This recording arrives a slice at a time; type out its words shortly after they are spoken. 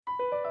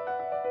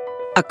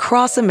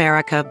Across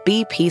America,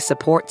 BP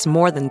supports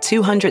more than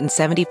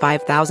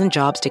 275,000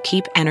 jobs to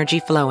keep energy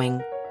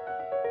flowing.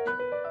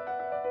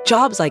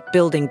 Jobs like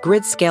building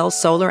grid-scale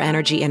solar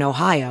energy in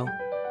Ohio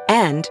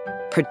and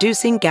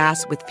producing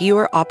gas with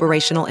fewer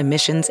operational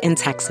emissions in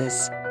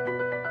Texas.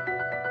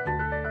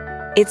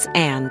 It's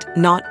and,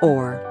 not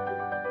or.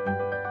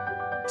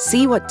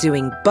 See what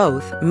doing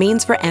both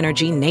means for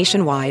energy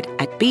nationwide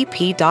at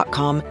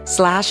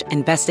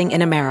bp.com/investing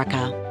in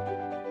America.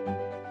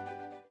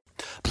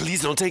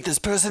 Please don't take this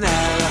person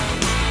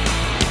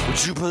out.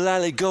 Would you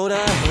politely go to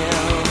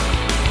hell?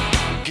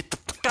 Get the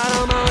fuck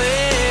out of my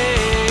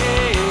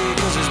way,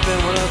 'cause it's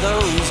been one of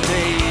those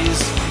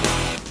days.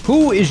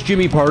 Who is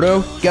Jimmy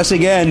Pardo? Guess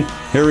again.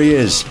 Here he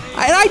is.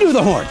 And I do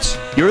the horns.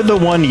 You're the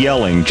one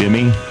yelling,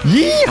 Jimmy.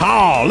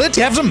 Yeehaw! Let's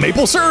have some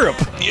maple syrup.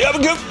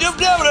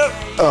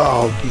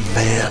 Oh,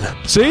 man.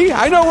 See?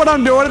 I know what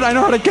I'm doing and I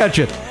know how to catch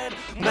it.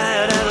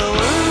 Mad at the world.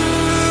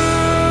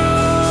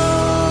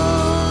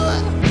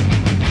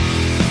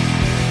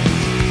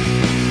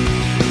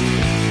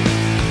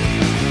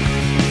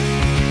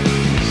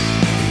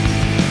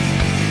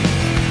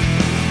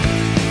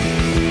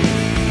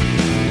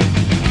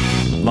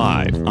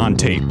 Live on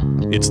tape.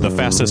 It's the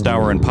fastest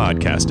hour in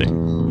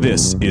podcasting.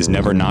 This is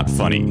Never Not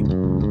Funny.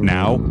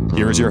 Now,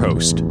 here's your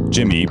host,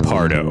 Jimmy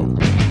Pardo.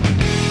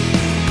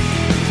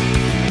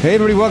 Hey,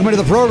 everybody. Welcome to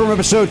the program,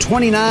 episode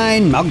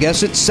 29. I'll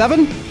guess it's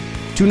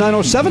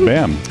 2907.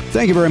 Bam.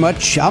 Thank you very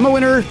much. I'm a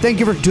winner. Thank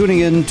you for tuning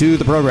in to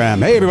the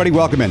program. Hey, everybody.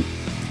 Welcome in.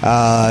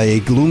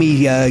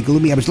 Gloomy. I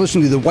was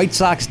listening to the White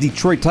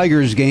Sox-Detroit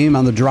Tigers game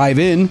on the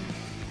drive-in.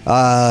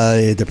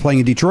 They're playing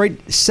in Detroit.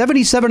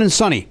 77 and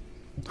sunny.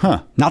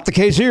 Huh. Not the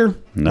case here.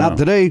 No. Not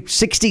today.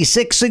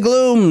 66 and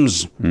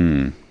glooms.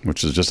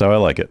 Which is just how I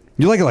like it.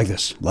 You like it like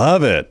this?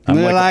 Love it. I'm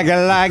You like it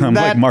like I'm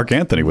that? like Mark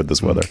Anthony with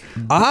this weather.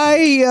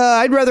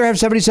 I'd rather have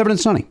 77 and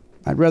sunny.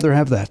 I'd rather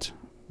have that.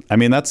 I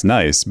mean, that's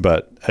nice,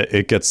 but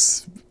it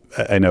gets...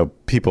 I know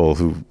people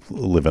who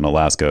live in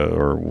Alaska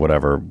or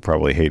whatever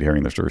probably hate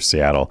hearing this, or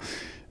Seattle,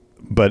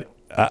 but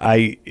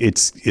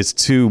it's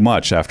too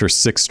much. After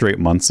 6 straight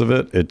months of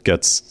it, it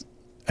gets...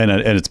 And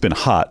it's been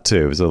hot,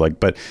 too.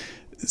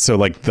 So,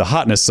 the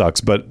hotness sucks,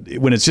 but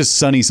when it's just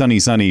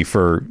sunny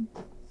for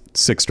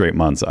 6 straight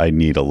months, I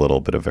need a little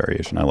bit of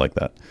variation. I like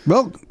that.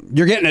 Well,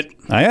 you're getting it.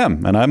 I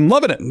am, and I'm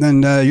loving it.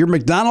 And you're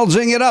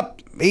McDonald'sing it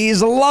up.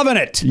 He's loving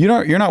it.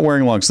 You're not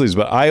wearing long sleeves,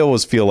 but I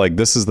always feel like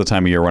this is the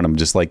time of year when I'm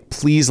just like,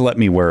 please let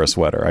me wear a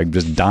sweater. I'm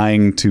just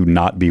dying to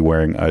not be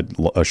wearing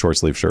a short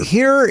sleeve shirt.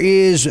 Here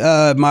is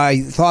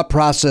my thought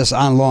process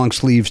on long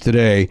sleeves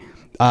today.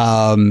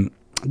 Didn't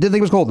think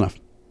it was cold enough.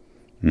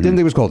 Didn't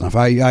think it was cold enough.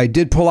 I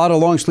did pull out a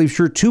long sleeve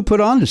shirt to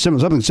put on,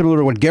 something similar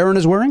to what Garen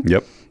is wearing.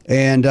 Yep.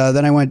 And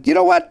then I went, you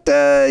know what?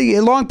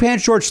 Long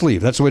pants, short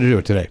sleeve. That's the way to do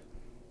it today.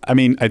 I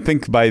mean, I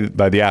think by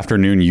the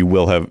afternoon you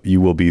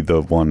will be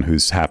the one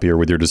who's happier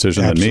with your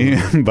decision Absolutely.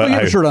 than me. But you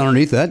have a shirt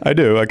underneath that. I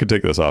do. I could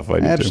take this off. If I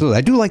need Absolutely.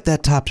 I do like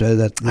that top.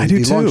 I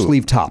do too. Long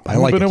sleeve top. I I've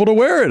like been it. able to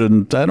wear it,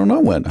 and I don't know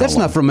when. That's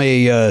not from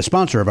a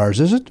sponsor of ours,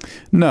 is it?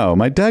 No,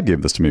 my dad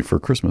gave this to me for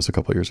Christmas a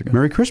couple of years ago.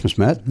 Merry Christmas,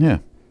 Matt. Yeah.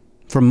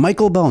 From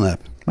Michael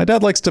Belknap. My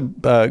dad likes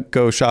to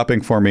go shopping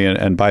for me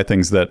and buy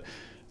things that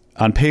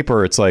on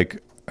paper it's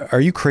like,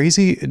 are you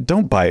crazy?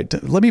 Don't buy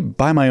it. Let me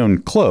buy my own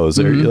clothes.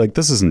 Mm-hmm. Like,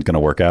 this isn't going to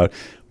work out.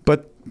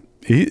 But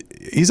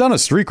he's on a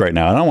streak right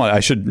now.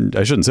 I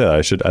shouldn't say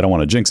that. I don't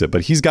want to jinx it,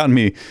 but he's gotten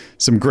me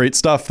some great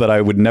stuff that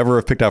I would never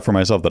have picked out for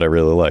myself that I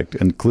really liked,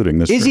 including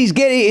this. Is he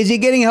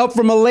getting help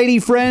from a lady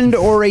friend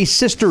or a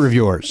sister of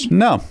yours?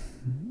 No.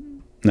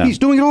 He's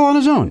doing it all on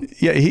his own.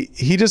 Yeah,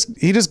 he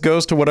just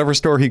goes to whatever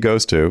store he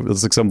goes to.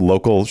 It's like some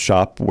local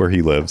shop where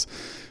he lives,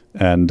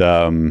 and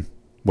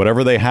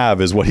whatever they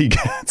have is what he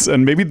gets.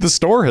 And maybe the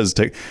store has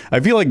taken. I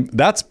feel like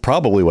that's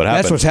probably what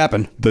happened. That's what's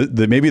happened.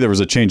 Maybe there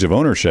was a change of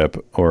ownership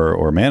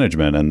or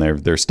management, and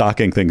they're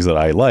stocking things that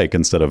I like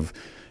instead of.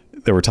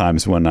 There were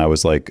times when I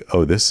was like,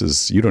 "Oh,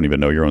 you don't even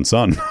know your own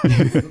son.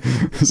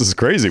 This is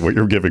crazy what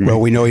you're giving me."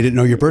 Well, we know he didn't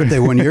know your birthday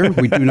one year.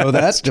 We do know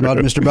that about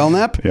Mr.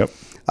 Belknap. Yep.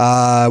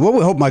 Well,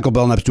 we hope Michael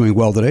Belknap's doing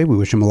well today. We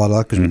wish him a lot of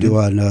luck, because we do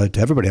to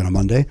everybody on a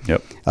Monday.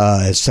 Yep.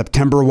 As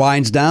September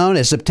winds down,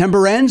 as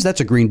September ends, that's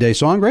a Green Day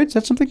song, right? Is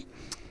that something?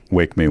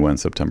 Wake Me When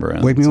September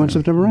Ends. Wake Me When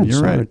September Ends.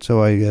 You're right.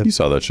 So you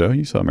saw that show.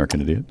 You saw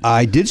American Idiot.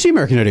 I did see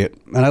American Idiot,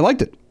 and I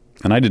liked it.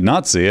 And I did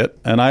not see it,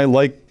 and I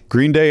like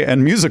Green Day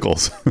and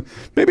musicals.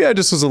 Maybe I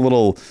just was a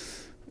little.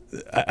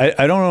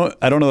 I don't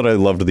know that I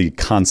loved the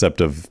concept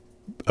of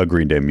a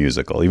Green Day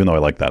musical, even though I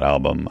like that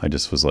album. I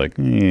just was like,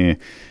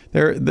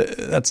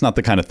 that's not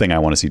the kind of thing I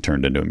want to see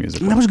turned into a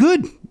musical. That was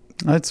good.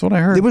 That's what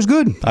I heard. It was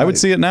good. I would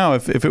see it now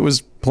if it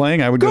was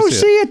playing. I would go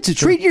see it.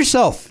 Treat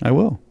yourself. I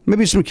will.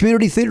 Maybe some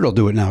community theater will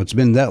do it now. It's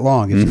been that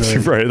long.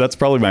 Right. That's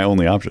probably my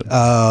only option.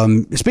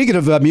 Speaking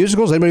of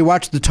musicals, anybody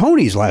watch the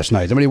Tonys last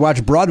night? Anybody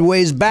watch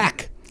Broadway's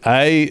Back?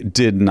 I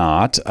did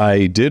not.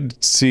 I did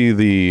see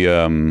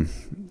the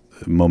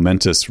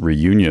momentous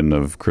reunion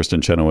of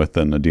Kristen Chenoweth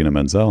and Idina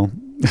Menzel,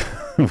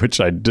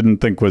 which I didn't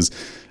think was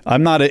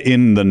I'm not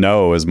in the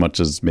know as much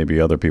as maybe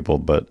other people,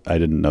 but I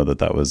didn't know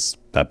that was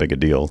that big a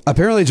deal.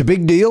 Apparently, it's a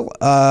big deal.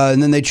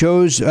 And then they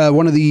chose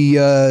one of the.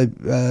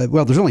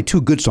 Well, there's only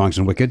 2 good songs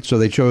in Wicked, so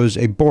they chose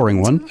a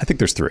boring one. I think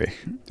there's 3.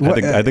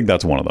 I think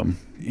that's one of them.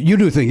 You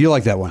do think you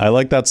like that one? I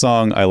like that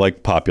song. I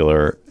like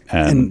Popular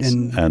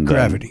and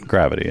Gravity.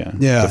 Gravity,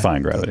 yeah.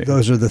 Defying Gravity.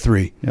 Those are the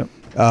 3. Yep.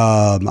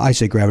 I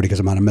say Gravity because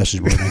I'm on a message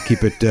board and I keep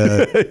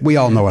it. We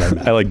all know what I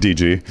meant. I like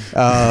DG.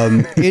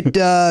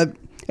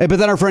 But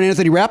then our friend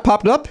Anthony Rapp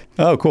popped up.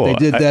 Oh, cool. They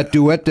did that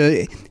duet.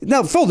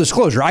 Now, full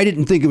disclosure, I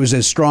didn't think it was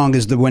as strong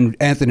as when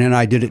Anthony and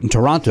I did it in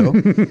Toronto,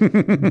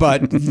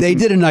 but they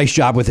did a nice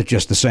job with it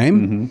just the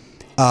same.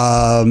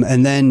 Mm-hmm.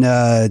 And then,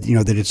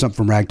 they did something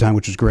from Ragtime,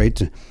 which was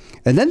great.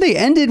 And then they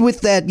ended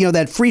with that,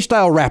 that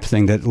freestyle rap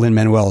thing that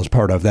Lin-Manuel is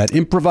part of, that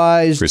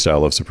improvised.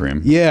 Freestyle Love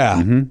Supreme.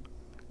 Yeah. Mm-hmm.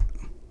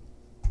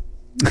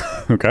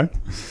 Okay.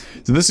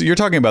 So you're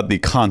talking about the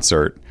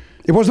concert.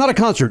 It was not a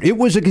concert. It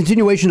was a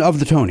continuation of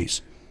the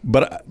Tonys.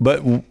 But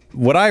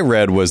what I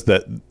read was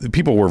that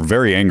people were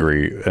very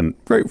angry, and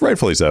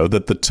rightfully so,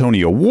 that the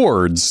Tony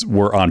Awards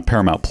were on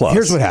Paramount Plus.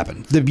 Here's what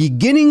happened. The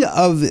beginning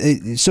of...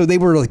 So they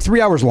were like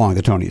 3 hours long,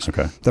 the Tonys.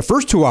 Okay. The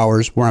first 2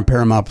 hours were on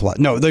Paramount Plus.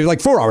 No, they're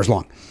like 4 hours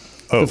long.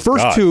 Oh, the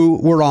first God. 2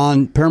 were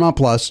on Paramount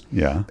Plus.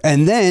 Yeah.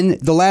 And then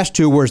the last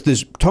 2 was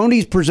this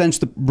Tony's presents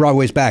the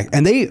Broadway's Back.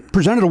 And they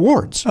presented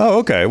awards. Oh,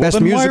 okay. Well, Best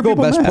then why are musical,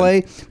 people best mad?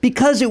 play.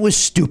 Because it was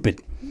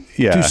stupid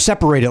to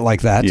separate it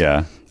like that.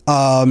 Yeah.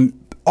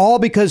 All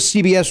because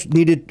CBS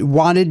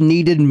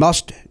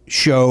must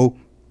show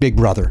Big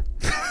Brother.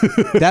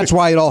 That's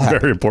why it all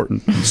happened. Very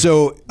important.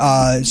 So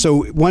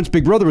once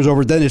Big Brother was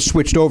over, then it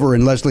switched over,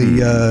 and Leslie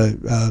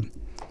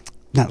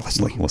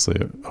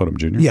Odom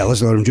Jr. Yeah,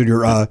 Leslie Odom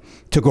Jr.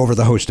 Took over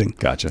the hosting.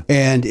 Gotcha.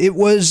 And it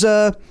was,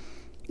 it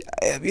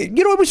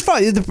was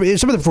fun.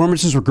 Some of the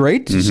performances were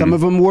great. Mm-hmm. Some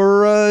of them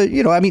were,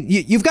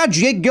 you've got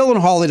Jake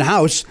Gyllenhaal in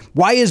house.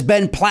 Why is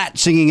Ben Platt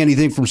singing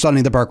anything from Sunday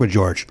in the Park with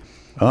George?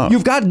 Oh.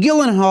 You've got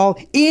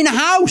Gyllenhaal in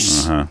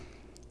house. Uh-huh.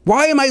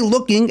 Why am I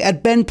looking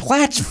at Ben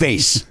Platt's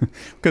face?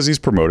 Because he's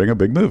promoting a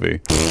big movie.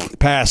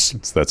 Pass.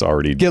 That's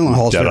already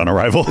Gyllenhaal's dead on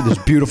arrival. With his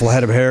beautiful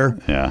head of hair.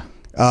 Yeah.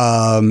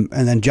 And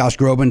then Josh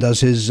Groban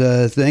does his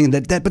thing.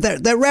 But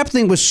that rap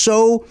thing was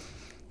so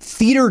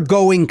theater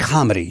going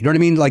comedy. You know what I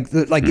mean? Like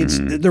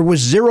there was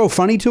zero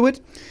funny to it.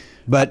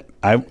 But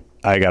I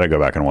got to go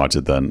back and watch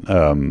it then.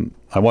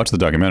 I watched the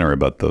documentary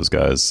about those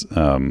guys,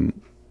 and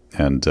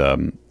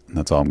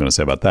that's all I'm going to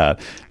say about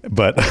that.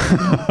 But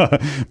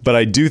but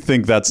I do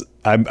think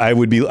I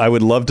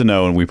would love to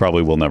know, and we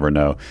probably will never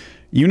know.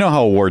 You know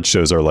how award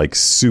shows are like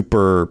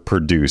super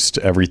produced.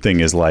 Everything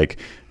is like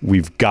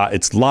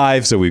it's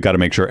live, so we've got to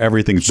make sure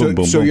everything's boom,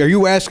 boom, so boom. Are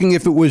you asking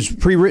if it was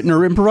pre-written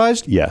or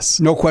improvised?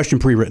 Yes. No question,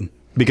 pre-written.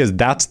 Because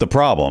that's the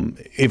problem.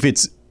 If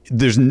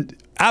there's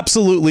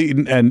absolutely,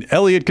 and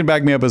Elliot can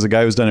back me up as a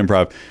guy who's done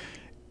improv,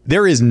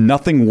 there is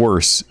nothing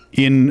worse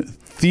in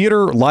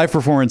theater live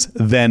performance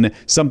than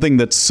something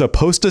that's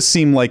supposed to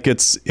seem like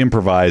it's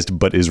improvised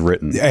but is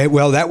written.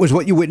 Well, that was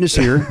what you witnessed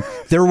here.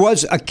 There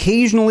was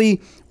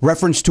occasionally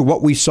reference to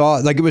what we saw.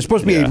 Like it was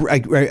supposed to be a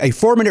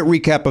 4-minute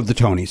recap of the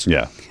Tonys.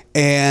 Yeah.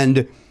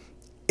 And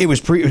it was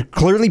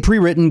clearly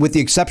pre-written with the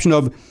exception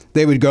of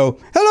they would go,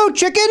 "Hello,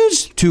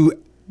 chickens," to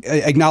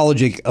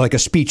acknowledge a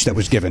speech that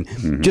was given.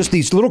 Mm-hmm. Just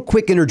these little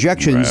quick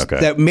interjections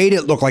that made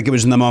it look like it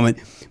was in the moment.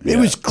 It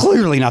was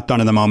clearly not done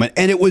in the moment.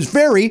 And it was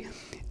very...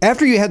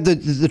 After you had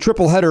the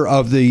triple header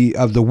of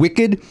the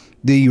Wicked,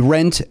 the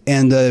Rent,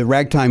 and the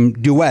Ragtime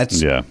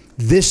duets,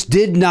 this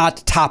did not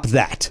top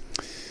that.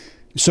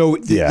 So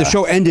the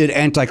show ended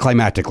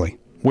anticlimactically.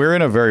 We're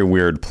in a very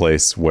weird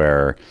place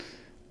where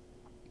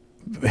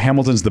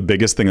Hamilton's the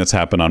biggest thing that's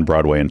happened on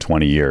Broadway in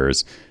 20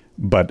 years,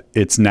 but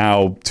it's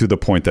now to the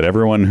point that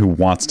everyone who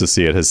wants to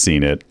see it has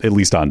seen it, at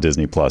least on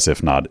Disney Plus,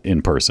 if not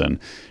in person.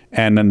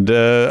 And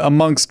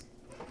amongst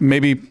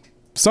maybe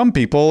some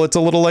people, it's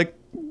a little like,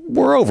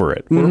 we're over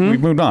it.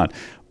 We've moved on.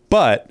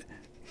 But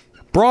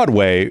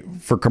Broadway,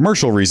 for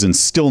commercial reasons,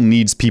 still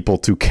needs people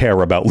to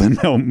care about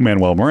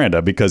Lin-Manuel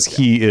Miranda because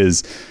he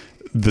is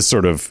the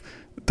sort of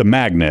the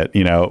magnet,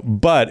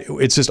 But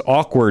it's just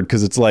awkward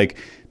because it's like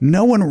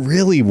no one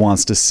really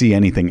wants to see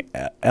anything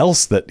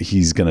else that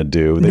he's going to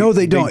do.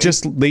 They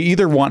don't. They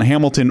either want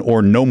Hamilton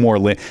or no more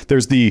Lin.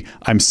 There's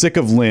I'm sick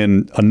of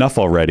Lin, enough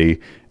already.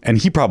 And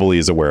he probably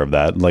is aware of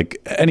that. Like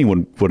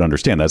anyone would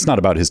understand that. It's not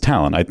about his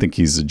talent. I think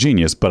he's a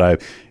genius,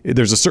 but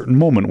there's a certain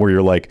moment where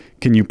you're like,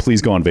 can you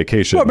please go on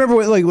vacation? Well,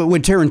 remember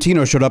when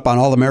Tarantino showed up on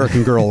All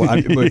American Girl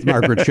with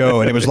Margaret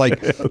Cho, and it was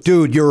like,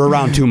 dude, you're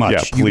around too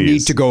much. Yeah, you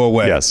need to go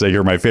away. Yes,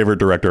 you're my favorite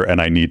director,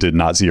 and I need to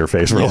not see your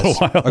face for a little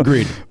while.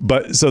 Agreed.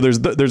 But so there's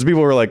people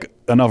who are like,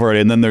 enough already.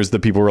 And then there's the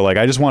people who are like,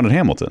 I just wanted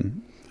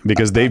Hamilton.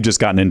 Because they've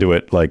just gotten into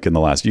it like in the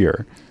last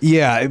year.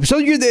 Yeah. So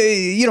you're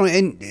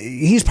and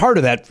he's part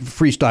of that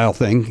freestyle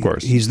thing. Of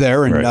course. He's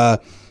there and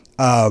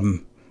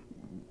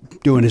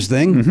doing his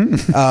thing.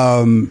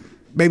 Mm-hmm.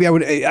 Maybe I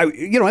would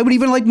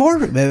even like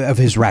more of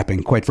his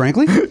rapping, quite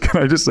frankly.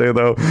 Can I just say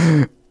though,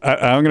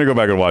 I'm going to go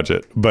back and watch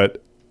it,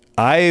 but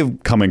I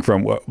coming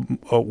from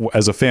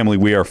as a family,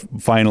 we are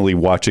finally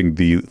watching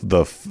the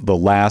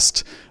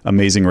last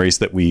Amazing Race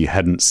that we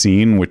hadn't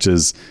seen, which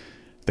is,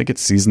 I think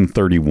it's season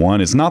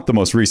 31. It's not the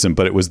most recent,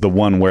 but it was the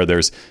one where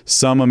there's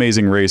some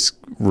Amazing Race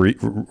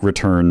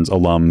returns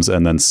alums,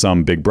 and then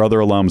some Big Brother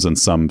alums, and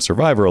some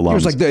Survivor alums. It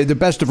was like the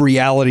best of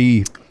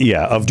reality.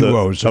 Yeah, of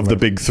duos the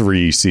big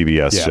three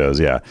CBS shows.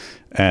 Yeah,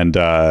 and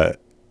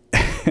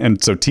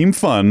so Team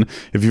Fun,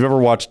 if you've ever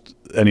watched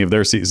any of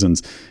their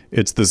seasons,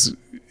 it's this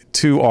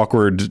two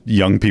awkward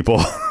young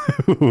people,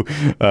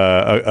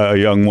 a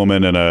young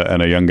woman and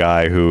a young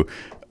guy who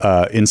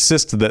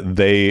insist that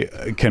they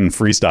can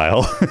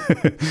freestyle,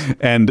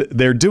 and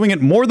they're doing it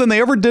more than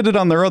they ever did it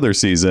on their other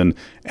season.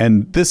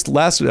 And this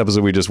last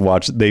episode we just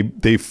watched,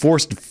 they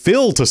forced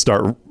Phil to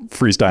start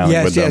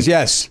freestyling with them.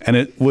 Yes. And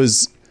it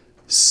was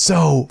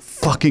so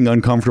fucking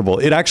uncomfortable.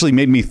 It actually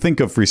made me think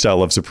of Freestyle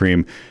Love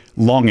Supreme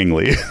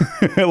longingly.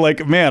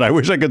 Like, man, I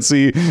wish I could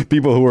see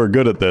people who are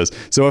good at this.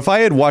 So if I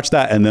had watched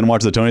that and then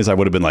watched the Tonys, I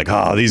would have been like,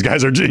 oh, these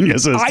guys are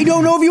geniuses. I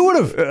don't know if you would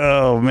have.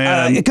 Oh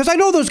man, because I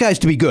know those guys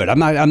to be good.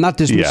 I'm not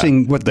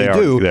dismissing what they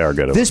do. They are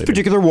good at this what they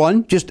particular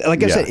one. Just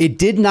like I said, it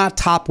did not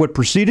top what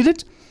preceded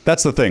it.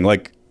 That's the thing.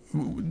 Like,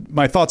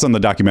 my thoughts on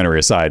the documentary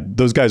aside,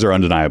 those guys are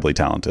undeniably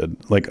talented.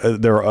 Like,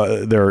 there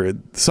are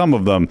some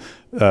of them.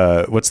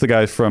 What's the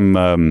guy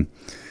from?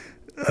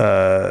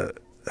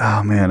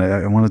 Oh man,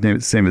 I want to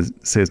say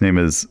his name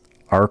is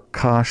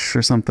Arkosh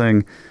or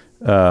something.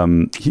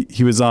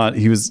 He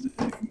was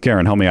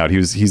Karen, help me out.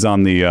 He's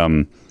on the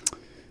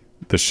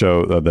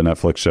show, the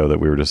Netflix show that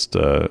we were just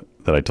that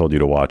I told you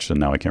to watch, and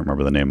now I can't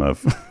remember the name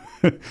of.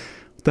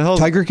 The hell,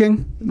 Tiger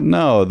King?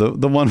 No,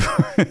 the one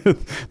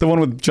the one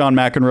with John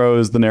McEnroe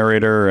as the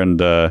narrator, and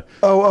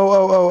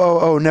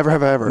Never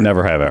Have I Ever.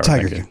 Never Have I Ever.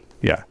 Tiger King.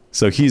 Yeah.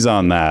 So he's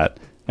on that,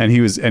 and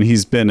he was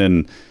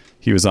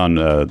on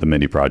the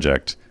Mindy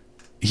Project.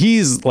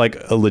 He's like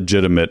a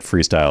legitimate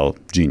freestyle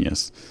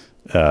genius,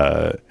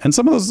 and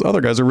some of those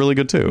other guys are really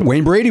good too.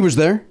 Wayne Brady was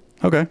there.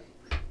 Okay.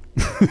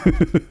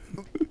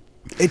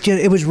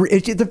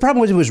 The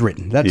problem was it was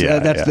written. That's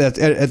at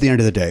the end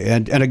of the day,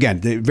 and again,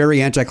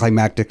 very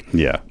anticlimactic.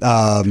 Yeah.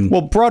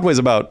 Well, Broadway's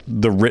about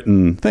the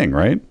written thing,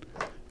 right?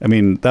 I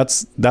mean,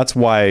 that's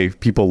why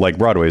people like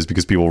Broadway, is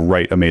because people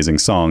write amazing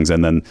songs,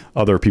 and then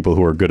other people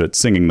who are good at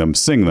singing them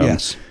sing them.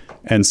 Yes.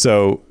 And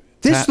so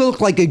this looked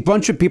like a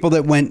bunch of people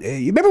that went.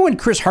 You remember when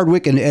Chris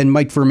Hardwick and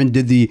Mike Furman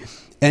did the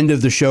end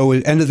of the show,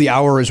 end of the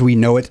hour as we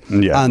know it,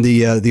 on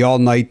the all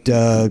night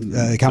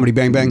Comedy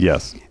Bang Bang?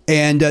 Yes.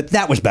 And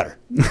that was better.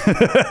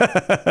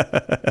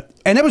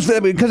 And that was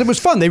because it was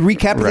fun. They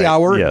recapped the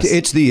hour. Yes.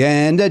 It's the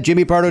end.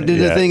 Jimmy Pardo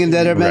did the thing, and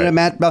then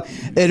Matt.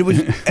 And it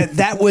was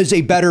that was a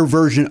better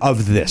version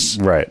of this.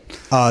 Right.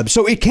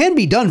 So it can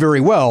be done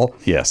very well.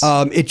 Yes.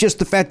 It's just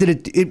the fact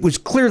that it was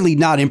clearly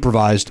not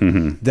improvised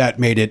that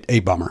made it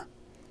a bummer.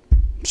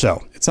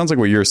 So it sounds like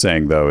what you're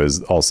saying, though,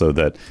 is also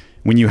that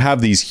when you have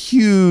these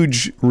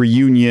huge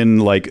reunion,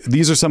 like,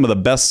 these are some of the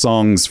best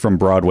songs from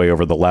Broadway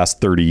over the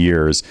last 30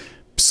 years,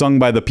 sung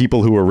by the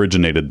people who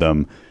originated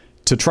them,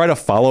 to try to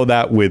follow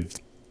that with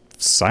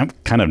some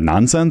kind of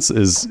nonsense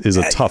is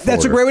a tough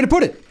That's order. a great way to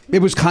put it.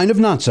 It was kind of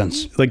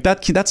nonsense. Like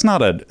that's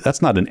not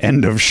an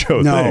end of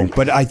show no, thing.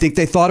 But I think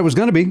they thought it was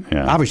going to be.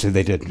 Yeah. Obviously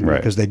they did, right,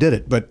 because they did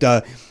it. But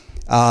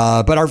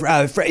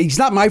our he's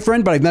not my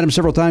friend, but I've met him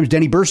several times.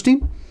 Denny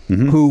Burstein,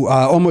 who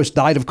almost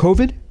died of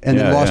COVID and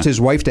then lost his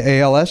wife to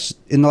ALS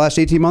in the last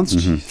 18 months,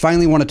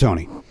 finally won a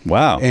Tony.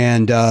 Wow.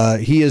 And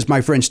he is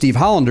my friend Steve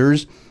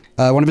Hollander's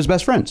one of his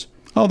best friends.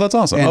 Oh, that's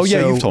awesome. And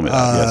you've told me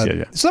that.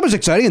 Yes. So that was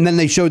exciting. And then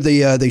they showed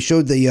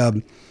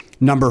the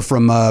number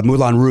from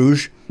Moulin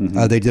Rouge.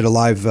 They did a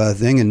live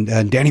thing,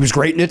 and Danny was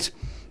great in it.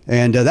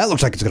 And that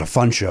looks like it's going to be a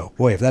fun show.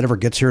 Boy, if that ever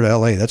gets here to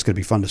LA, that's going to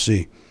be fun to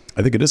see.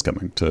 I think it is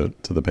coming to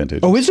the Pantages.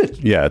 Oh, is it?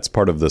 Yeah, it's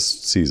part of this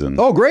season.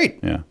 Oh, great.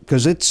 Yeah.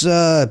 Because it's,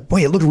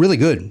 boy, it looked really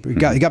good. It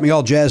got me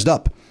all jazzed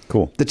up.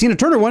 Cool. The Tina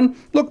Turner one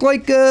looked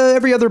like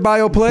every other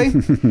bio play.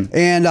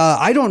 And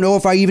I don't know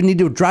if I even need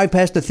to drive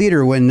past the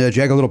theater when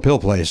Jagged Little Pill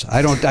plays.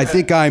 I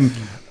think I'm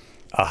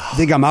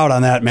out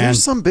on that, man.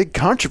 There's some big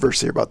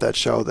controversy about that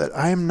show that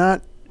I am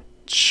not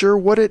sure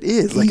what it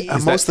is. Like,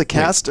 most of the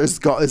cast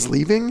is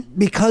leaving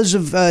because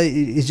of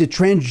is it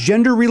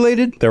transgender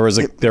related? There was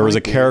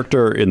a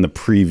character in the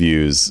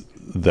previews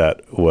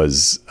that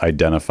was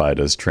identified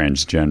as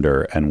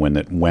transgender, and when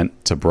it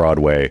went to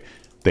Broadway,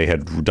 they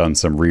had done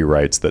some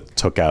rewrites that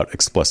took out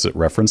explicit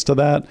reference to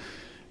that.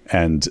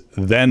 And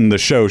then the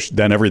show,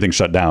 then everything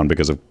shut down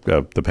because of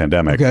the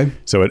pandemic. Okay.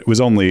 So it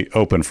was only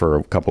open for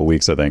a couple of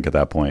weeks, I think, at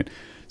that point.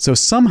 So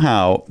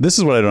somehow, this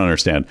is what I don't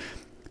understand.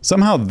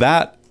 Somehow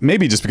that,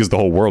 maybe just because the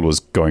whole world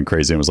was going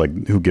crazy and was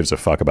like, who gives a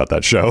fuck about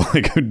that show?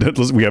 Like,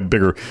 we have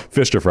bigger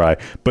fish to fry.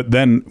 But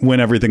then when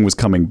everything was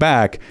coming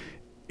back,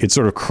 it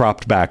sort of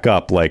cropped back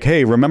up like,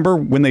 hey, remember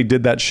when they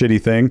did that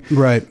shitty thing?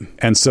 Right.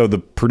 And so the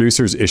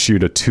producers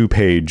issued a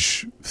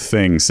 2-page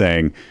thing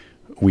saying,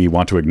 we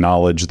want to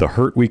acknowledge the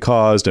hurt we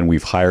caused, and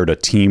we've hired a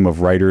team of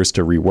writers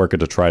to rework it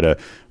to try to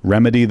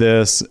remedy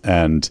this.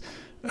 And,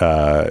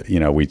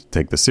 we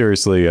take this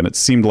seriously. And it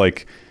seemed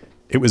like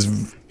it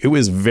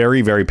was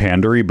very, very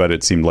pandery, but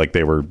it seemed like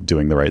they were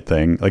doing the right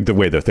thing. Like the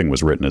way the thing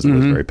was written was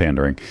very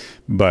pandering,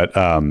 but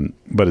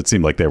it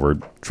seemed like they were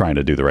trying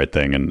to do the right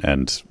thing,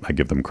 and I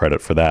give them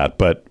credit for that.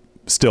 But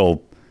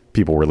still,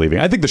 people were leaving.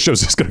 I think the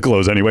show's just going to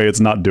close anyway. It's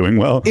not doing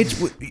well.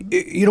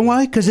 You know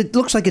why? Because it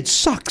looks like it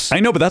sucks. I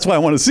know, but that's why I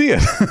want to see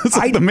it. It's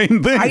like the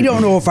main thing. I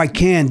don't know if I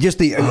can. Just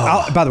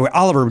by the way,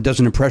 Oliver does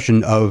an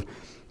impression of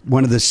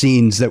one of the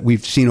scenes that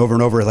we've seen over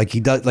and over. Like he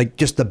does, like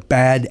just the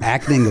bad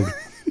acting of.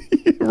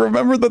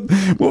 Remember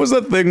what was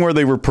that thing where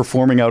they were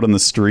performing out in the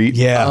street?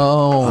 Yeah.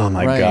 Oh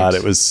my right. God.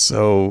 It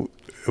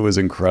was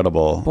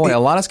incredible. Boy,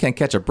 Alanis can't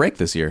catch a break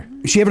this year.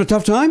 Is she having a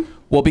tough time?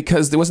 Well,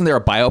 because wasn't there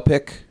a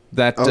biopic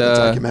that... the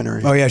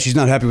documentary. Oh, yeah. She's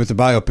not happy with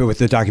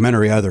the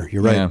documentary either.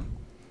 You're right. Yeah.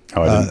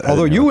 Oh, I didn't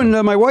although you know.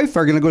 and my wife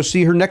are going to go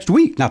see her next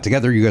week. Not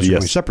together. You guys are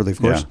going separately,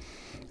 of course.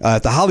 Yeah.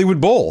 At the Hollywood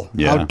Bowl.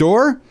 Yeah.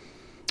 Outdoor.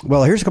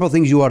 Well, here's a couple of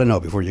things you ought to know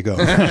before you go.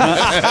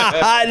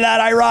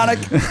 Not ironic.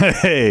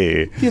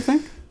 Hey. You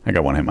think? I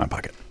got one in my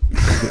pocket.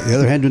 The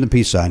other hand doing the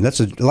peace sign.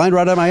 That's a line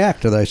right out of my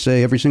act that I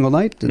say every single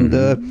night, and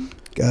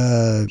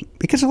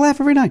it gets a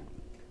laugh every night.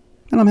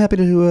 And I'm happy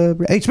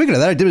to. Hey, speaking of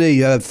that, I did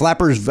a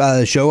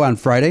Flappers show on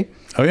Friday.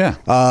 Oh yeah,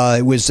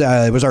 it was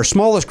our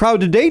smallest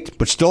crowd to date,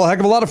 but still a heck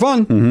of a lot of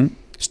fun. Mm-hmm.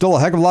 Still a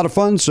heck of a lot of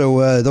fun.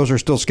 So those are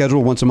still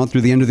scheduled once a month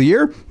through the end of the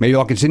year. Maybe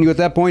I'll continue at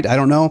that point. I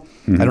don't know.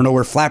 I don't know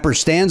where Flappers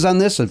stands on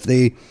this. If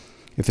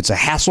it's a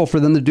hassle for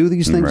them to do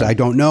these things, right. I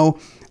don't know.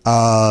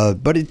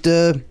 But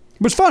it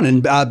was fun,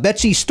 and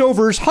Betsy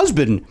Stover's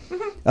husband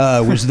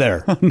was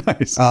there.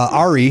 Nice.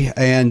 Ari,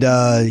 and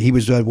he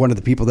was one of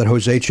the people that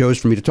Jose chose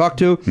for me to talk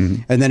to.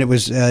 Mm-hmm. And then it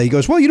was he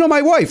goes, well, you know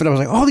my wife, and I was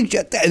like, oh,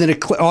 and then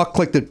it all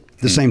clicked at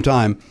the same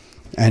time,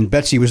 and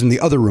Betsy was in the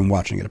other room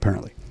watching it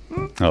apparently.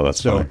 Oh,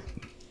 that's funny.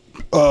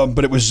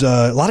 But it was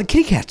a lot of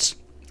kitty cats.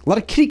 A lot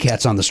of kitty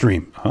cats on the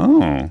stream.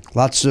 Oh,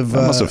 lots of.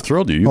 That must have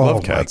thrilled you. You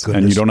love cats,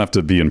 and you don't have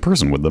to be in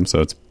person with them, so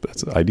it's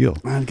ideal.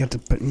 I got to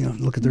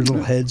look at their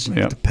little heads. I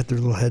got to pet their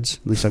little heads.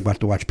 At least I got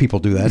to watch people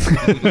do that.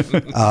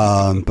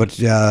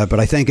 But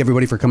I thank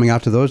everybody for coming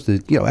out to those.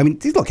 I mean,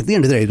 look, at the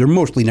end of the day, they're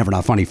mostly Never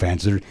Not Funny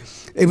fans.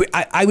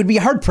 I would be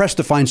hard pressed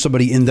to find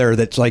somebody in there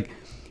that's like,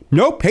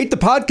 nope, hate the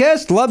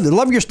podcast,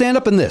 love your stand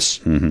up and this.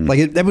 Mm-hmm.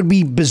 Like that would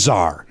be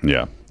bizarre.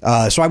 Yeah.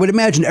 So I would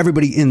imagine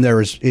everybody in there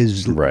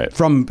is right.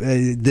 from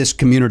this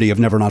community of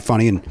Never Not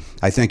Funny, and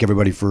I thank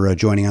everybody for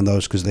joining on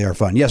those because they are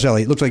fun. Yes,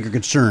 Elliot, it looks like you're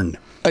concerned.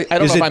 I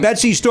don't is know it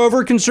Betsy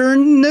Stover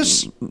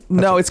concernedness?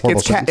 No,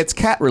 it's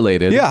cat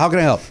related. Yeah, how can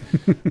I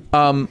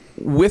help?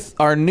 With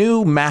our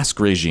new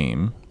mask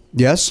regime,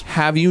 Yes.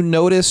 have you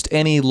noticed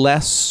any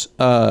less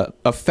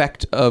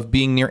effect of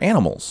being near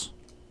animals?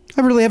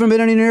 I really haven't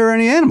been near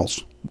any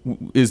animals.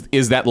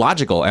 Is that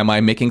logical? Am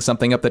I making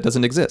something up that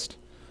doesn't exist?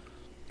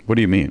 What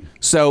do you mean?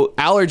 So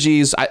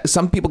allergies,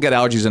 some people get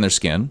allergies in their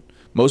skin.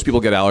 Most people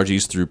get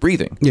allergies through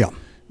breathing. Yeah.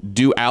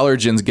 Do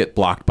allergens get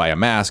blocked by a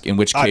mask? In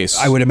which case...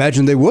 I would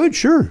imagine they would,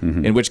 sure.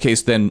 Mm-hmm. In which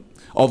case then,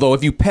 although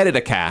if you petted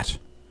a cat,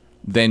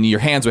 then your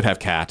hands would have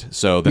cat.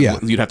 So then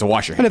you'd have to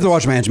wash your hands. I'd have to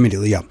wash my hands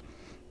immediately, yeah.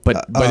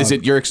 But is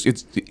it your... you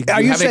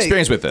have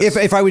experience with this?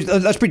 If I was...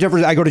 let's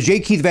pretend I go to J.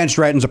 Keith Van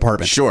Stratton's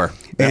apartment. Sure.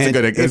 That's a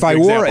good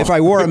example. If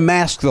I wore a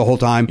mask the whole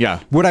time,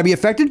 would I be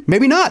affected?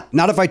 Maybe not.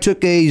 Not if I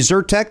took a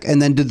Zyrtec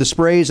and then did the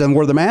sprays and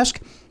wore the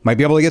mask. Might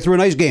be able to get through a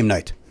nice game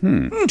night.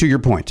 To your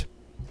point.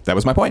 That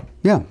was my point.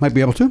 Yeah, might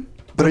be able to.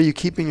 But are you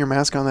keeping your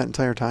mask on that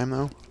entire time,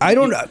 though? I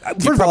don't.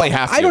 First of all,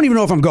 I don't even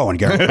know if I'm going,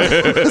 Gary.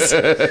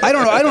 I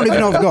don't know. I don't even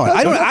know if I'm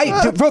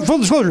going. Full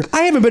disclosure,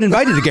 I haven't been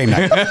invited to game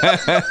night.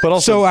 But also,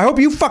 so I hope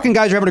you fucking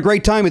guys are having a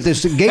great time at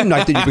this game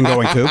night that you've been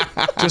going to.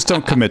 Just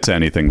don't commit to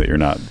anything that you're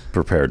not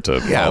prepared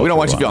to. Yeah, we don't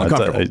want you to feel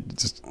uncomfortable. I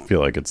just feel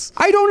like it's.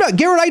 I don't know,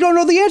 Garrett. I don't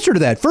know the answer to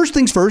that. First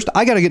things first,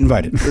 I got to get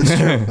invited. That's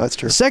true. That's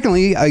true.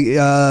 Secondly,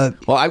 well,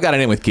 I've got it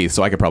in with Keith,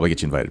 so I could probably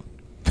get you invited.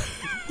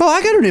 Well,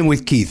 I got it in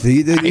with Keith.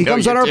 He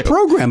comes on our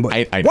program.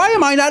 But why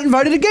am I not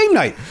invited to game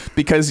night?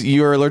 Because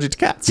you're allergic to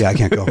cats. Yeah, I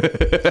can't go.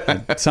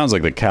 It sounds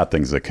like the cat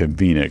thing's a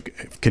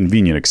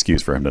convenient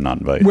excuse for him to not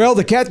invite. Well,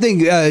 the cat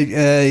thing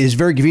is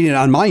very convenient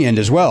on my end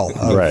as well.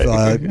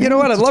 Right. You know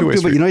what? I'd love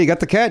to, but you got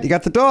the cat, you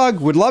got the dog.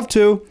 Would love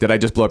to. Did I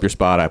just blow up your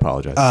spot? I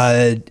apologize.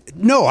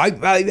 No,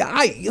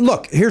 I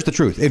look. Here's the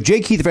truth. If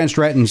J. Keith Van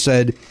Stratton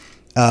said,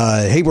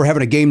 "Hey, we're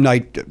having a game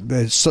night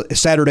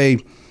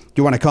Saturday. Do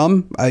you want to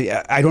come?"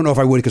 I don't know if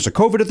I would because of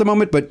COVID at the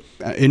moment, but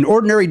in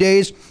ordinary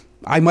days,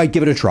 I might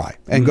give it a try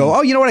and go,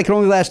 oh, you know what? I can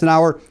only last an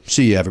hour.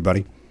 See you,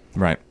 everybody.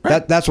 Right.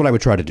 That's what I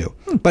would try to do.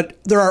 But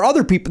there are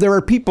other people. There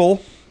are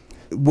people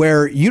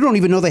where you don't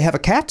even know they have a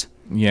cat.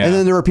 Yeah. And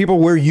then there are people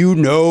where you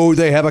know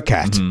they have a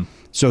cat. Mm-hmm.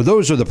 So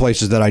those are the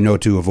places that I know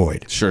to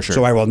avoid. Sure.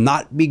 So I will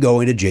not be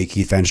going to J.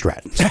 Keith Van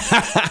Stratton.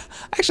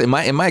 Actually,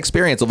 in my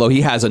experience, although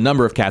he has a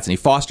number of cats and he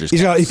fosters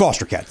cats. He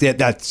foster cats.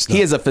 Yeah,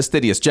 he is a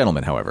fastidious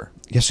gentleman, however.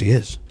 Yes, he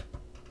is.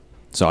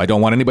 So I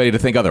don't want anybody to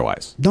think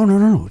otherwise.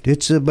 No.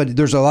 It's but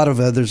there's a lot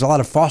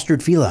of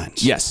fostered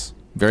felines. Yes,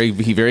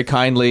 he very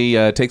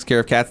kindly takes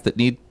care of cats that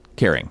need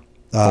caring.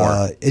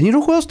 And you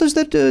know who else does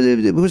that?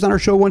 Who was on our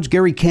show once?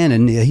 Gary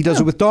Cannon. He does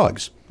it with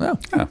dogs.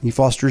 Oh. He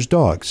fosters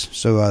dogs.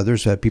 So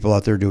there's people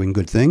out there doing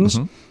good things.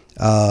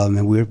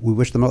 And we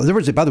wish them all.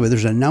 By the way,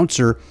 there's an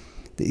announcer.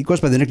 He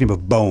goes by the nickname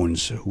of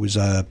Bones, who was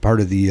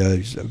part of the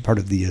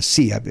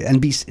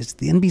NBC. It's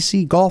the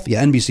NBC Golf,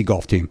 NBC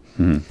Golf team.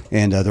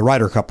 And the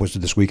Ryder Cup was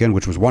this weekend,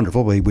 which was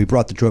wonderful. We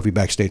brought the trophy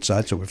back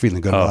stateside, so we're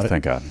feeling good about it. Oh,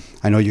 thank God!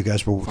 I know you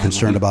guys were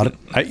concerned about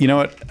it. You know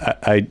what?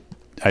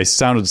 I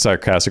sounded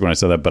sarcastic when I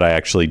said that, but I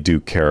actually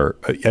do care.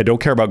 I don't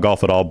care about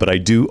golf at all, but I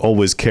do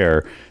always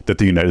care that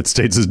the United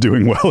States is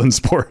doing well in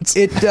sports.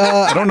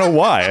 I don't know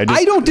why.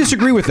 I don't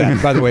disagree with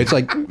that, by the way. It's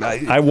like...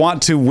 I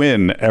want to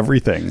win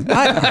everything.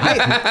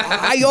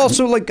 I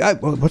also like...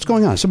 what's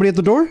going on? Somebody at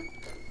the door?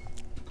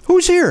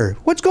 Who's here?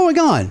 What's going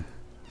on?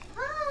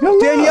 Hello.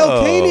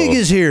 Danielle Koenig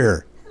is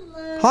here.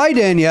 Hello. Hi,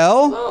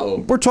 Danielle. Hello.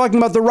 We're talking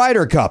about the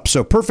Ryder Cup,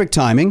 so perfect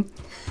timing.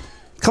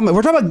 Come on,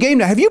 we're talking about game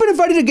night. Have you been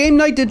invited to game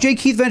night at J.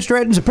 Keith Van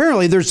Stratton's?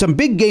 Apparently, there's some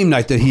big game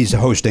night that he's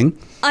hosting.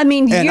 I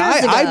mean, years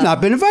ago. I've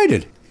not been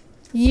invited.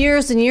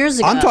 Years and years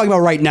ago. I'm talking about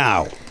right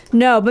now.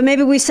 No, but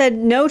maybe we said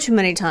no too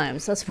many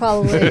times. That's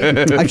probably...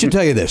 I should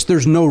tell you this.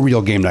 There's no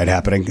real game night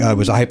happening. It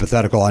was a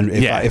hypothetical on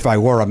if I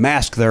wore a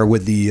mask there,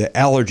 would the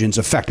allergens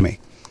affect me?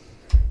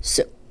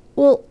 So,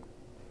 well,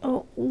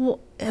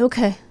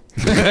 okay.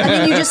 I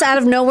mean, you just out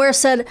of nowhere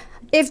said...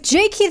 If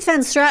J. Keith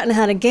Van Stratton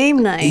had a game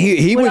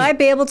night, would I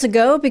be able to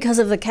go because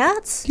of the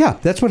cats? Yeah,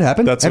 that's what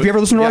happened. Have you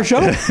ever listened to our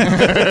show?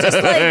 Just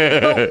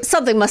like,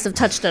 something must have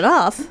touched it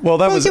off. Well,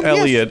 that was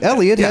Elliot. Yes.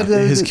 Elliot had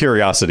his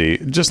curiosity,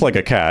 just like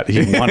a cat.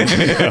 He wanted to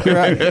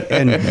know.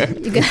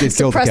 And you got to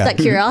suppress that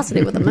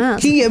curiosity with a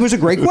mask. It was a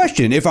great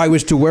question. If I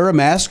was to wear a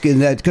mask,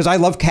 because I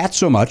love cats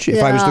so much,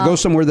 if I was to go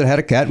somewhere that had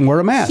a cat and wear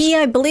a mask.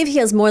 I believe he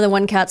has more than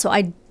one cat, so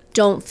I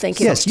don't think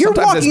it Yes, you're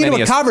walking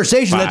into a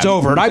conversation that's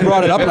over, and I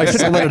brought it up, and I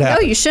shouldn't have let it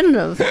happen. No, you shouldn't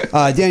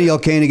have. Danielle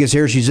Koenig is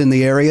here. She's in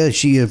the area.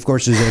 She, of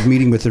course, is at a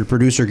meeting with her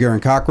producer,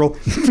 Garen Cockrell.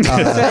 They've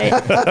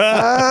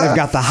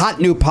got the hot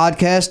new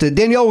podcast.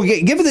 Danielle,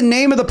 give her the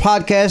name of the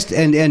podcast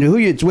and who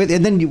it's with,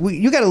 and then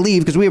you got to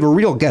leave because we have a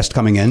real guest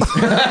coming in.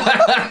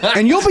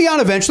 And you'll be on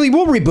eventually.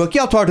 We'll rebook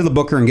you. I'll talk to the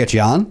booker and get you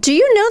on. Do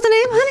you know the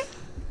name, honey?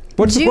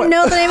 Do you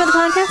know the name of the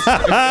podcast?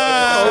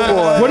 Oh,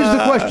 boy. What is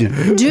the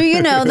question? Do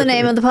you know the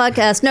name of the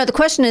podcast? No, the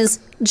question is,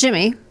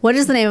 Jimmy, what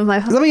is the name of my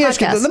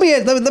podcast?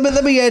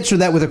 Let me answer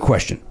that with a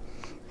question.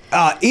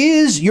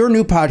 Is your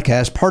new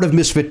podcast part of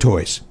Misfit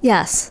Toys?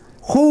 Yes.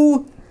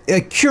 Who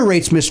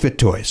curates Misfit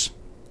Toys?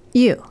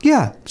 You.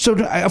 Yeah. So,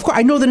 of course,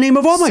 I know the name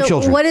of all my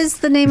children. What is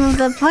the name of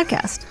the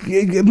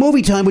podcast?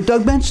 Movie Time with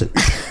Doug Benson.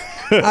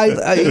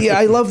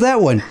 I love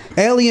that one.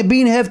 Allie and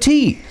Bean have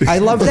tea. I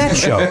love that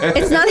show.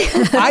 It's not.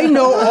 I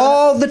know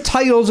all the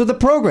titles of the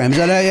programs,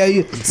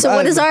 and So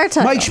what is our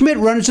title? Mike Schmidt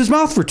runs his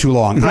mouth for too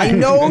long. I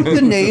know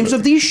the names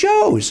of these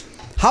shows.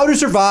 How to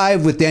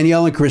Survive with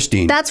Danielle and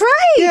Christine. That's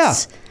right. Yeah,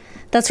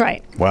 that's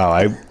right. Wow,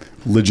 I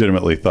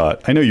legitimately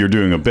thought. I know you're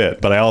doing a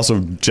bit, but I also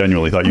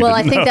genuinely thought you. Well,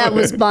 didn't I think know. that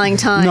was buying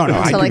time. No,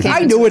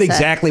 I knew it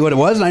exactly what it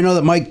was, and I know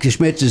that Mike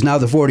Schmidt is now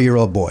the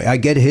 40-year-old boy. I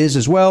get his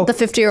as well. The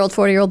 50-year-old,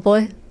 40-year-old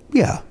boy.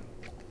 Yeah.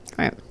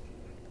 Right.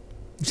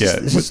 Is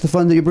this the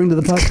fun that you bring to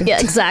the podcast? Yeah,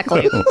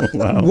 exactly.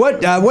 Wow.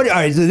 What? All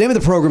right, the name of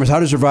the program is How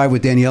to Survive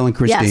with Danielle and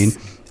Christine.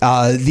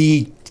 Yes.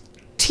 The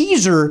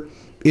teaser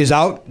is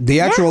out.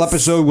 The actual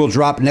episode will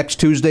drop next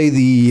Tuesday,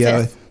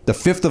 the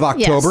 5th of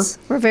October. Yes,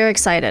 we're very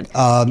excited.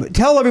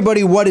 Tell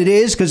everybody what it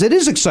is, because it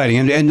is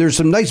exciting, and there's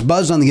some nice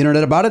buzz on the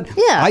internet about it.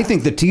 Yeah. I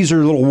think the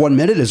teaser, little 1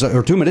 minute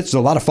or 2 minutes, is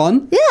a lot of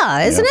fun. Yeah,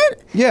 isn't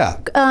it?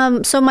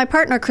 Yeah. So my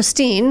partner,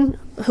 Christine,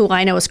 who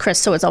I know is Chris,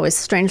 so it's always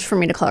strange for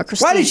me to call her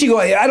Christine. Why did she go?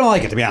 I don't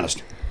like it, to be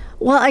honest.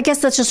 Well, I guess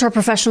that's just her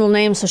professional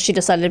name, so she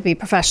decided to be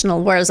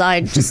professional, whereas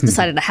I just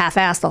decided to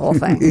half-ass the whole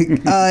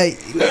thing.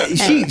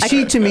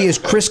 She to me is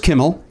Chris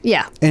Kimmel.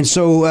 Yeah. And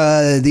so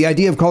the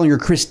idea of calling her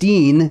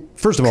Christine,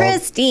 first of all...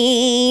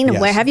 Christine,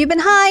 where have you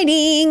been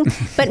hiding?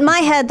 But in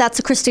my head, that's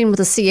a Christine with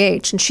a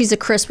CH, and she's a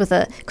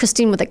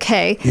Christine with a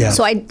K. Yeah.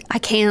 So I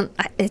can't,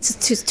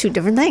 it's two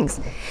different things.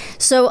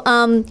 So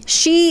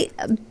she,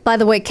 by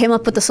the way, came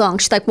up with the song.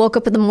 She woke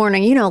up in the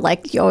morning,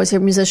 like you always hear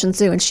musicians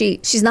do, and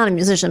she's not a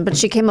musician, but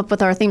she came up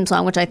with our theme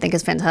song, which I think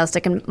is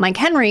fantastic. And Mike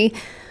Henry,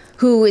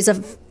 who is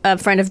a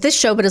friend of this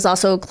show, but is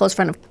also a close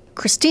friend of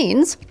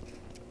Christine's,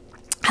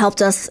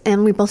 helped us,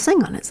 and we both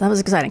sang on it. So that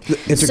was exciting.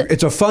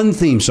 It's a fun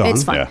theme song.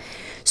 It's fun. Yeah.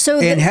 So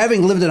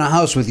having lived in a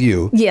house with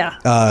you,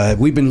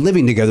 we've been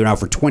living together now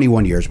for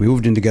 21 years. We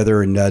moved in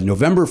together in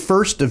October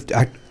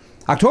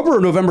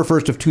or November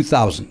 1st of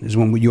 2000 is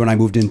when you and I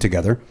moved in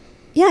together.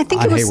 Yeah, I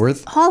think it was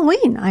Hayworth.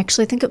 Halloween. I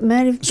actually think it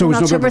might have been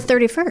October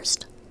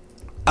 31st.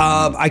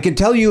 I can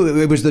tell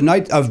you it was the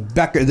night of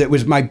Becker. That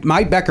was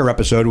my Becker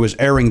episode was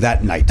airing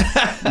that night.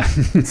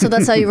 So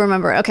that's how you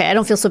remember. Okay, I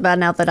don't feel so bad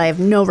now that I have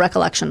no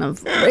recollection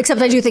of,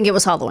 except I do think it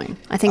was Halloween.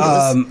 I think it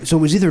was. So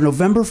it was either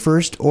November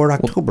 1st or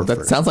October 1st.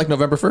 That sounds like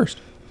November 1st.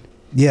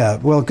 Yeah,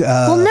 well...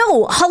 well,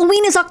 no,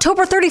 Halloween is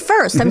October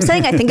 31st. I'm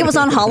saying I think it was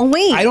on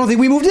Halloween. I don't think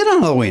we moved in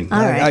on Halloween. All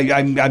right.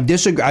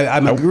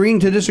 I'm agreeing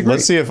to disagree.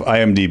 Let's see if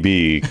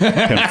IMDb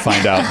can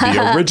find out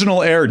the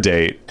original air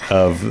date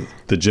of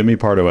the Jimmy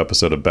Pardo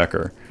episode of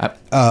Becker.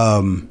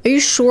 Are you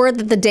sure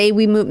that the day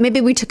we moved,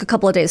 maybe we took a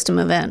couple of days to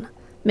move in?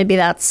 Maybe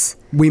that's...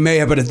 We may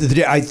have, but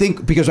I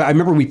think because I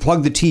remember we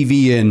plugged the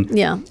TV in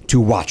to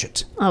watch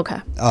it. Okay.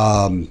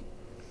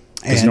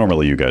 Because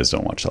normally you guys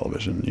don't watch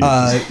television. You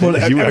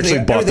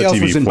actually bought the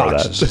TV for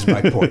boxes, that. is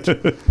my point.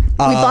 We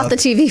bought the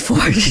TV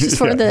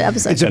for the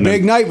episode. It's a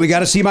big night. We got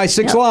to see my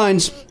 6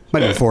 lines.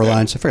 Might have been 4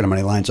 lines. I forget how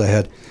many lines I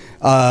had.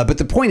 But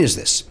the point is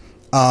this.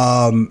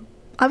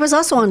 I was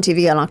also on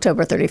TV on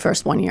October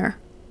 31st one year.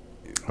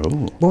 Oh.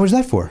 What was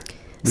that for?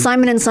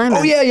 Simon and Simon.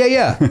 Oh, yeah.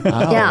 Yeah.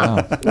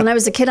 Wow. When I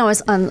was a kid, I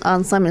was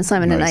on Simon and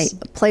Simon, Nice.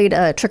 and I played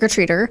a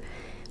trick-or-treater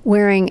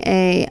wearing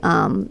a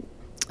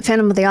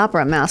Phantom of the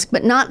Opera mask,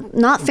 but not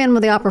Phantom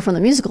of the Opera from the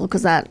musical,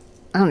 because that,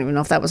 I don't even know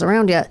if that was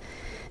around yet.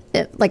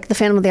 Like the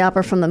Phantom of the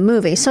Opera from the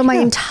movie. So my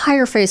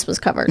entire face was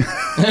covered.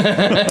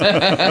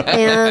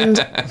 And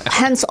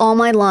hence all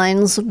my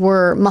lines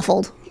were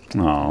muffled.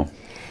 Oh.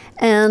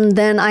 And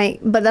then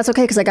but that's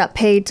okay because I got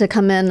paid to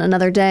come in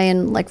another day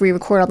and like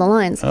re-record all the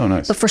lines. Oh,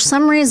 nice. But for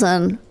some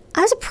reason, I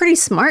was a pretty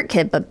smart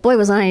kid, but boy,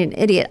 was I an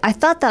idiot. I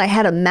thought that I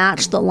had to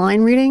match the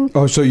line reading.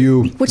 Oh, so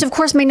you... Which of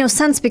course made no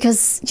sense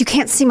because you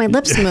can't see my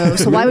lips move.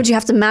 So why would you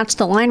have to match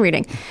the line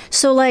reading?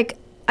 So like,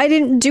 I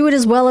didn't do it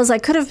as well as I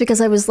could have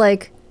because I was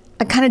like,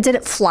 I kind of did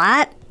it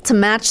flat to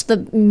match the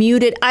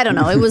muted. I don't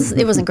know. It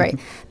wasn't great.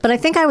 But I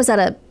think I was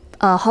at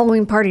a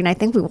Halloween party and I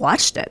think we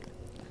watched it.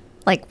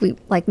 Like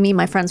me and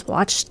my friends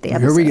watched the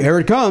episode. Here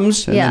it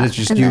comes. And then it's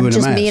just you in a mask.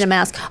 Just me in a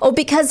mask. Oh,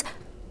 because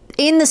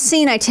in the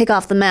scene I take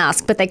off the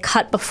mask, but they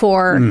cut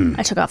before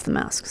I took off the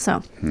mask.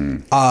 So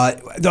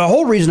the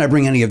whole reason I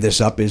bring any of this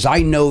up is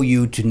I know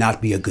you to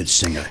not be a good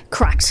singer.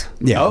 Correct.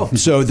 Yeah. Oh.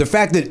 So the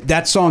fact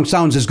that song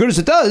sounds as good as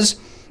it does,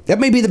 that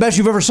may be the best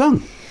you've ever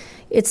sung.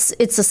 It's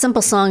a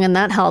simple song, and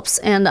that helps.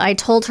 And I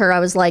told her, I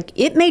was like,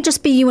 it may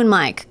just be you and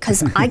Mike,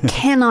 because I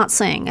cannot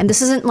sing. And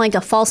this isn't like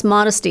a false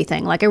modesty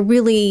thing. Like, I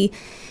really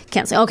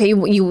can't sing. Okay,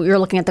 you're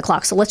looking at the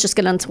clock, so let's just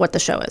get into what the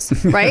show is,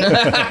 right?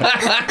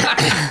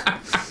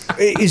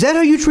 Is that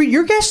how you treat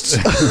your guests?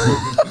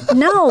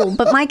 No,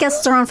 but my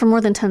guests are on for more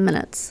than 10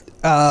 minutes.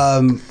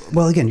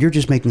 Well, again, you're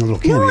just making a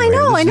little cameo. No, I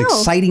know, This is I an know.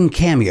 exciting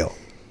cameo.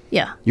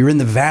 Yeah. You're in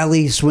the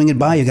valley swinging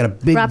by. You got a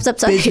big Wraps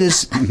upside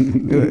business.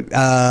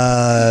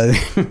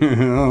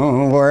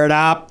 Word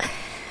up.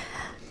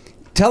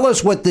 Tell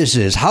us what this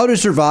is. How to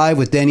Survive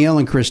with Danielle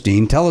and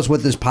Christine. Tell us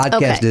what this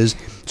podcast is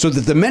so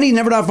that the many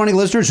Never Not Funny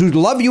listeners who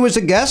love you as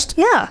a guest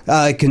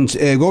can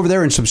go over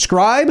there and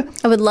subscribe.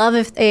 I would love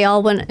if they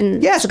all went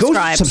and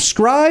subscribed. Go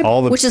subscribe.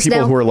 All the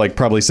people who are like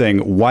probably saying,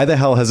 why the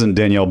hell hasn't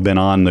Danielle been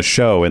on the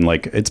show? And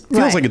like, it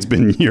feels like it's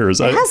been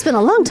years. It has been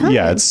a long time.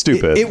 Yeah, it's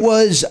stupid. It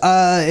was,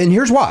 and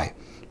here's why.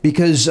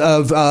 Because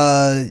of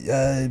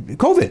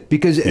COVID.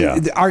 Because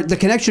the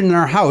connection in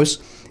our house,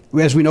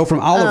 as we know from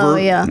Oliver,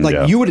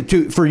 you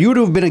would for you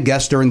to have been a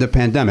guest during the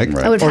pandemic,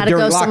 I would have had to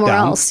go lockdown, somewhere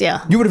else.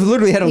 Yeah, you would have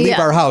literally had to leave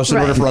our house in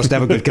order for us to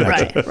have a good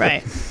connection.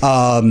 Right.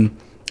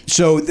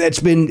 So that's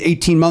been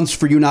 18 months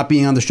for you not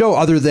being on the show,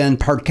 other than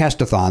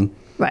Podcastathon,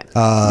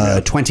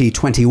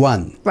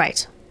 2021,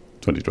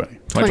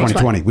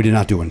 2020. We did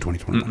not do it in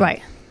 2021,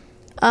 right.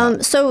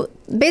 So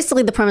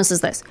basically the premise is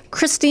this.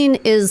 Christine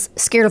is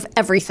scared of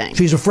everything.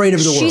 She's afraid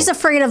of the world. She's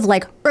afraid of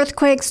like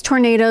earthquakes,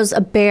 tornadoes,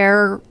 a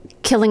bear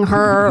killing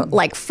her,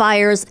 like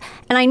fires.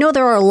 And I know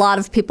there are a lot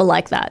of people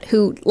like that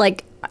who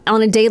like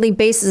on a daily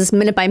basis,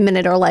 minute by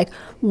minute, are like,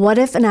 what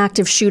if an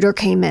active shooter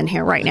came in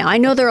here right now? I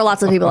know there are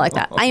lots of people like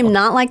that. I am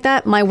not like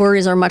that. My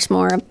worries are much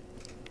more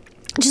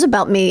just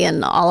about me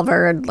and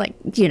Oliver and like,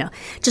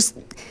 just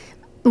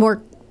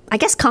more, I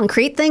guess,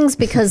 concrete things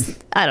because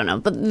I don't know,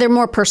 but they're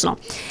more personal.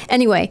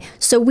 Anyway,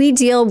 so we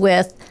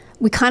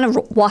kind of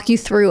walk you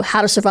through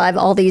how to survive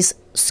all these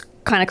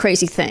kind of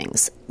crazy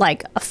things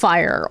like a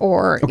fire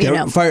or,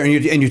 fire. And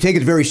you take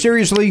it very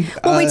seriously.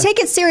 Well, we take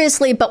it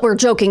seriously, but we're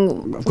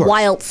joking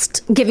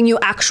whilst giving you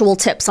actual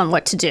tips on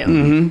what to do.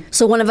 Mm-hmm.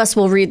 So one of us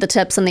will read the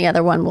tips and the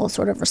other one will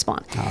sort of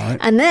respond. All right.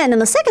 And then in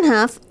the second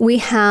half, we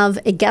have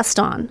a guest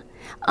on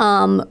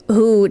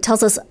who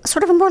tells us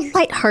sort of a more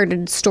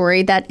lighthearted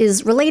story that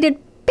is related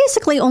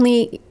basically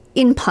only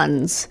in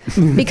puns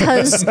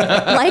because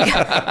like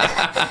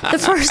the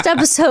first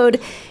episode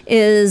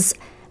is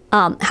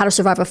how to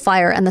survive a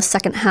fire and the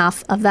second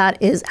half of that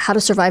is how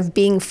to survive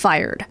being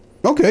fired.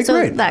 Okay, so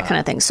great. That kind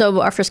of thing. So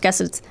our first guest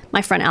is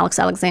my friend Alex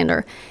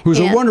Alexander. Who's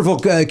a wonderful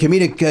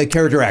comedic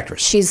character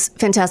actress. She's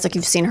fantastic.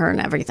 You've seen her in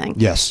everything.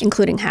 Yes.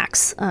 Including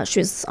Hacks. She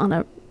was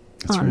on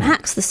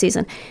Hacks this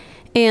season.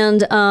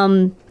 And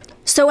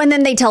and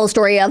then they tell a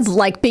story of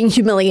like being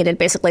humiliated,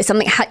 basically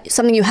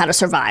something you had to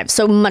survive.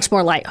 So much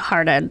more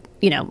lighthearted.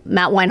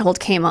 Matt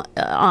Weinhold came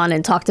on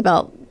and talked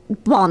about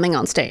bombing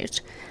on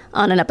stage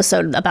on an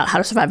episode about how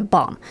to survive a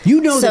bomb.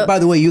 That, by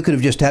the way, you could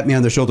have just tapped me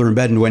on the shoulder in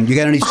bed and went, you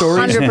got any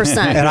stories? 100%.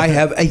 And I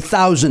have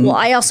 1,000. Well,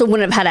 I also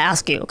wouldn't have had to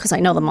ask you because I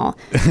know them all.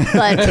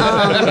 But,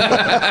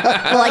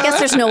 I guess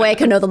there's no way I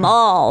could know them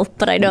all,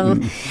 but I know.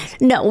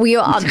 No, we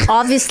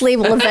obviously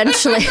will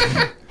eventually.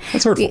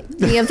 That's hurtful.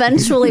 We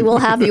eventually will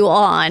have you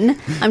on.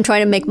 I'm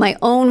trying to make my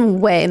own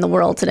way in the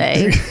world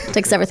today.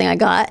 Takes everything I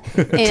got.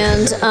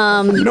 And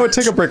You know what?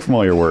 Take a break from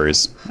all your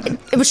worries.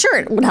 it was sure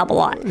it would help a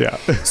lot. Yeah.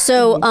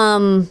 So We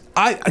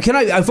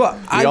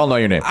all know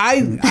your name.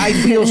 I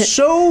feel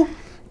so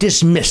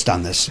dismissed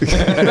on this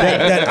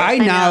that I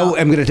now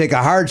am going to take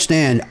a hard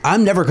stand.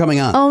 I'm never coming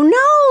on. oh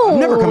no. I'm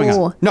never coming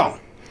on. No.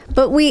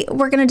 But we're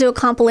going to do a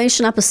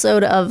compilation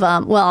episode of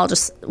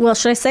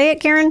should I say it,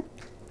 Garen?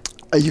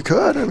 You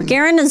could. I mean,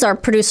 Garen is our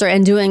producer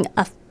and doing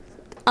a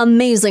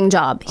amazing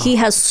job. He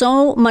has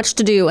so much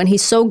to do and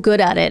he's so good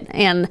at it.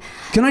 And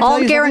Can I tell all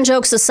you Garen something?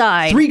 jokes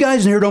aside, 3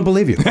 guys in here don't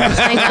believe you.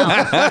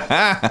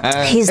 I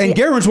know. He's And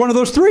Garen's one of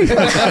those 3. Yeah,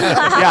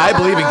 I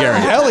believe in Gary.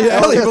 Ellie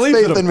Ellie has believes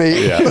faith in in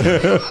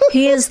him. me.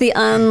 he is the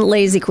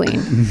unlazy queen.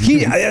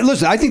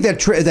 Listen, I think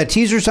that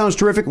teaser sounds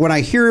terrific. When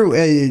I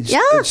hear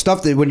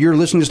stuff that when you're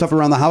listening to stuff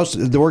around the house,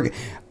 the work,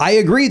 I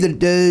agree that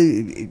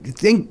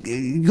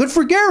good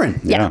for Garen.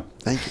 Yeah.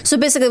 Thank you. So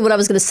basically, what I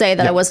was going to say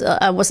that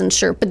I wasn't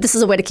sure, but this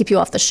is a way to keep you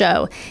off the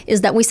show, is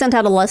that we sent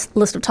out a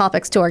list of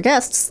topics to our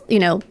guests.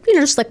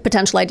 Just like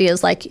potential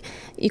ideas, like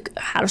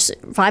how to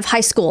survive high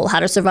school, how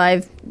to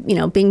survive,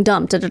 being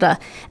dumped,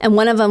 And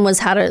one of them was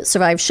how to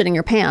survive shitting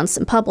your pants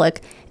in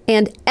public.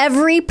 And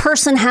every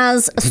person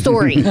has a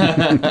story.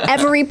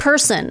 Every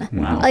person.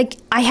 Wow. Like,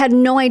 I had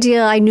no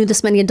idea I knew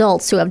this many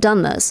adults who have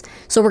done this.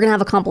 So we're going to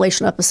have a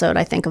compilation episode,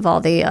 I think, of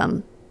all the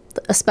a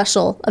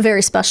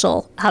very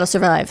special how to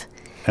survive.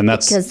 And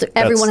because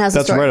everyone has a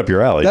that's story. right up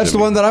your alley. That's the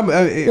Jimmy. one that I'm.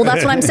 Well,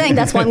 that's what I'm saying.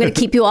 That's why I'm going to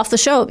keep you off the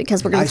show,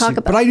 because we're going to talk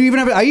about. But I even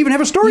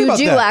have a story You about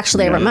do that.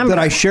 actually, I remember. That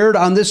I shared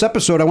on this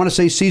episode. I want to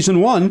say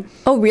season 1.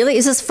 Oh, really?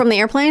 Is this from the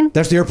airplane?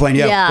 That's the airplane.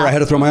 Yeah. Yeah. Where I had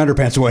to throw my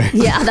underpants away.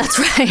 Yeah, that's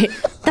right.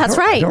 That's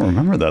I right. don't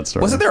remember that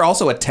story. Wasn't there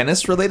also a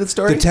tennis-related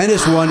story? The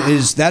tennis one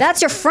is that.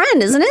 That's your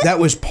friend, isn't it? That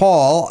was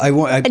Paul.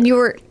 And you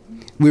were.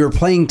 We were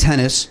playing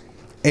tennis,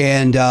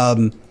 and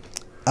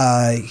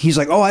he's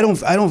like, "Oh, I don't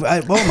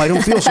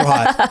feel so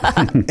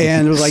hot."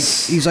 And it was like,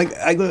 he's like,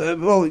 "I go,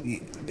 well, do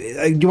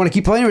you want to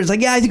keep playing?" Or it's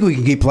like, "Yeah, I think we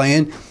can keep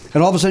playing."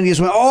 And all of a sudden, he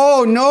just went,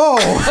 "Oh no!"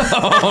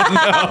 Oh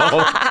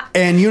no!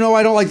 And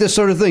I don't like this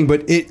sort of thing,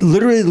 but it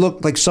literally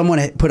looked like someone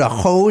had put a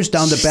hose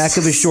down the back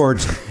of his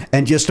shorts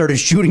and just started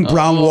shooting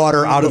brown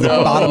water out of the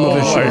bottom of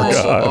his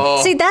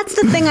shorts See, that's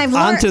the thing I've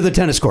learned. onto the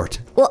tennis court.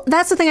 Well,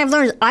 that's the thing I've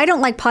learned. I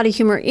don't like potty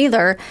humor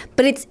either,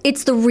 but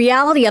it's the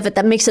reality of it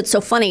that makes it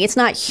so funny. It's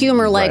not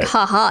humor like, Right.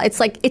 haha. It's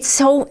like, it's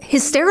so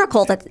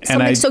hysterical that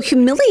something's so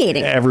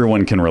humiliating.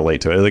 Everyone can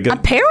relate to it. Like,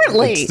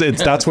 Apparently.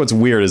 it's that's what's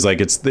weird. Is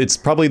like it's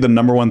probably the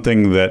number one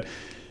thing that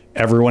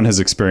everyone has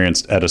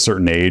experienced at a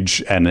certain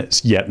age, and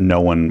yet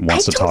no one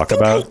wants to talk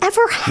about. I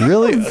ever have.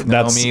 Really?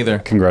 That's me either.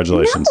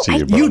 Congratulations to you.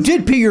 You both.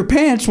 did pee your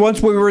pants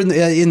once when we were in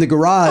the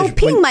garage. Oh,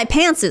 peeing my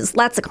pants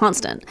that's a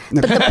constant.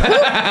 But the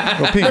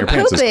Well, peeing your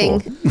pants is pooping,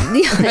 cool.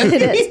 yeah,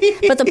 it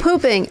is. But the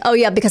pooping, oh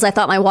yeah, because I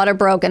thought my water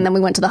broke, and then we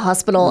went to the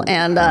hospital,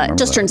 and it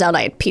just turns out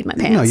I had peed my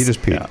pants. No, you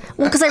just peed.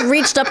 Well, because I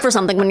reached up for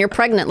something. When you're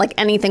pregnant, like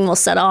anything will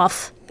set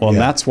off. Well, and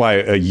that's why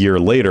a year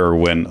later,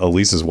 when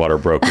Elise's water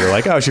broke, we were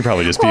like, "Oh, she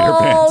probably just peed her Oh,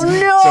 pants."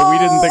 no. So we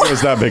didn't think it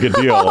was that big a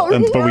deal. Oh,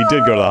 But we did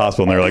go to the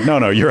hospital, and they were like,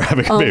 "No, you're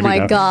having a Oh baby my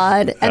now."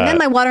 God! And then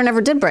my water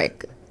never did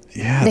break.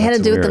 Yeah, They had to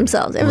that's do it weird.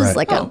 themselves. It was Right.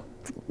 like it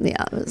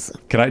was.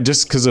 Can I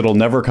just, because it'll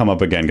never come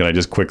up again, can I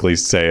just quickly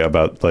say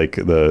about like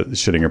the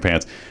shitting your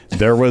pants?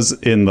 There was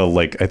in the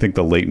I think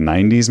the late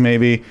 90s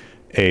maybe,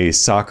 a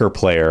soccer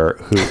player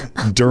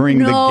who during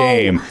No. the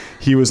game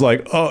he was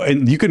like, oh,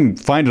 and you can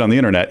find it on the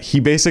internet. He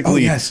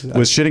basically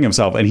was shitting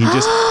himself, and he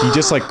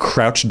just like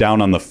crouched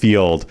down on the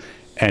field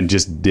and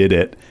just did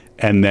it,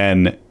 and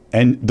then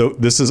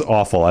this is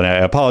awful, and I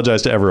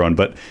apologize to everyone,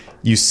 but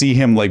you see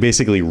him like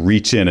basically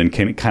reach in and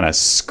can kind of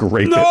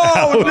scrape it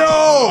out.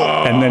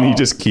 No! And then he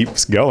just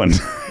keeps going.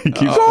 He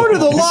keeps Go to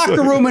the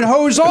locker room and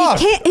hose off.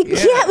 He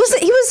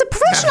was a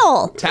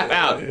professional. Tap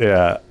out.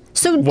 Yeah.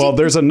 So Well,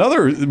 there's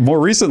another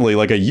more recently,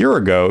 like a year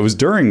ago. It was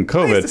during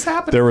COVID. this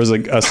happening? There was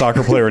a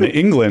soccer player in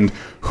England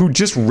who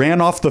just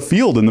ran off the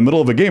field in the middle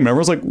of a game. And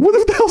everyone's like, "Where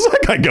the hell's that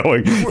guy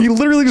going?" He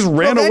literally just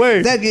ran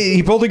away.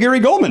 He pulled a Gary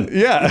Goldman.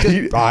 Yeah,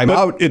 I'm but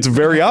out. It's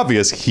very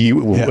obvious he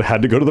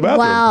had to go to the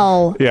bathroom.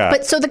 wow. Yeah.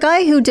 But so the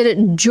guy who did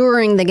it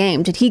during the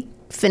game, did he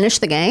finish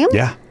the game?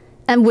 Yeah.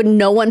 And would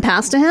no one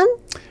pass to him?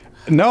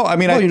 No, I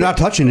mean, Well, you're not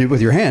touching it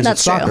with your hands. That's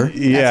it's soccer.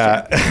 true.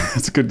 Yeah,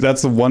 it's good.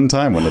 That's the one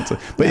time when it's,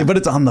 but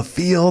it's on the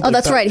field. Oh,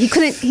 that's right. He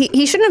couldn't.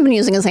 He shouldn't have been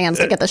using his hands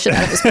to get the shit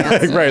out of his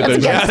pants. Right.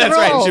 That's Yeah, against the That's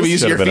right. You rules. should be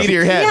using your Should've been feet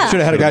or your head. Yeah. Should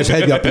have had a guy's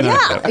head up in there. Yeah,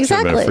 Should've been a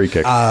exactly. free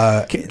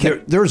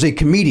kick. There was a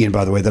comedian,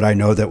 by the way, that I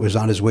know that was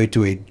on his way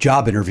to a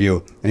job interview,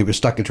 and he was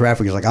stuck in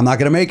traffic. He's like, "I'm not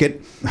going to make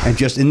it," and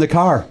just in the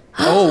car.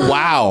 Oh,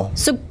 wow.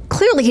 So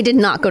clearly he did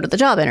not go to the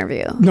job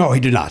intervio. No,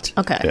 he did not.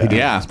 Okay.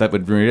 Yeah, that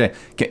would ruin your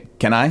day.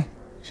 Can I?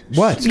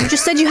 What? You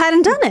just said you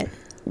hadn't done it.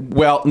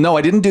 Well, no,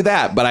 I didn't do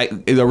that, but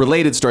a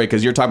related story,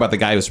 because you're talking about the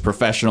guy who's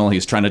professional.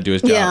 He's trying to do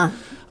his job. Yeah.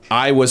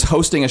 I was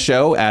hosting a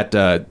show at,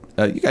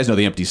 you guys know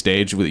the Empty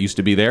Stage that used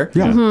to be there?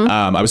 Yeah.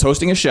 Mm-hmm. I was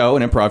hosting a show,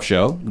 an improv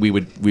show. We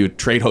would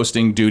trade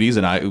hosting duties,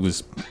 and it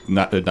was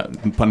not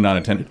pun not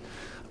intended.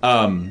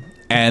 So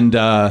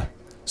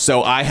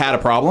I had a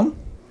problem.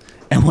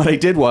 And what I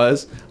did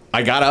was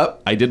I got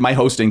up, I did my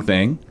hosting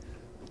thing,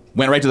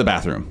 went right to the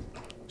bathroom.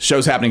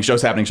 Show's happening.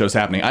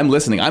 I'm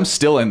listening. I'm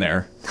still in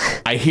there.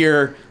 I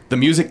hear the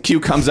music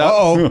cue comes up.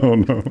 Oh,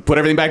 no. Put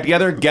everything back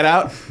together, get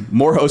out,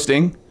 more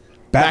hosting,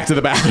 back to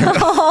the bathroom.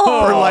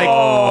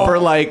 for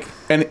like,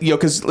 and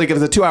because like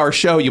if it's a 2-hour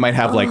show, you might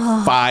have like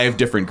 5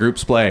 different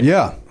groups play.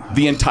 Yeah.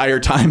 The entire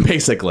time,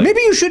 basically.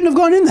 Maybe you shouldn't have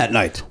gone in that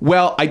night.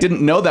 Well, I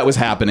didn't know that was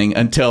happening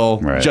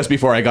until just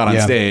before I got on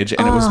stage,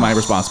 and it was my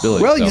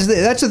responsibility. Well, so.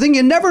 that's the thing.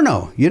 You never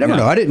know. You never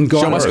know. I didn't go.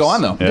 Show must go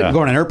on, though. I didn't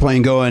go on an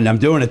airplane going, I'm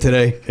doing it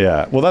today.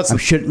 Yeah. Well, I'm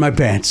shitting my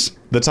pants.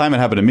 The time it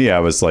happened to me, I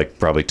was like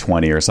probably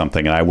 20 or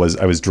something, and I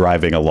was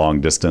driving a long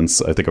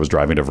distance. I think I was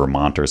driving to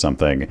Vermont or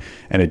something,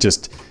 and it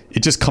just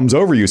comes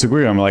over you so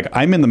quickly. I'm like,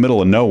 I'm in the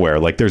middle of nowhere.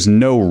 Like, there's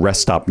no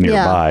rest stop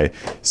nearby.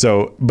 Yeah.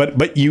 So, but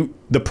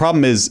the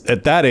problem is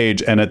at that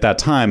age and at that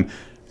time,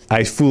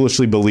 I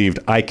foolishly believed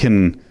I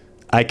can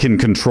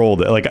control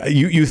that. Like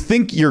you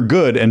think you're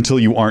good until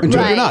you aren't.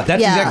 Until you're not.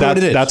 That's exactly what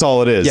it is. That's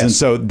all it is. Yes. And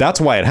so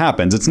that's why it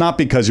happens. It's not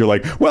because you're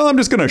like, well, I'm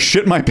just going to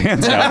shit my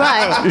pants now.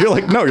 Right. You're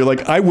like, no, you're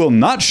like, I will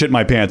not shit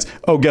my pants.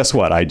 Oh, guess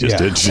what? I just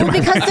did shit my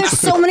pants. Because there's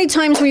so many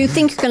times where you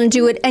think you're going to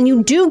do it and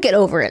you do get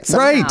over it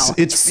somehow. Right.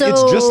 It's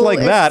just like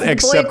that,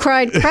 except the boy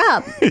cried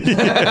crap.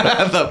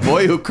 The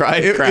boy who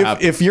cried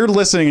crap. If you're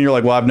listening and you're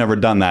like, well, I've never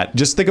done that,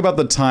 just think about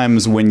the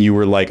times when you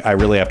were like, I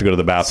really have to go to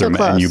the bathroom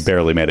and you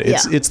barely made it.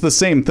 It's the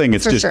same thing.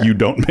 It's just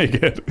you don't make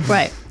it.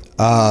 Right.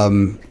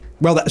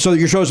 Well, so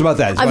your show's about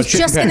that. I was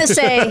just going to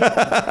say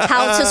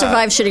how to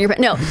survive shitting your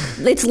pants. No,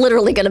 it's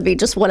literally going to be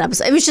just one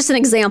episode. It was just an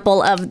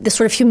example of the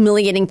sort of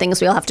humiliating things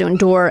we all have to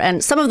endure.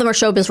 And some of them are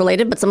showbiz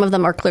related, but some of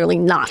them are clearly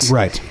not.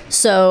 Right.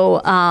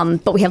 So,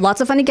 but we have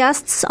lots of funny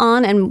guests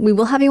on, and we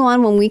will have you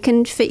on when we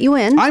can fit you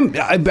in. I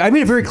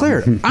made it very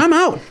clear. I'm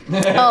out.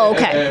 Oh,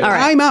 okay. All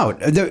right. I'm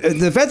out.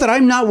 The fact that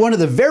I'm not one of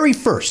the very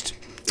first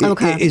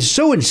is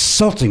so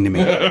insulting to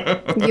me.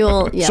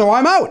 So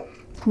I'm out.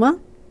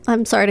 Well,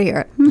 I'm sorry to hear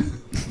it.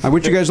 I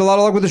wish you guys a lot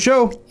of luck with the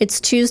show. It's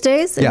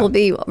Tuesdays. It will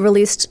be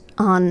released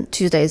on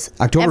Tuesdays.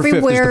 October 5th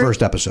is the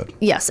first episode.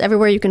 Yes,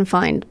 everywhere you can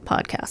find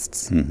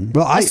podcasts. Mm-hmm.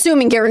 Well,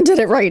 assuming Garen did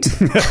it right.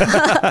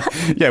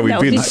 Yeah, we've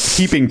been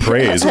heaping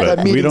praise,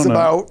 but we don't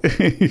know.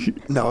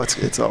 No,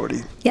 it's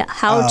already. Yeah,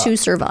 how to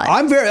survive.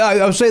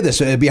 I'll say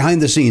this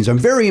behind the scenes. I'm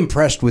very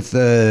impressed with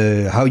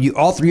how you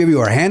all three of you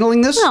are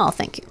handling this. Oh,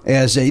 thank you.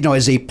 As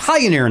a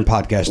pioneer in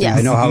podcasting, yes.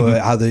 I know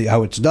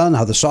how it's done,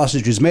 how the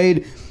sausage is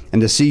made. And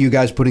to see you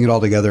guys putting it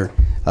all together,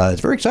 it's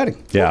very exciting.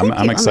 Yeah,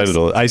 I'm excited.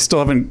 I still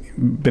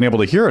haven't been able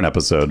to hear an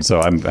episode, so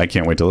I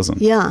can't wait to listen.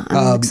 Yeah,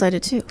 I'm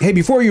excited too. Hey,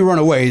 before you run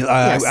away,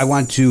 yes. I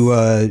want to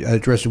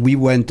address. We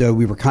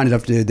were kind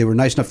enough to. They were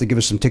nice enough to give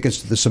us some tickets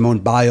to the Simone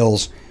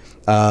Biles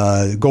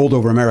Gold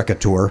Over America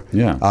tour.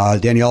 Yeah,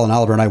 Danielle and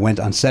Oliver and I went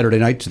on Saturday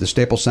night to the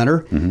Staples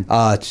Center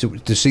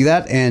to see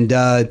that. And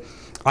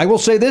I will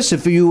say this: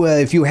 if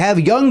you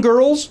have young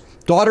girls,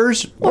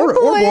 daughters, or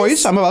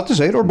boys, I'm about to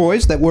say it, or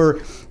boys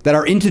that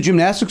are into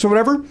gymnastics or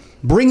whatever,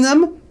 bring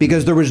them,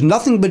 because there was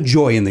nothing but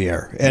joy in the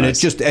air. And nice.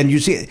 It's just, and you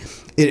see at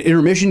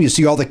intermission, you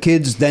see all the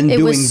kids then doing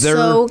their... It was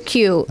so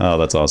cute. Oh,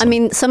 that's awesome. I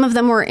mean, some of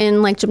them were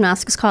in like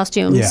gymnastics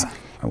costumes. Yeah.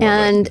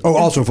 And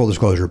also full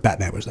disclosure,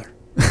 Batman was there.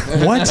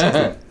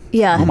 What?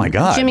 Yeah. Oh my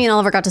God. Jimmy and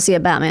Oliver got to see a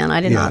Batman.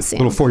 I did not see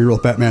him. Little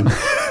 4-year-old Batman.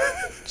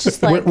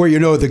 Just like, where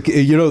there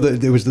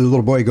was the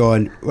little boy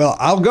going, well,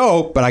 I'll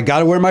go, but I got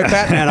to wear my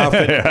Batman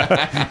outfit.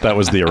 Yeah, that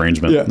was the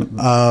arrangement.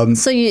 Yeah.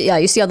 So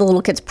you see all the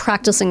little kids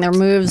practicing their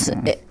moves.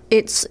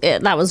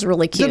 That was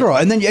really cute.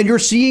 And then you're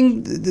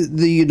seeing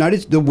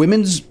the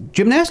women's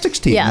gymnastics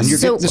team, and you're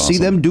getting to see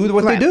them do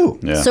what they do.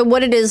 Yeah. So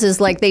what it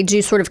is like they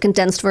do sort of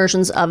condensed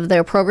versions of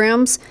their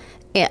programs.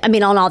 I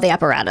mean, on all the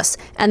apparatus,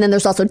 and then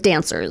there's also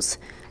dancers.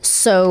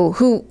 So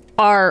who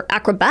are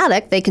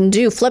acrobatic? They can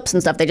do flips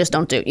and stuff. They just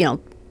don't do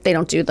They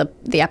don't do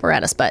the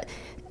apparatus,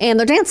 and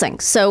they're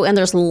dancing. So, and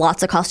there's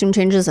lots of costume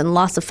changes and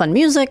lots of fun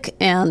music,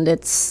 and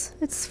it's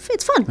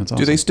fun. That's awesome.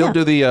 Do they still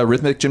do the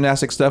rhythmic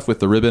gymnastic stuff with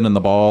the ribbon and the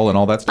ball and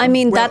all that stuff? I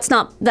mean, that's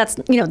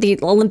the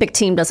Olympic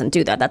team doesn't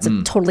do that. That's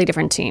a totally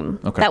different team.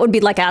 Okay. That would be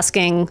like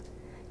asking,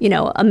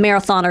 a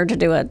marathoner to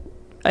do a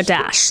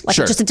dash. Like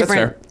sure, just a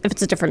different, if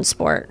it's a different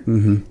sport.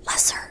 Mm-hmm.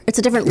 It's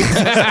a different. Do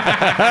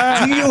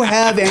you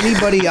have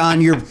anybody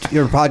on your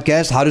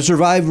podcast, How to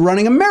Survive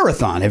Running a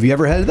Marathon? Have you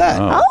ever had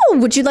that? Oh,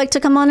 would you like to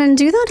come on and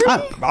do that,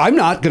 honey? I'm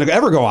not going to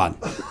ever go on.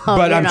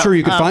 But I'm sure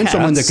you could find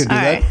someone that could do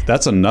that.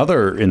 That's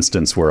another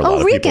instance where a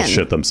lot of people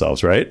shit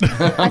themselves, right?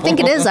 I think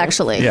it is,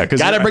 actually. Yeah,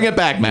 because gotta bring it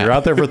back, man. You're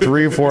out there for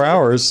 3 or 4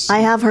 hours. I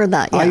have heard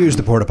that. Yeah. I use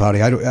the porta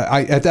potty.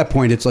 I at that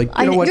point, it's like,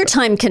 you know what? Your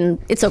time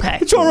it's okay.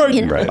 It's all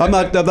right. Right. I'm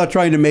not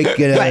trying to make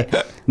it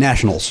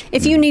nationals.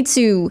 If you need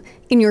to,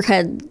 in your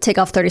head, take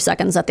off 30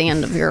 seconds at the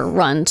end of your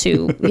run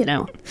to,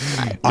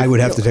 I would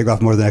have to take off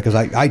more than that, because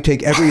I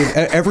take every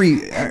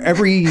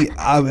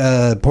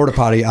porta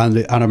potty on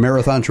a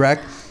marathon track.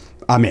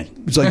 I'm in.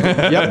 It's like,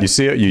 you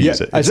see it, you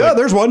use it. I said,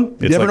 there's one.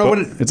 You never know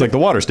when it's like the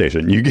water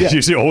station. You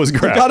always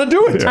grab. You got to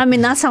do it. I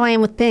mean, that's how I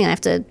am with peeing. I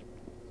have to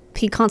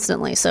pee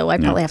constantly, so I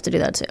probably have to do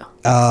that too.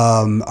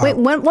 Wait,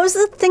 what was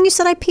the thing you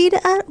said I peed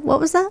at? What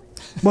was that?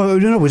 Well,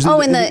 no, it was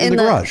in the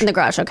garage. In the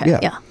garage, okay,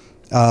 yeah.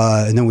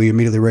 And then we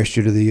immediately raced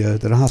you to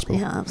the hospital.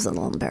 Yeah, that was a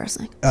little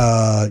embarrassing.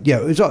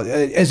 It was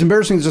as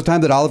embarrassing as the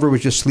time that Oliver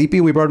was just sleepy.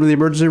 We brought him to the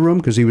emergency room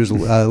because he was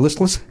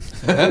listless.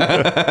 No,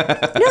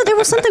 there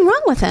was something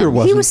wrong with him. There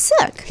wasn't. He was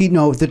sick.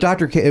 The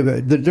doctor came.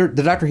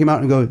 The doctor came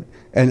out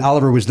and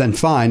Oliver was then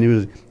fine. He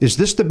was, is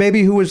this the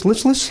baby who was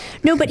listless?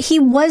 No, but he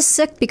was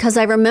sick because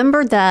I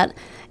remember that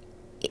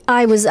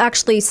I was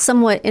actually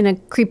somewhat in a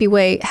creepy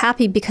way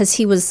happy because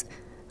he was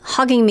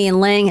hugging me and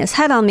laying his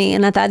head on me,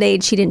 and at that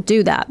age he didn't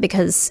do that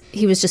because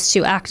he was just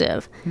too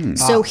active.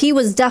 So he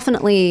was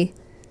definitely,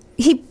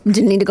 he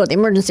didn't need to go to the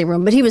emergency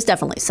room, but he was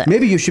definitely sick.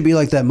 Maybe you should be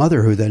like that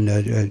mother who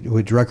then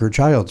would direct her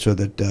child so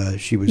that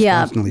she was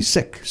constantly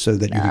sick so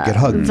that you could get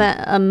hugged.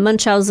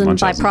 Munchausen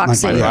by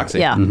proxy.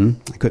 Yeah.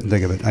 I couldn't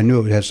think of it. I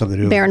knew it had something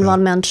to do with Baron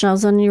von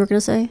Munchausen, you were going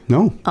to say?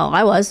 No. Oh,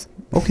 I was.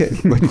 Okay,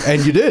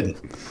 and you did.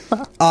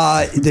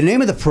 The name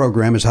of the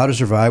program is How to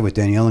Survive with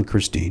Danielle and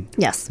Christine.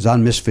 Yes. It's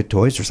on Misfit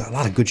Toys. There's a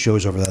lot of good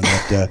shows over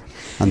there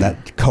on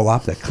that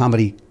co-op, that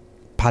comedy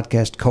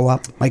podcast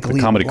co-op. Michael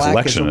the Comedy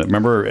Collection.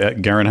 Remember,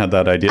 Garen had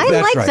that idea?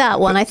 I like that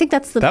one. I think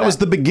that's the That best. was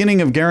the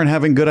beginning of Garen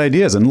having good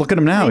ideas, and look at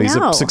him now. He's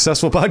a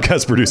successful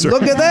podcast producer.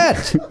 Look at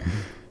that.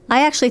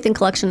 I actually think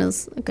collection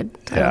is a good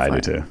title. Yeah, I for do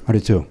it. too. I do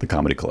too. The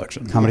Comedy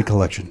Collection. Comedy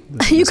Collection.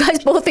 You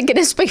guys both think it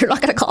is, but you're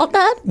not going to call it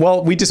that?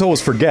 Well, we just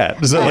always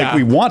forget. So like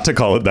we want to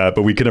call it that,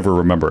 but we can never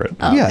remember it.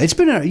 Yeah, it's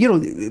been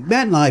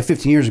Matt and I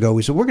 15 years ago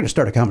we said we're going to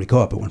start a comedy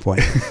co-op at one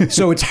point.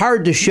 So it's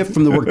hard to shift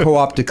from the word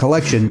co-op to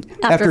collection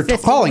after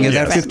calling it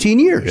that 15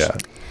 years. Yeah.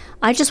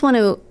 I just want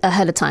to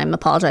ahead of time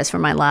apologize for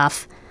my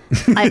laugh.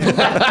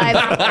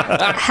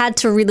 I've had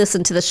to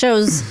re-listen to the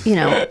shows,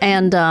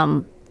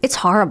 and it's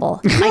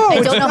horrible.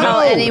 I don't know how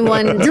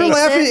anyone takes You're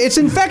laughing. it. It's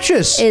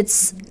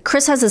infectious.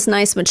 Chris has this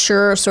nice,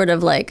 mature sort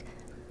of like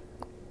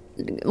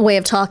way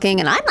of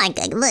talking, and I'm like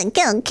a little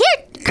cartoon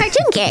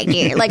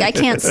character. Like I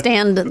can't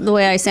stand the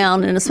way I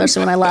sound, and especially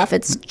when I laugh,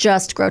 it's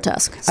just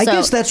grotesque. I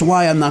guess that's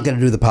why I'm not going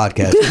to do the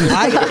podcast.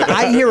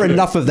 I hear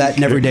enough of that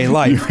in everyday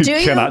life. Do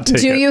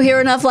you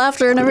hear enough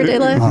laughter in everyday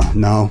life?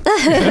 No.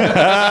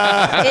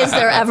 Is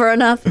there ever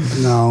enough?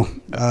 No.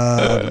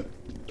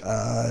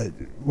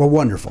 Well,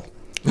 wonderful.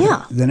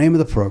 Yeah. The name of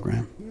the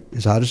program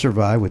is How to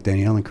Survive with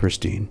Danielle and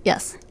Christine.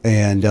 Yes.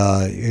 And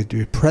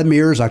it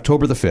premieres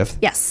October the 5th.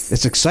 Yes.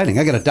 It's exciting.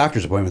 I got a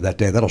doctor's appointment that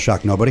day. That'll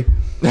shock nobody.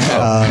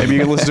 Maybe you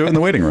can listen to it in the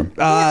waiting room.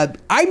 I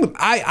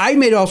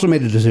also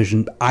made a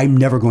decision. I'm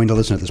never going to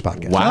listen to this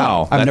podcast.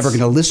 Wow. I'm never going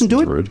to listen to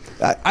it. Rude.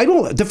 I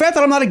don't. The fact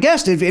that I'm not a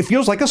guest, it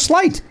feels like a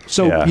slight.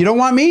 So you don't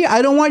want me.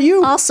 I don't want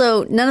you.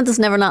 Also, none of this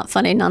never not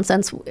funny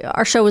nonsense.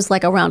 Our show is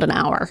like around an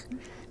hour.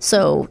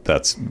 So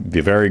that's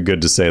very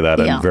good to say that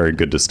and very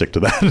good to stick to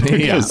that.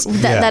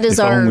 That is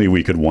if only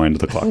we could wind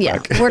the clock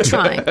back. We're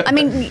trying. I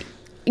mean,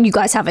 you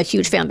guys have a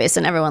huge fan base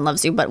and everyone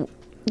loves you, but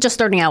just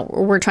starting out,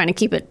 we're trying to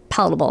keep it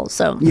palatable.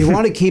 So you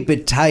want to keep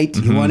it tight.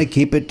 You want to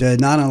keep it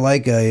not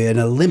unlike an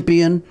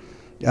Olympian.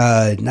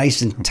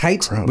 Nice and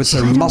tight with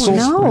some muscles.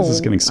 This is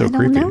getting so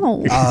creepy.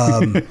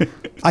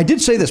 I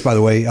did say this, by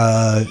the way.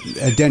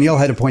 Danielle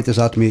had to point this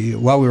out to me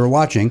while we were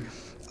watching.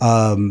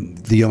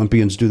 The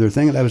Olympians do their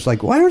thing, and I was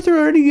like, why aren't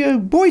there any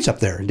boys up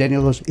there? And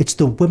Danielle goes, it's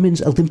the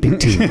women's Olympic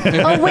team.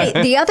 Oh, wait.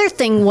 The other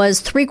thing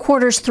was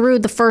 3/4 through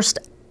the first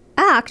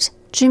act,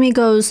 Jimmy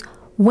goes,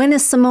 when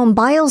is Simone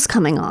Biles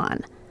coming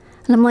on?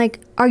 And I'm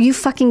like, are you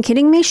fucking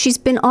kidding me? She's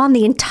been on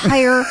the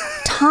entire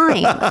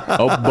time.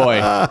 Oh,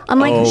 boy. I'm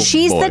like,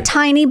 she's the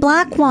tiny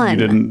black one.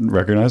 You didn't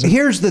recognize her?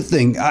 Here's the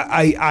thing.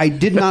 I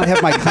did not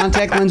have my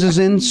contact lenses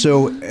in,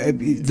 so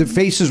the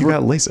faces were...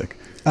 got LASIK.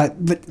 But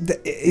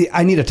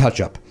I need a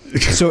touch-up.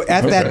 So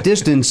at that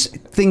distance,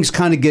 things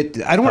kind of get,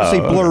 I don't want to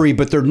say blurry,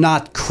 but they're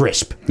not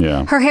crisp.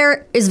 Yeah. Her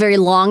hair is very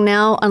long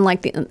now,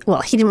 unlike he didn't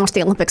watch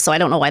the Olympics, so I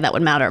don't know why that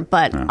would matter,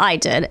 but I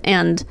did.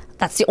 And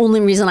that's the only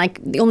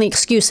the only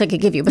excuse I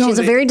could give you. But she has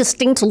a very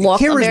distinct look.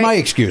 Here is my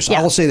excuse. Yeah.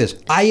 I'll say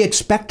this. I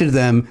expected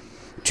them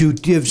to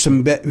give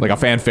some... like a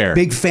fanfare.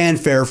 Big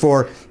fanfare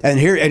for,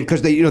 and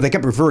because they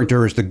kept referring to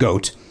her as the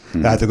GOAT.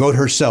 The GOAT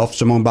herself,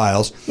 Simone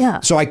Biles. Yeah.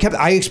 So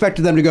I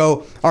expected them to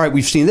go, all right,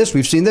 we've seen this,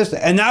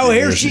 and now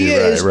here she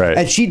is, right.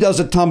 and she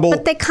does a tumble.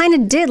 But they kind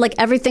of did, like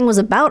everything was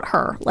about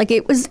her. Like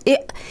it was.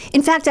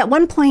 In fact, at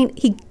one point,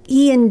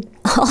 he and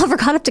Oliver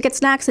got up to get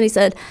snacks, and he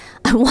said,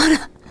 I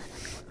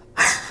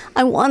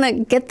want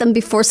to get them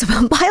before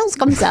Simone Biles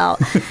comes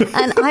out.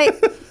 And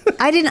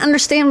I didn't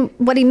understand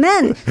what he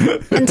meant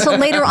until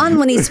later on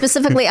when he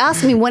specifically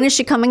asked me, when is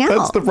she coming out?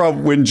 That's the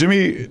problem. When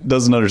Jimmy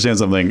doesn't understand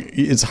something,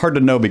 it's hard to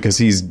know because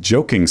he's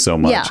joking so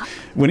much. Yeah.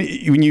 When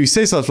you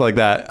say stuff like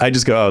that, I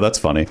just go, oh, that's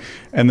funny.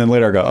 And then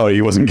later I go, oh,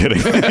 he wasn't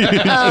kidding.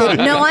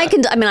 No, I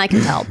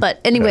can tell.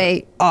 But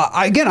anyway.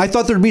 Again, I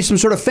thought there'd be some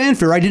sort of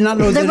fanfare. I did not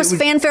know there was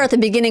fanfare at the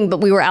beginning, but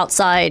we were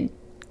outside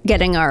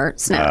getting our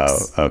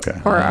snacks. Oh, okay.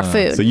 Or our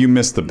food. So you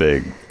missed the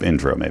big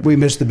intro, maybe. We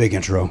missed the big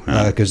intro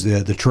because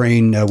the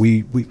train.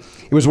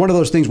 It was one of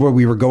those things where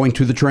we were going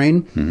to the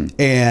train,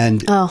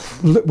 and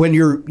when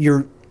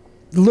you're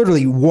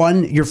literally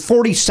you're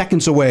 40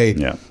 seconds away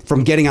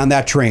from getting on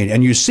that train,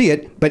 and you see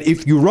it. But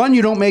if you run,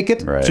 you don't make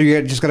it. Right. So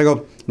you just got to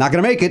go, not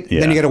going to make it.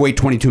 Yeah. Then you got to wait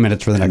 22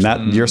 minutes for the next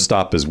one. Your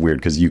stop is weird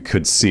because you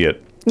could see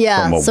it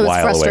from a so it's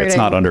while away. It's frustrating.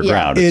 not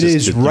underground. It It's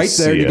is just, right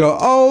there. You go,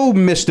 oh,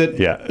 missed it.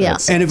 Yeah.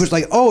 And it was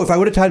like, oh, if I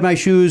would have tied my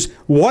shoes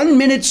 1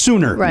 minute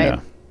sooner. Right.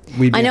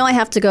 I know I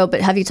have to go,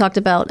 but have you talked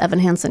about Evan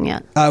Hansen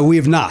yet? We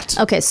have not.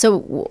 Okay,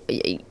 so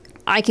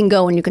I can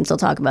go and you can still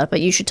talk about it, but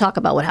you should talk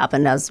about what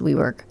happened as we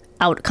were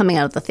coming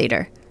out of the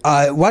theater.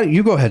 Why don't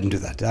you go ahead and do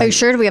that? Are you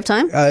sure? Do we have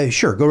time?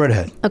 Sure, go right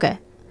ahead. Okay.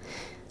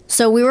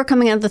 So we were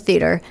coming out of the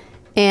theater,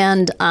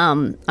 and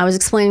I was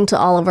explaining to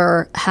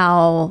Oliver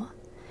how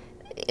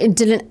it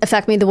didn't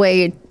affect me the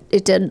way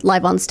it did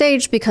live on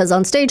stage, because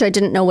on stage I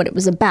didn't know what it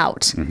was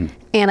about.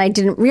 And I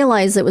didn't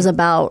realize it was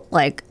about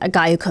like a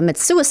guy who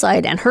commits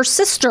suicide and her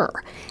sister,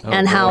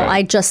 and how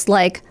I just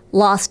like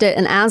lost it.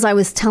 And as I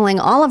was telling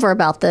Oliver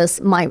about this,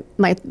 my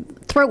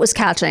throat was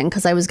catching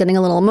because I was getting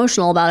a little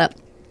emotional about it.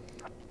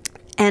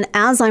 And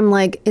as I'm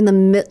like in the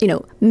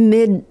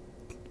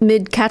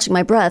mid catching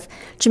my breath,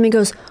 Jimmy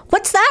goes,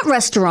 "What's that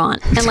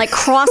restaurant?" and like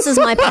crosses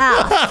my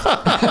path.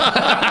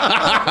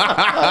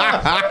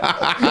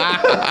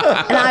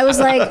 And I was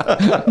like,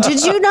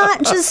 "Did you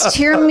not just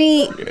hear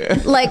me,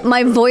 like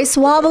my voice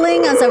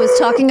wobbling as I was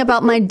talking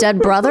about my dead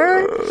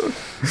brother?"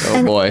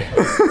 Oh boy.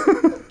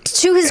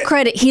 To his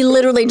credit, he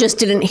literally just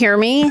didn't hear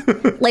me.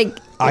 Like,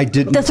 I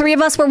didn't. The three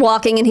of us were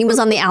walking, and he was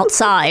on the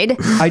outside.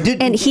 I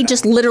didn't. And he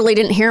just literally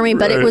didn't hear me.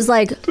 But it was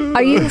like,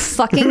 are you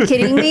fucking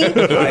kidding me?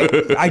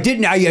 I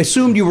didn't. I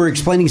assumed you were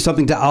explaining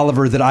something to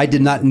Oliver that I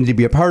did not need to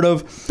be a part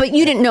of. But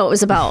you didn't know it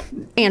was about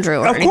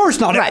Andrew. Of course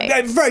not. Right.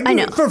 I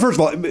know. First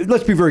of all,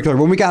 let's be very clear.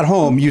 When we got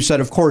home, you said,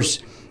 of course.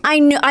 I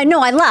know.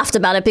 I laughed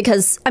about it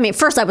because, I mean,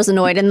 first I was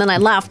annoyed, and then I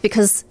laughed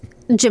because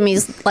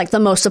Jimmy's like the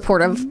most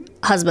supportive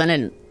husband,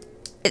 and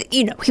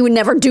you know, he would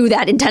never do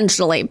that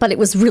intentionally, but it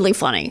was really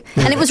funny.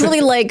 And it was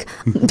really like,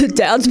 the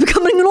dad's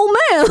becoming an old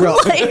man. Well,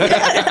 like,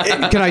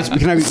 can I,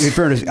 in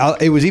fairness,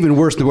 it was even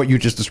worse than what you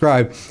just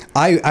described.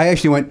 I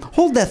actually went,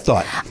 hold that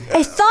thought.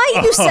 I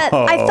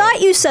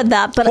thought you said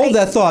that, but hold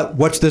that thought.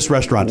 What's this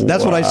restaurant?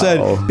 That's what I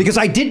said, because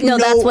I didn't know.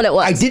 No, that's what it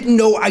was. I didn't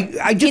know. I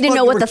just he didn't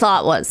know what the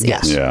thought was.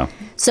 Yes. Yeah.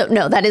 So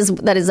no, that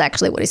is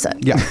actually what he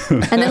said. Yeah.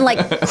 And then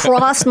like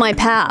crossed my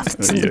path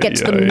to get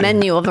to the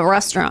menu of the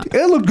restaurant.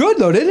 It looked good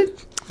though, didn't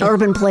it?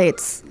 Urban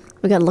Plates.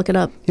 We got to look it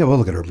up. Yeah, we'll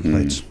look at Urban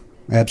Plates.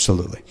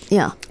 Absolutely.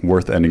 Yeah.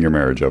 Worth ending your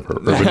marriage over.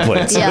 Urban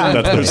Plates. Yeah.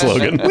 That's their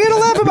slogan. We had to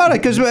laugh about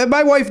it because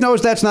my wife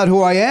knows that's not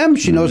who I am.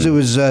 She knows it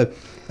was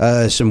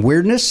some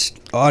weirdness.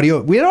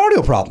 Audio. We had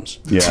audio problems.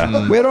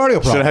 Yeah. We had audio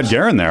problems. Should have had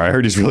Garen there. I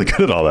heard he's really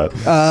good at all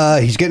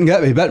that. He's getting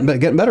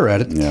better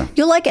at it. Yeah.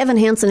 You'll like Evan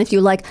Hansen if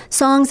you like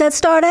songs that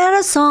start out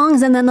as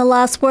songs and then the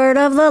last word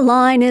of the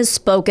line is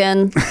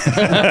spoken.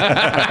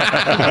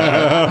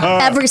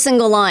 Every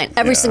single line,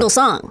 every single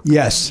song.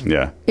 Yes.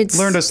 Yeah. It's-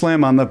 Learn to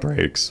slam on the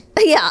brakes.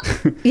 Yeah.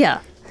 Yeah.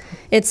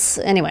 It's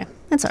anyway.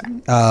 That's all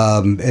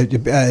right.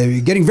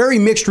 Getting very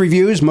mixed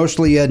reviews,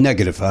 mostly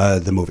negative.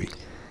 The movie.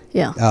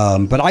 Yeah.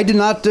 But I did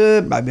not.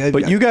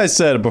 But you guys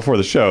said before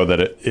the show that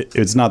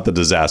it's not the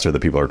disaster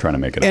that people are trying to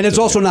make it. And it's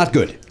also not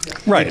good.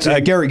 Right.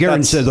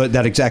 Garen said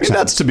that exact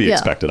sentence. That's to be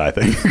expected, I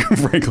think,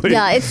 frankly.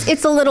 Yeah,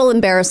 it's a little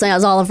embarrassing,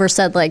 as Oliver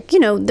said. Like, you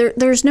know,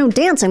 there's no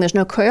dancing, there's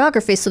no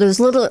choreography, so there's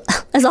little,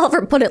 as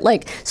Oliver put it,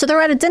 like, so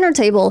they're at a dinner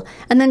table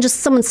and then just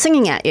someone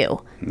singing at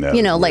you. Yeah,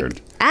 you know, weird.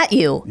 like at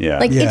you. Yeah.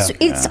 Like Yeah.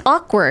 it's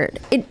awkward.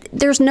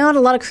 There's not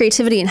a lot of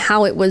creativity in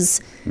how it was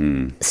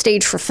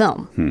staged for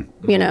film.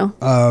 You know.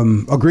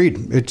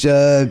 Agreed. It's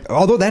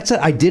although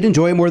I did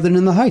enjoy it more than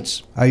In the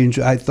Heights.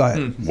 I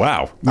thought.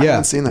 Wow. I Yeah.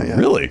 haven't seen that yet.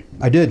 Really?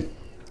 I did.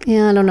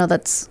 Yeah, I don't know.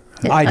 That's.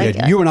 I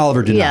did. You and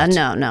Oliver did yeah,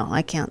 not. no,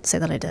 I can't say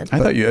that I did. I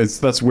thought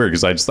that's weird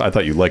because I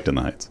thought you liked In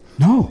the Heights.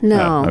 No.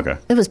 No. Oh, okay.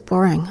 It was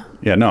boring.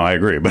 Yeah, no, I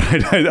agree. But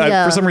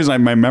Yeah. for some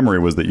reason, my memory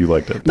was that you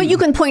liked it. But you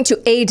can point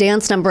to a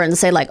dance number and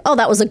say like, oh,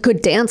 that was a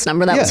good dance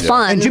number. That was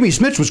fun. And Jimmy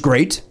Smits was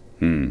great.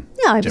 Yeah,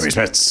 Jimmy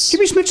Smits.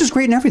 Jimmy Smits is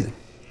great in everything.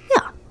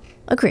 Yeah,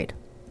 agreed.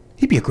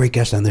 He'd be a great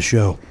guest on this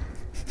show.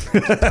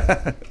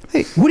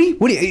 Hey, would he?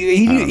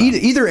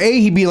 Either A,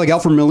 he'd be like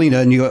Alfred Molina,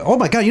 and you go, oh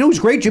my God, you know who's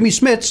great? Jimmy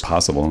Smits.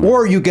 Possible.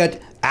 Or you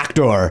get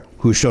actor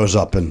who shows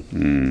up, and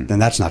then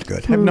that's not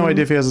good. I have no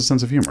idea if he has a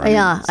sense of humor. I mean,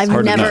 Yeah, it's I've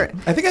hard to never.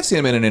 know. I think I've seen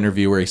him in an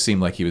interview where he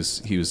seemed like he had a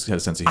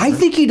sense of humor. I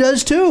think he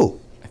does too.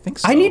 I think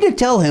so. I need to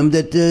tell him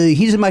that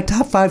he's in my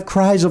top 5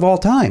 cries of all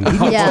time. He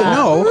needs Yeah. to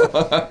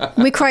know.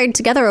 We cried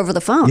together over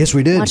the phone. Yes,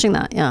 we did. Watching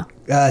that,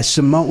 yeah.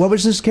 Simone, what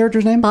was this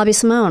character's name? Bobby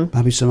Simone.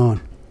 Bobby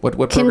Simone. What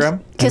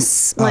program?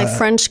 Kiss my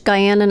French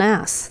Guyanan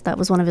ass. That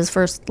was one of his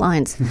first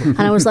lines.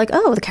 And I was like,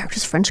 oh, the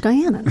character's French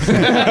Guyanan.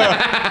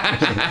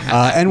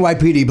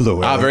 NYPD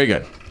Blue. Very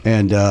good.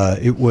 And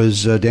it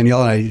was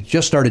Danielle and I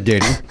just started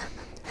dating,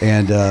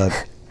 and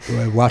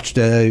watched.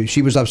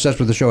 She was obsessed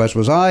with the show, as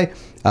was I,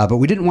 but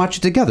we didn't watch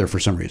it together for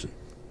some reason.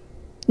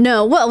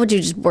 No, well, would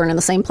you just weren't in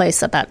the same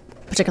place at that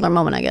particular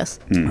moment, I guess.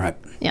 All right.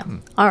 Yeah.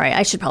 All right,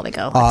 I should probably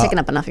go. I've taken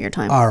up enough of your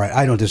time. All right.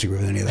 I don't disagree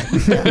with any of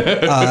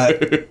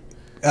that.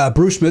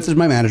 Bruce Smith is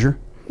my manager.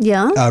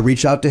 Yeah.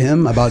 Reached out to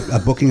him about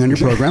booking on your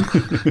program.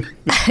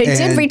 I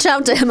did reach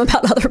out to him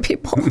about other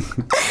people,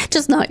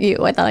 just not you.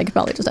 I thought I could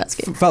probably just ask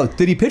you.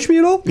 Did he pitch me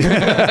at all?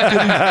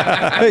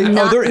 Hey,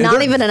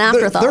 not even an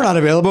afterthought. They're not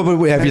available, but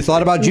have you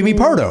thought about Jimmy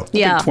Pardo?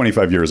 Yeah.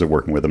 25 years of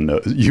working with him,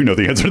 you know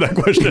the answer to that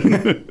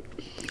question.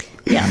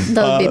 Yeah,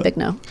 that would be a big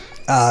no.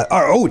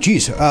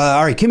 Geez. All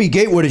right, Kimmy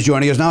Gatewood is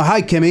joining us now.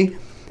 Hi, Kimmy.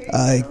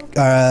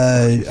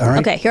 All right.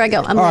 Okay, here I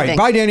go. I'm all leaving. right,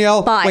 bye,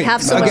 Danielle. Bye. Wait,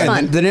 Have so much again,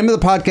 fun. The name of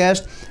the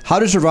podcast, How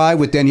to Survive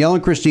with Danielle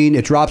and Christine.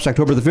 It drops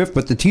October the 5th,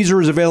 but the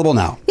teaser is available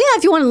now. Yeah,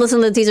 if you want to listen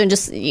to the teaser and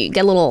just you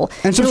get a little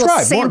and get a little subscribe.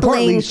 More sampling.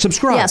 importantly,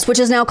 subscribe. Yes, which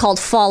is now called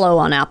follow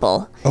on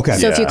Apple. Okay.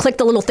 So if you Yeah. click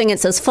the little thing that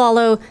says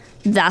follow,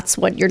 that's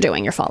what you're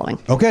doing. You're following.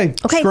 Okay.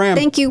 Okay. Scram.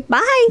 Thank you.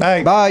 Bye.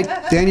 Bye.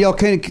 Danielle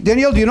Koenig.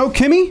 Danielle, do you know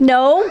Kimmy?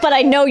 No, but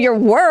I know your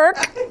work.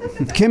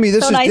 Kimmy,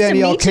 this So is nice to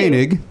Danielle meet you.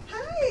 Koenig.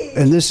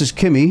 And this is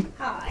Kimmy,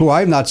 who I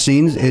have not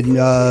seen in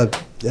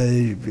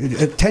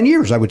 10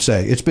 years, I would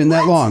say. It's been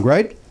that long,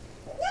 right?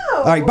 No.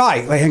 All right,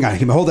 bye. Wait, hang on.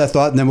 Hold that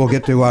thought, and then we'll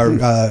get to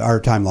our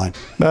timeline.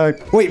 Bye.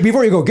 Wait,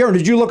 before you go, Garen,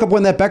 did you look up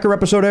when that Becker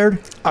episode aired?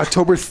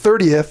 October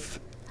 30th,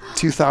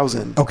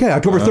 2000. Okay,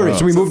 October 30th.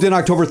 So we moved in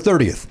October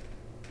 30th.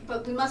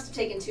 But we must have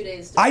taken 2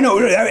 days. I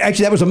know.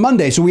 Actually, that was a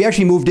Monday, so we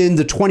actually moved in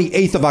the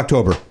 28th of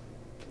October.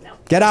 No.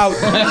 Get out.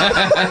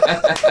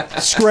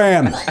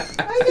 Scram.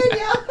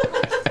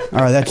 All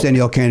right, that's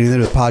Danielle Koenig. The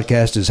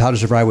podcast is How to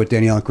Survive with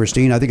Danielle and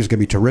Christine. I think it's going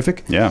to be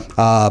terrific. Yeah.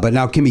 But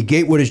now Kimmy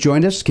Gatewood has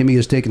joined us. Kimmy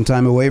has taken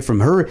time away from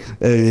her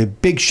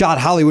big shot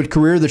Hollywood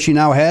career that she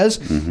now has.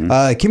 Mm-hmm.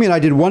 Kimmy and I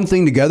did one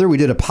thing together. We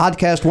did a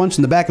podcast once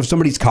in the back of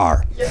somebody's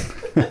car.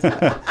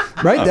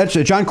 Right? That's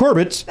John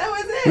Corbett's. That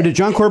was it. We did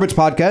John Corbett's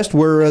podcast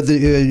where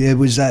it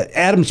was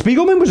Adam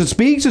Spiegelman. Was it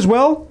Spiegs as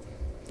well?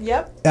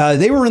 Yep.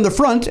 They were in the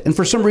front, and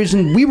for some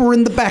reason, we were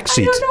in the back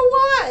seat. I don't know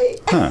why.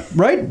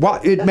 Right? Well,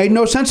 it made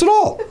no sense at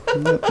all.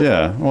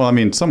 Yeah. Well, I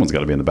mean, someone's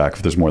got to be in the back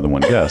if there's more than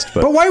one guest.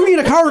 But why were you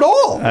in a car at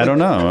all? I don't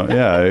know.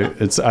 Yeah.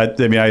 I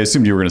mean, I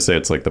assumed you were going to say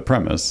it's like the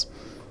premise.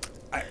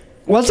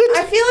 Was it?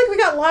 I feel like we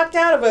got locked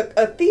out of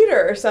a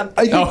theater or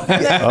something. So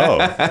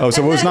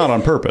it was not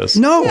on purpose.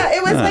 No. Yeah,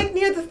 it was like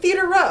near the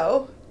Theater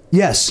Row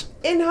Yes.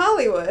 in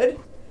Hollywood.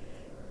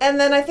 And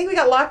then I think we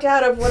got locked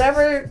out of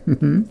whatever,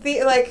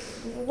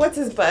 what's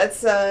his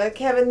butts,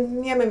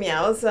 Kevin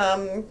Meow's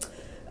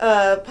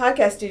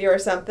podcast studio or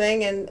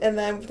something, and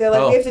then they're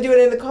like, we have to do it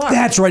in the car.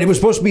 That's right. It was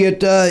supposed to be at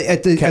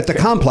the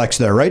complex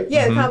there, right?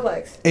 Yeah, the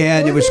complex.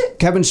 And it was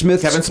Kevin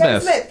Smith. Kevin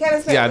Smith.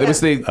 Kevin Smith. Yeah, there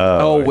was the.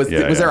 Was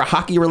there a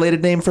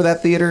hockey-related name for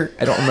that theater?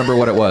 I don't remember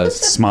what it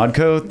was.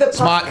 Smodco? The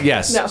Puck. Smod.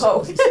 Yes. No.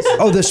 Oh,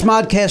 the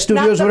Smodcast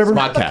Studios, whatever.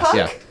 Smodcast.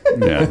 Yeah.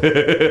 Yeah.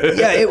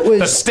 Yeah, it was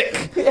The stick.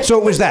 So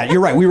it was that.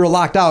 You're right. We were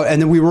locked out,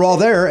 and then we were all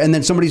there, and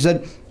then somebody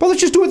said, "Well, let's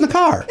just do it in the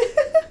car."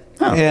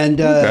 And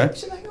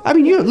I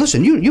mean,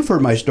 you've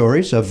heard my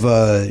stories of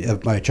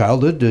my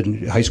childhood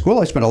in high school.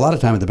 I spent a lot of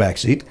time in the back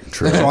seat.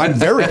 True. So I'm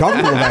very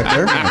comfortable back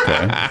there.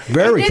 Okay.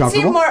 Very it did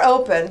comfortable. seem more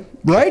open.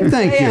 Right?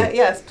 Thank you.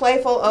 Yes,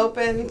 playful,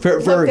 open.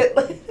 Very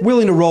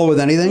willing to roll with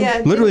anything.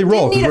 Yeah, Literally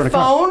roll. Didn't need We're in a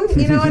car. phone.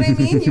 You know what I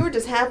mean? You were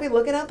just happy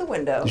looking out the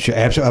window. Sure,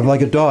 absolutely. I'm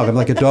like a dog. I'm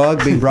like a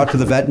dog being brought to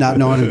the vet, not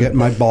knowing I'm getting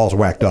my balls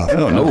whacked off.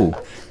 Oh, no.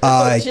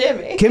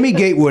 Jimmy. Kimmy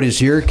Gatewood is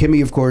here.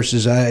 Kimmy, of course,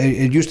 is.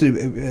 It used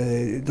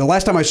to. The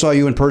last time I saw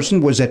you in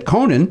person was at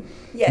Conan,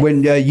 Yes.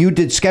 when you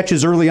did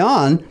sketches early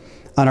on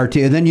our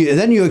team. Then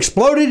you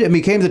exploded and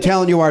became the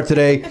talent you are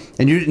today.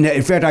 And you,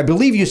 in fact, I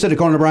believe you said to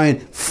Conan O'Brien,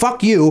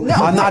 "Fuck you!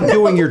 I'm not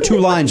doing your 2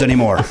 lines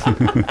anymore."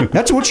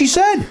 That's what she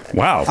said.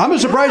 Wow. I'm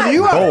as surprised as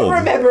you I are. don't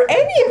remember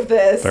any of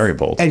this. Very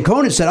bold. And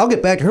Conan said, "I'll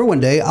get back to her one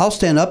day. I'll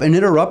stand up and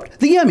interrupt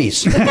the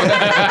Emmys." Yeah,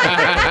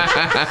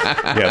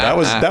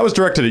 that was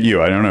directed at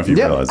you. I don't know if you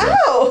realize that.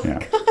 Oh, Yeah.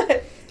 God.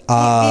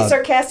 The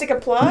sarcastic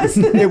applause.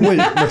 It was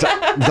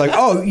like,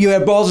 "Oh, you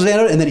have balls to stand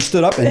up," and then he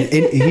stood up and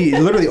he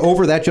literally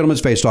over that gentleman's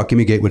face saw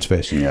Kimmy Gatewood's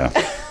face. Yeah.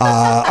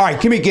 All right,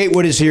 Kimmy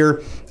Gatewood is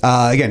here.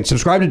 Again,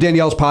 subscribe to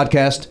Danielle's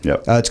podcast.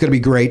 Yep. It's going to be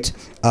great.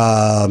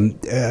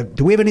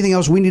 Do we have anything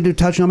else we need to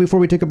touch on before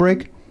we take a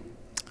break?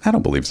 I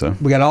don't believe so.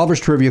 We got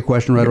Oliver's trivia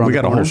question right around We the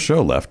got a corner. whole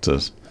show left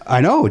to.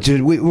 I know.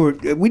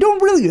 We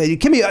don't really.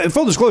 Kimmy,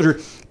 full disclosure,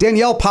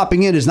 Danielle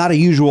popping in is not a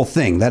usual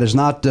thing. That is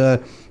not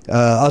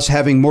us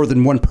having more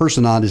than one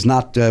person on. Is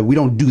not. We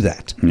don't do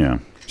that. Yeah.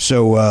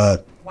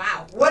 So.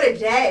 Wow, what a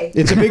day.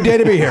 It's a big day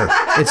to be here.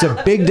 It's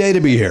a big day to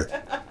be here.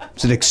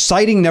 It's an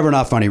exciting, never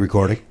not funny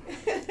recording.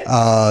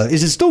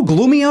 Is it still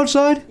gloomy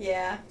outside?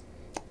 Yeah.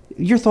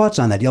 Your thoughts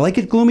on that? Do you like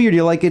it gloomy or do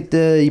you like it,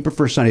 you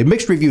prefer sunny?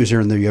 Mixed reviews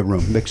here in the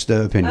room, mixed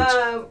opinions.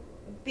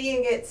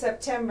 Being it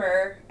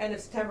September, end of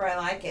September, I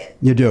like it.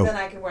 You do? Then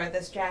I can wear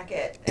this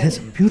jacket. It's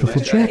a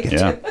beautiful jacket.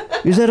 Yeah.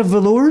 Is that a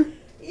velour?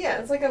 Yeah,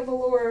 it's like a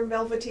velour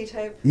velvety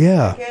type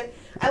Yeah. jacket.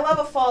 I love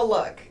a fall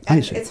look. I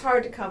And see. it's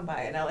hard to come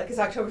by now, because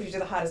October's usually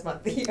the hottest month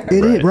of the year.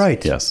 It is,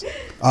 right. Yes.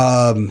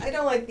 I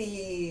don't like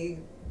the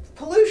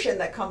pollution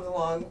that comes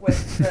along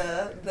with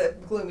the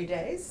gloomy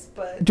days,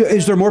 but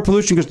Is there more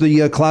pollution because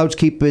the clouds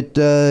keep it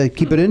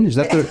in? Is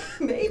that the?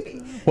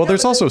 maybe. Well,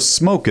 there's also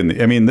smoke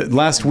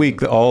last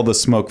week, all the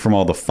smoke from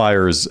all the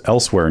fires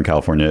elsewhere in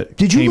California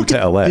came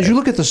to LA. Did you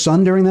look at the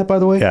sun during that, by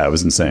the way? Yeah, it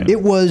was insane.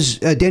 It was,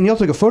 Danielle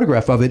took a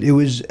photograph of it. It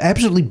was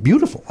absolutely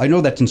beautiful. I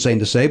know that's insane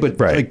to say, but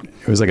right.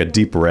 It was like a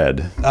deep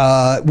red.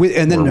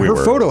 And then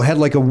her photo had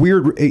like a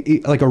weird,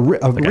 like a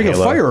ring of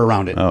fire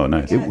around it. Oh,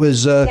 nice. It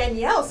was...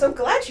 Danielle, so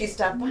glad she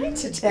stopped by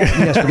today.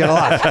 Yes, we got a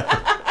lot.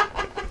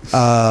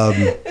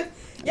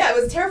 Yeah, it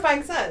was a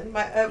terrifying sun.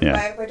 My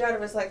daughter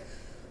was like,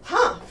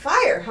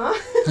 fire, huh?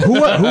 Who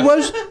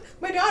was?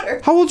 My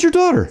daughter. How old's your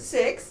daughter?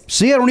 6.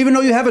 See, I don't even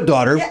know you have a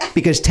daughter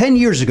because 10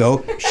 years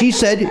ago she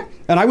said,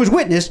 and I was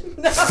witness,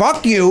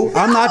 fuck you,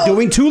 I'm not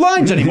doing 2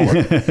 lines anymore.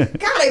 God,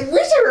 I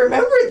wish I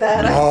remembered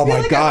that. Oh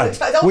my God.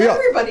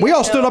 We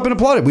all stood up and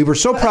applauded. We were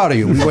so proud of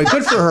you. We went,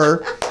 good for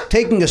her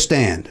taking a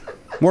stand.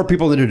 More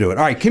people need to do it.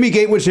 All right, Kimmy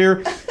Gatewood's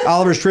here.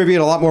 Oliver's Trivia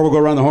and a lot more. We'll go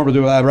around the horn. We'll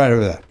do that right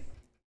over there.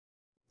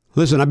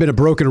 Listen, I've been a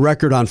broken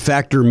record on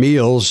Factor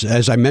meals.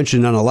 As I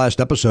mentioned on the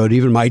last episode,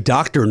 even my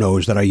doctor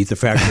knows that I eat the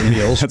Factor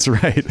meals. That's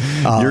right.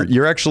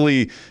 You're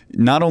actually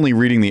not only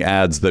reading the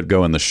ads that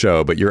go in the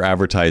show, but you're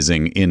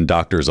advertising in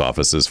doctors'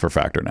 offices for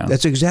Factor now.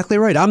 That's exactly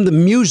right. I'm the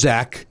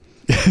Muzak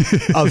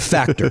of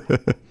Factor.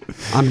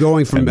 I'm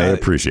going from... And they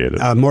appreciate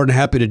it. I'm more than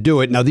happy to do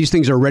it. Now, these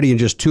things are ready in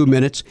just 2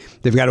 minutes.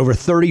 They've got over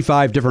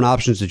 35 different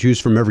options to choose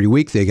from every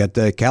week. They got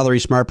the Calorie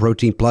Smart,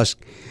 Protein Plus,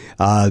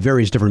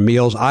 various different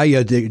meals.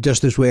 I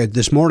just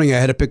this morning I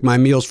had to pick my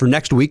meals for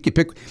next week. You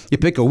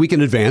pick a week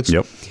in advance.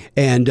 Yep.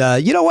 And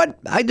you know what?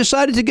 I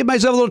decided to give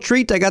myself a little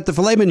treat. I got the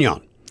filet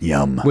mignon.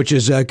 Yum. Which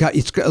is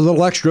it's a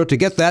little extra to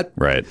get that.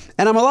 Right.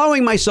 And I'm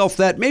allowing myself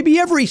that maybe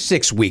every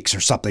 6 weeks or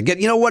something.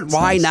 You know what?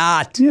 Why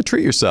not? Yeah,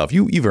 treat yourself.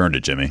 You've earned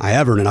it, Jimmy. I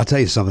have earned it. I'll tell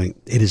you something.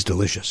 It is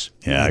delicious.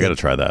 Yeah, I got to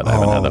try that. I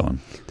haven't had that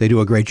one. They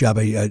do a great job.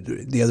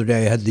 The other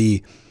day I had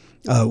the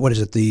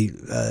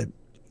the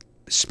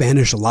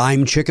Spanish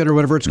lime chicken or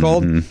whatever it's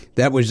called.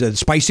 That was a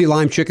spicy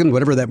lime chicken,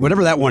 whatever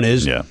that one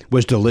is. Yeah.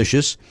 Was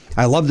delicious.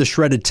 I love the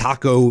shredded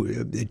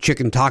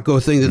chicken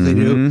taco thing that they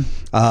do.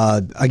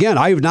 Again,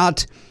 I've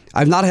not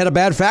had a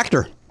bad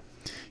Factor.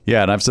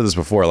 Yeah, and I've said this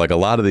before, like a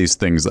lot of these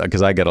things,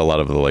 because I get a lot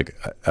of the low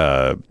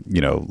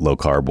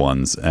carb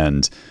ones,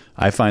 and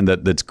I find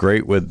that that's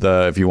great with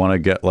if you want to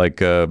get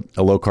like a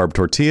low carb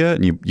tortilla,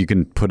 and you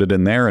can put it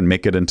in there and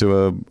make it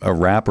into a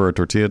wrap or a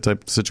tortilla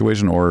type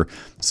situation, or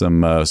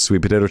some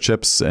sweet potato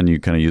chips, and you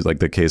kind of use like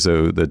the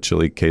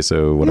chili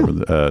queso,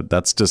 whatever.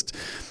 That's just...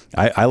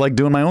 I like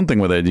doing my own thing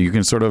with it. You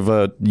can sort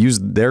of use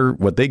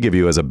what they give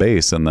you as a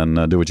base and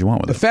then do what you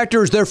want with it. The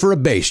Factor is there for a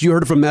base. You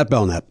heard it from Matt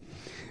Belknap.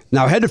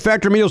 Now head to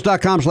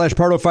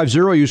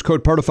factormeals.com/Pardo50. Use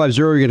code Pardo50.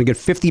 You're going to get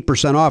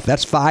 50% off.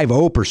 That's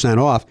 50%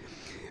 off.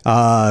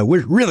 We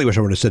really wish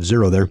I would have said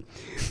 0 there.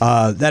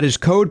 That is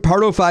code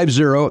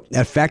Pardo50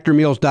 at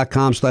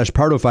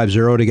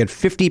factormeals.com/Pardo50 to get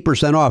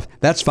 50% off.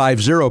 That's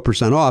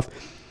 50% off.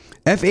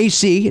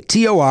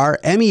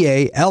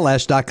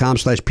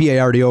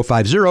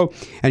 factormeals.com/PARDO50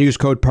 and use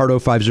code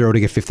Pardo50 to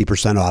get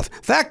 50% off.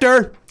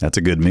 Factor! That's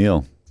a good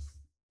meal.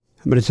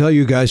 I'm going to tell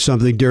you guys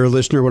something, dear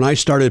listener. When I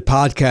started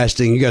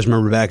podcasting, you guys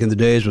remember back in the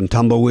days when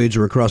tumbleweeds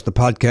were across the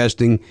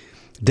podcasting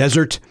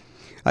desert?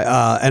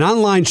 An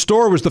online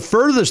store was the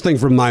furthest thing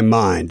from my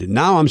mind.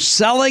 Now I'm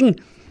selling.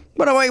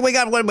 We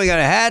got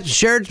hats,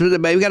 shirts, we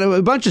got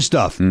a bunch of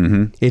stuff.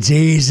 It's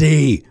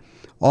easy.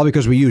 All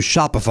because we use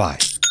Shopify.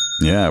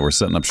 Yeah, we're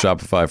setting up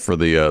Shopify for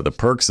the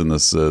perks in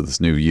this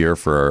new year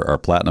for our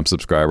platinum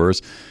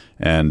subscribers.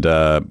 And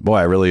boy,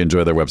 I really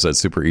enjoy their website.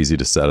 Super easy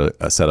to set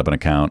up an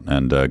account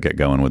and get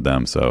going with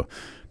them. So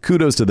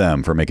kudos to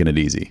them for making it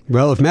easy.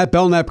 Well, if Matt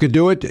Belknap could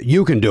do it,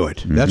 you can do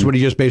it. That's what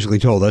he just basically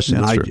told us.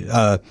 And I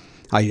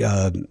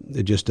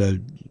just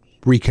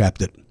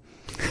recapped it.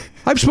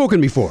 I've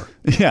spoken before.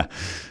 Yeah.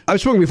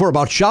 I've spoken before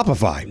about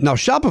Shopify. Now,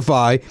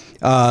 Shopify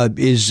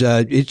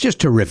it's just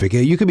terrific.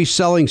 You could be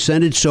selling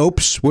scented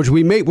soaps, which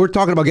we're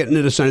talking about getting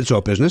into scented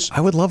soap business. I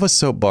would love a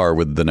soap bar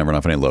with the Never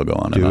Not Funny logo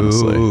on it,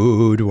 honestly.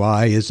 Dude,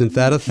 why isn't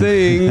that a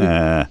thing?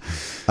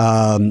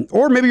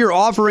 Or maybe you're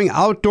offering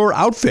outdoor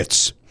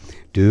outfits.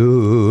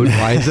 Dude,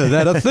 why isn't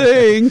that a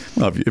thing?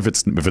 Well, if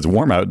it's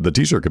warm out, the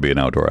T-shirt could be an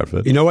outdoor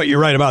outfit. You know what? You're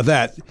right about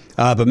that.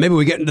 But maybe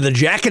we get into the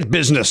jacket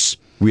business.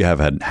 We have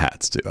had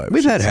hats, too.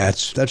 We've had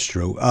hats. That's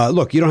true.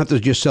 Look, you don't have to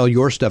just sell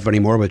your stuff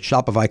anymore. With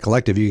Shopify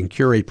Collective, you can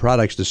curate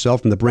products to sell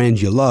from the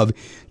brands you love,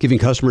 giving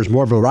customers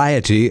more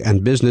variety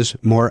and business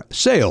more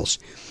sales.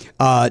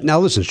 Now,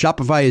 listen,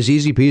 Shopify is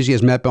easy peasy,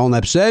 as Matt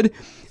Belknap said.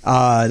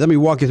 Let me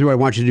walk you through what I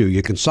want you to do.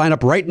 You can sign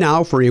up right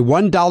now for a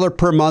 $1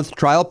 per month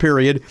trial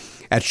period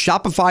at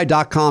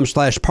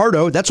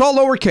shopify.com/Pardo. That's all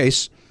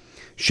lowercase.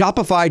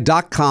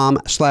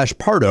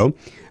 Shopify.com/Pardo.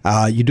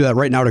 You do that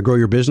right now to grow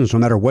your business no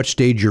matter what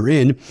stage you're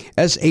in.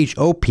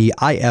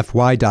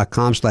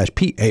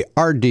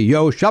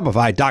 SHOPIFY.com/PARDO.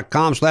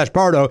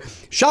 Shopify.com/Pardo.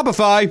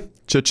 Shopify.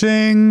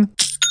 Cha-ching.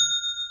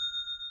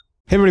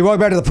 Hey, everybody, welcome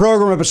back to the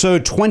program,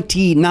 episode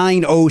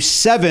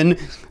 2907,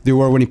 the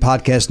award-winning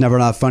podcast, Never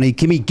Not Funny.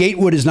 Kimmy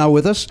Gatewood is now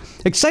with us.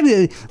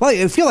 Excited. Well,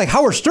 I feel like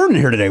Howard Stern in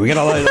here today. We got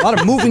a lot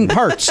of moving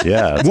parts.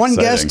 Yeah, it's one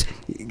exciting.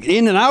 guest,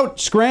 in and out,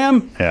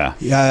 scram.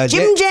 Yeah.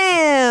 Jim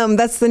Jam.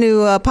 That's the new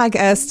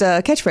podcast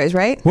catchphrase,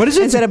 right? What is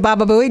it? Instead of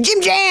Baba Booey,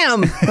 Jim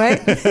Jam, right?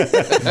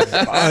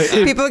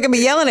 People are going to be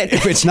yelling it.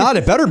 If it's not,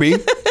 it better be.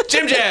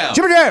 Jim Jam.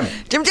 Jim Jam.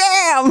 Jim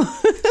Jam.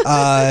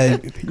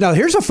 Now,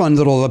 here's a fun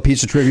little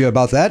piece of trivia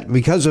about that.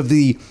 Because of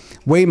the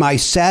way my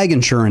SAG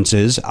insurance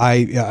is, I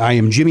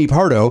am Jimmy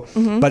Pardo,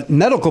 but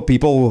medical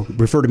people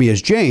refer to me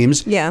as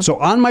James. Yeah. So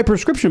on my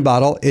prescription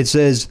bottle, it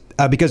says,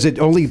 because it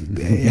only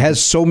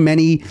has so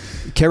many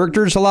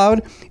characters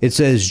allowed, it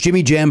says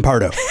Jimmy Jam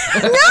Pardo.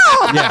 No!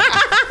 Yeah.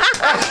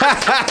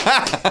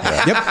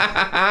 Yep.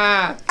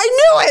 I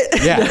knew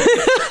it. Yeah.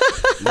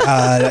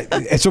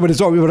 So when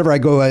it's whenever I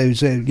go, I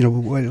say,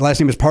 last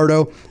name is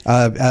Pardo,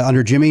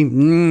 under Jimmy,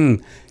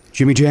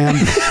 Jimmy Jam.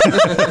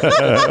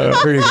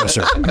 Here you go,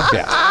 sir.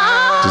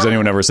 Yeah. Does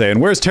anyone ever say,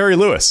 and where's Terry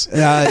Lewis?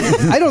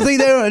 I don't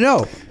think they don't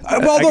know.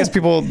 Well, I guess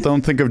people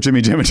don't think of Jimmy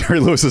Jam and Terry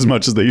Lewis as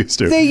much as they used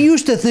to. They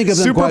used to think of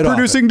them Super quite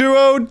producing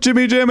duo,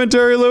 Jimmy Jam and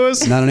Terry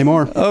Lewis. Not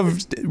anymore.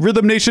 Of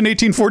Rhythm Nation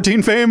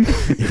 1814 fame.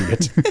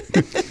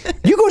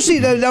 You go see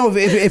now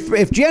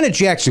if Janet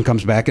Jackson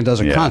comes back and does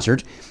a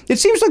concert, it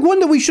seems like one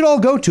that we should all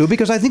go to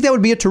because I think that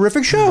would be a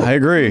terrific show. I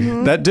agree.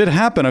 That did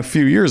happen a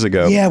few years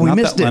ago. Yeah, we Not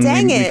missed that it. one.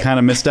 Dang We it. kind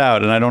of missed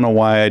out, and I don't know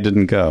why I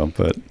didn't go,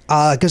 but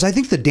Because I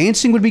think the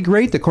dancing would be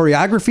great, the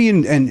choreography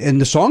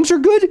and the songs are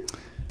good.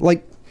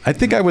 Like, I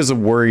think I was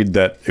worried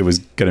that it was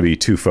going to be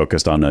too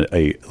focused on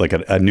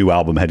a new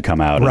album had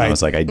come out, and Right. I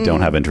was like, I don't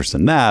have interest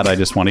in that. I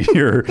just want to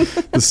hear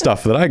the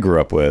stuff that I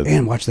grew up with.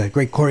 and watch that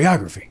great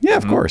choreography. Yeah,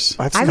 of course.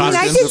 I mean,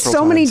 I did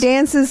so many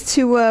dances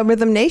to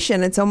Rhythm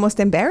Nation. It's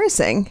almost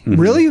embarrassing.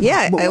 Really?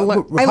 Yeah, I How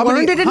learned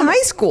many- it in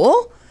high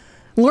school.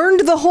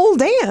 Learned the whole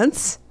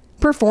dance.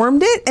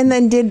 Performed it and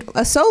then did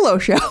a solo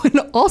show and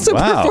also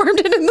Wow.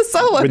 performed it in the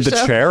solo With show.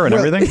 the chair and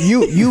everything?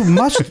 You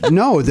must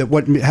know that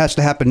what has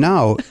to happen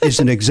now is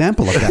an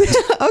example of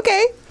that.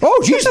 Okay.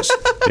 Oh, Jesus.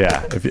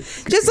 Yeah. If you,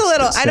 Just a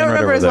little. I stand don't right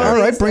remember over as well. there. All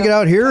right, bring it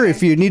out here.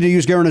 If you need to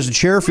use Garen as a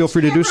chair, feel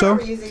free to do so.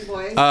 This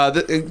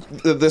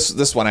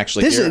one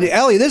actually. This here. is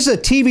Ellie. This is a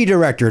TV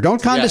director. Don't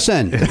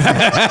condescend. All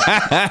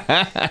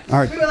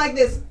right. We were like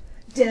this.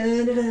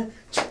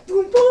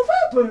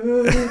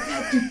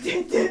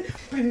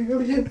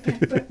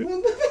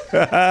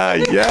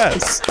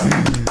 yes.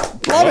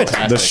 Love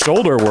it. The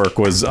shoulder work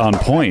was on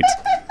point.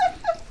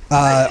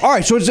 All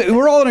right, so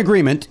we're all in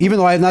agreement, even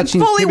though I have not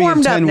seen fully Kimmy in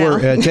warmed up 10,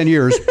 now. 10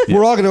 years.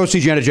 We're all going to go see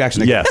Janet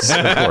Jackson again. Yes, of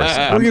course.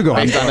 Where are you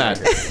going? Based on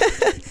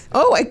that.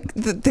 Oh,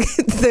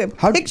 the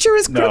picture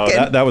is No,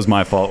 crooked. that was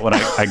my fault. When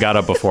I got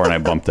up before and I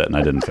bumped it and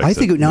I didn't fix I it.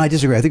 think, no, I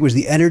disagree. I think it was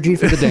the energy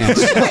for the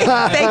dance.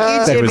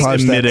 Thank you, It was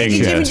Jimmy. emitting. Thank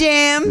you, Jimmy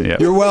Jam. Yeah.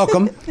 You're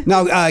welcome.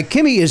 Now,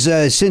 Kimmy is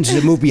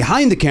since moved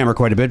behind the camera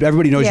quite a bit.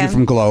 Everybody knows Yeah. you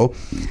from Glow,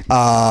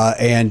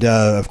 and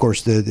of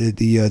course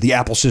the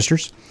Apple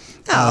Sisters.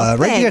 Oh,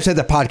 right? You guys had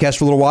that podcast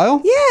for a little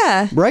while.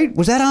 Yeah. Right?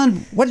 Was that on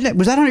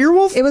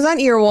Earwolf? It was on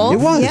Earwolf. It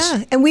was.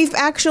 Yeah. And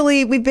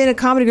we've been a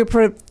comedy group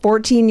for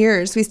 14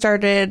 years. We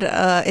started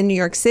in New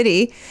York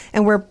City,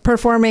 and we're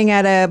performing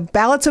at a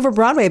Ballots Over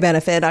Broadway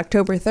benefit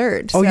October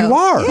 3rd. Oh, So, you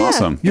are? yeah.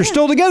 Awesome. You're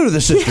still together, the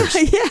sisters.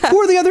 Yeah. Who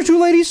are the other two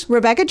ladies?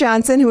 Rebecca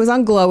Johnson, who was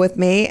on Glow with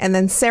me, and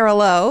then Sarah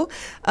Lowe,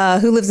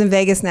 who lives in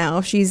Vegas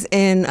now. She's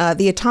in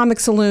the Atomic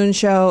Saloon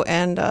show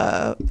and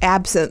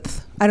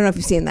Absinthe. I don't know if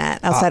you've seen that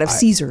outside of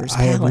Caesar's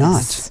I have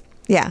Palace. not.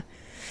 Yeah.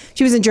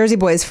 She was in Jersey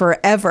Boys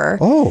forever.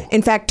 Oh.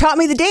 In fact, taught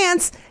me the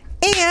dance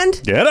and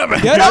Get up.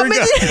 Get up.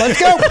 Let's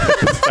go.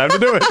 Time to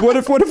do it. What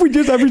if we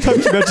did every time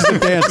she mentions a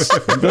dance?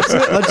 That's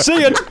it. Let's see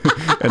it.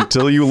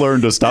 Until you learn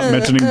to stop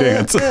mentioning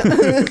dance.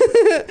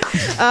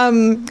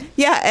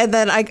 yeah, and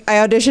then I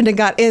auditioned and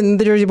got in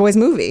the Jersey Boys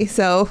movie.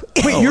 So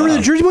Wait, you're in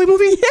the Jersey Boy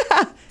movie?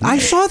 Yeah. I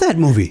saw that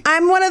movie.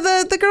 I'm one of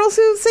the girls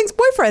who sings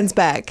Boyfriends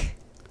Back.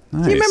 Do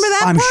you remember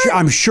that part?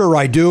 I'm sure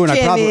I do, and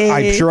Jimmy.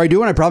 I'm sure I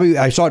do, and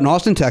I saw it in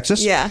Austin,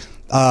 Texas. Yeah.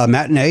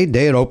 Matinee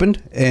day it opened,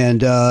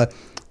 and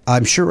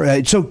I'm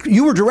sure. So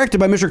you were directed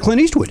by Mr. Clint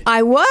Eastwood.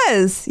 I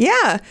was,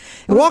 yeah.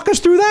 Walk us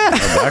through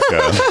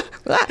that.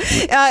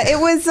 It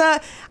was.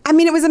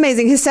 It was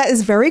amazing. His set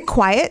is very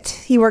quiet.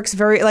 He works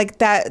very like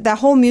that. That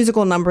whole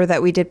musical number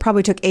that we did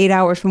probably took 8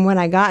 hours from when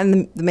I got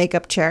in the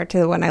makeup chair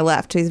to when I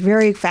left. He's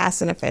very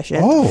fast and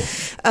efficient. Oh.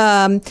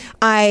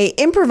 I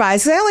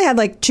improvised. 'Cause I only had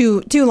like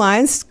two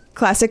lines.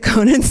 Classic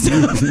Conan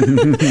stuff.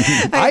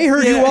 I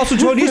heard you also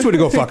told Eastwood to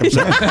go fuck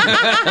himself.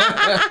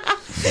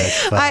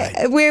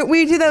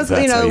 We did those.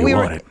 That's how you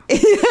want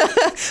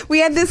We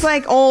had this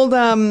like old,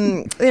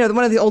 one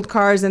of the old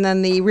cars, and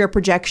then the rear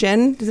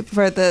projection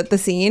for the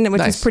scene,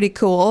 which is pretty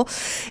cool.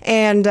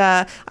 And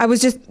I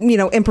was just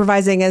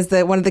improvising as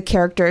one of the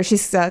characters.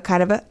 She's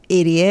kind of an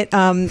idiot.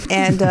 And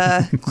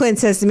Clint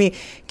says to me,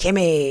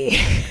 "Kimmy,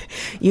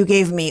 you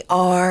gave me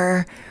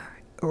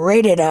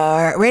rated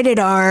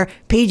R,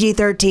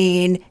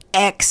 PG-13,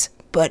 X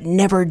but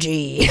never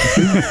G.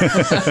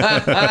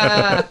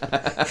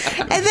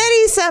 And then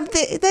he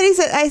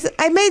said,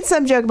 I made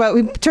some joke about,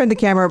 we turned the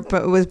camera,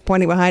 but it was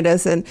pointing behind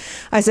us, and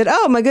I said,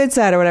 oh, my good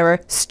side or whatever.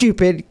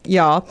 Stupid,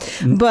 y'all.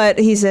 But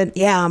he said,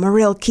 yeah, I'm a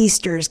real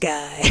Keisters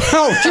guy.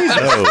 Oh, Jesus.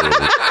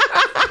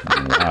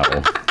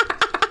 Wow.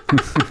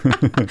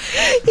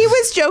 He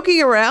was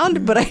joking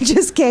around, but I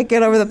just can't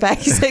get over the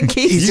fact he said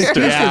Keisters.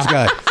 Keisters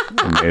guy.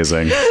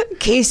 Amazing.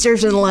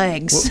 Keisters and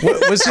legs.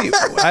 What was he?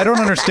 I don't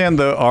understand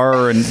the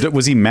R. And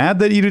was he mad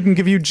that he didn't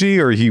give you G,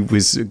 or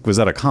was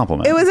that a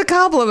compliment? It was a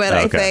compliment,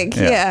 I Okay, think.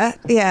 yeah.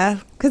 Yeah.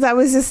 Because I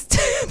was just,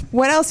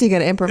 what else are you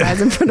going to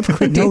improvise in front of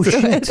Clint No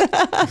Eastwood? shit.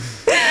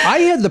 I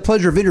had the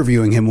pleasure of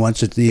interviewing him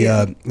once at the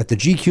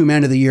GQ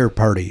Man of the Year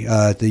party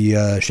at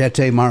the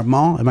Chateau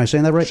Marmont. Am I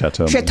saying that right?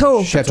 Chateau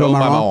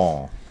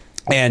Marmont.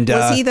 And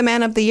was he the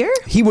man of the year?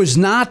 He was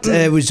not.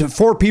 It was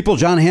 4 people.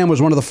 John Hamm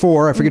was one of the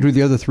 4. I forget who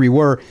the other 3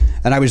 were.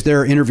 And I was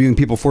there interviewing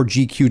people for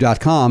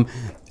GQ.com.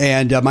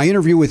 And my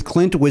interview with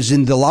Clint was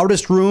in the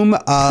loudest room,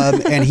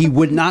 and he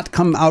would not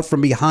come out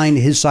from behind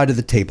his side of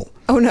the table.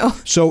 Oh, no.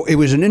 So it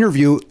was an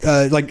interview,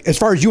 like as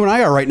far as you and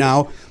I are right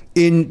now,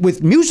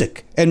 with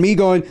music. And me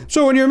going,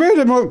 so when you're married...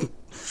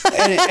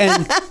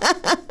 and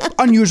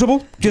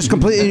unusable, just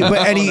completely.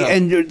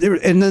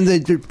 And then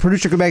the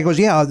producer came back and goes,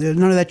 yeah,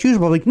 none of that's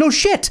usable. I'm like, no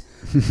shit.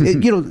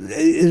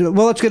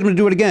 Well, let's get him to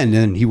do it again.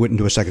 And he wouldn't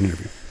do a second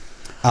interview.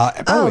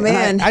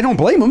 Man. I don't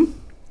blame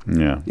him.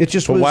 Yeah. It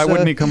just but was, why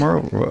wouldn't he come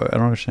over? I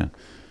don't understand.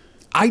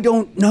 I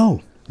don't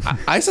know.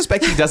 I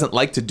suspect he doesn't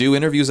like to do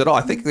interviews at all.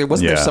 I think there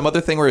some other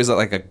thing where it was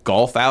like a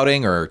golf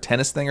outing or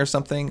tennis thing or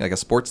something, like a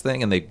sports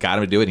thing, and they got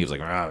him to do it. And he was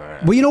like,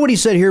 well, you know what he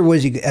said here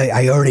was,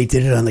 I already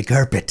did it on the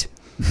carpet.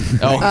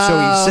 So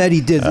he said he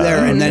did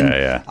there, and then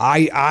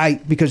I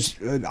because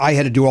I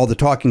had to do all the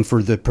talking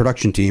for the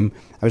production team.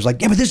 I was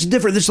like, yeah, but this is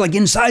different. This is like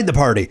inside the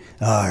party.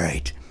 All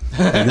right.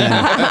 And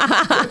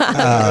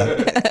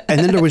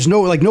then there was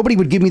nobody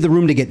would give me the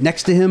room to get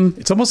next to him.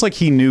 It's almost like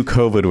he knew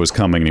COVID was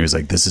coming, and he was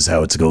like, "This is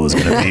how it's going to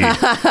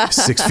be: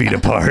 6 feet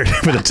apart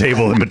with a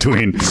table in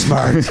between."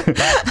 Smart.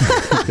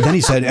 Then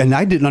he said, and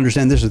I didn't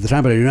understand this at the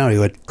time, but I do now. He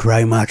went,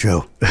 "Cry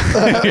macho."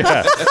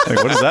 Yeah.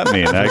 Like, what does that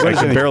mean? I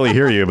can barely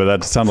hear you, but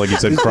that sounded like you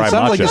said "cry it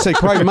sounded macho." like you said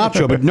 "cry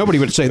macho," but nobody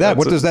would say that.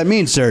 What does that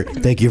mean, sir?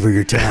 Thank you for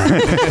your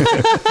time.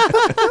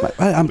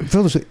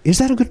 Phyllis, is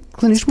that a good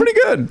Clint Eastwood? pretty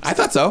good. I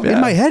thought so. In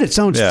my head, it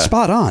sounds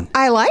spot on.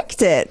 I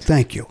liked it.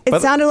 Thank you.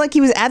 It sounded like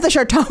he was at the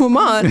Chateau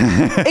Marmont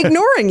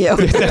ignoring you.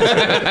 By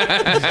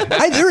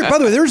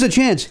the way, there's a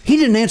chance he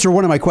didn't answer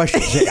one of my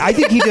questions. I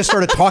think he just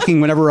started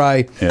talking whenever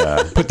I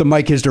put the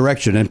mic his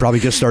direction and probably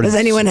just started. Does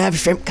anyone have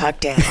shrimp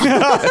cocktail?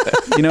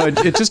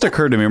 It just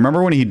occurred to me.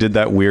 Remember when he did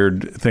that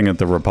weird thing at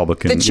the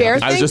Republican? The chair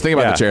thing? I was just thinking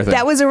about the chair thing.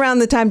 That was around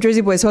the time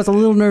Jersey Boys, so I was a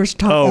little nervous to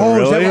talk. Oh,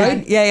 really? Is that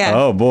right? Yeah.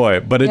 Oh, boy.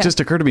 But it just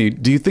occurred to me.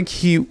 Do you think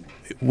he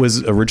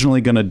was originally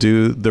going to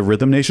do the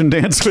Rhythm Nation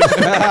dance?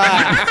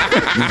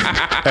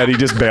 And he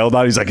just bailed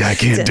out. He's like, I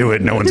can't do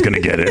it. No one's going to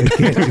get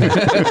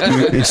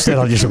it. Instead,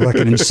 I'll just look like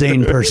an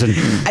insane person.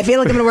 I feel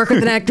like I'm going to work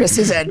with an actress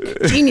who's a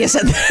genius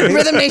at the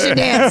Rhythm Nation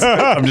dance.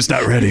 I'm just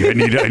not ready. I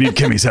need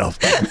Kimmy's help.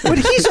 But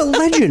he's a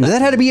legend.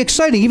 That had to be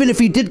exciting. Even if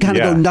he did kind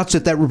of go nuts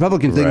at that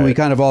Republican thing, we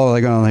kind of all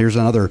like, oh, here's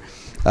another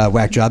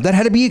whack job. That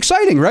had to be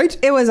exciting, right?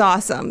 It was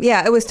awesome.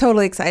 Yeah, it was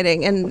totally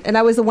exciting. And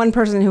I was the one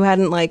person who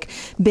hadn't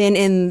been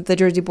in the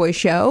Jersey Boys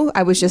show.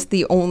 I was just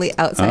the only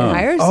outside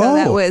hire. So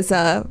that was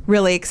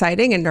really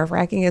exciting and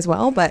nerve-wracking as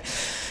well. But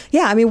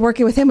yeah, I mean,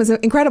 working with him was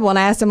incredible. And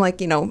I asked him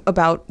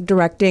about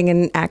directing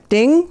and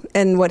acting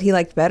and what he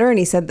liked better. And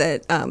he said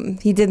that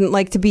he didn't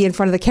like to be in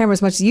front of the camera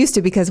as much as he used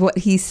to, because what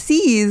he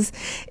sees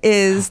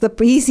is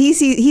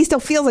he still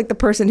feels like the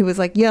person who was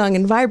young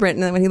and vibrant.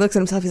 And then when he looks at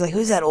himself, he's like,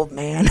 who's that old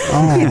man?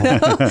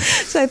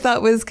 So I thought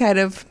it was kind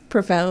of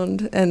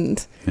profound,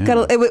 and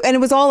it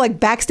was all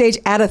backstage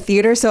at a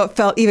theater, so it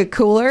felt even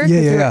cooler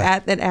because we were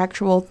at an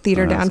actual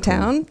theater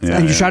downtown. Cool.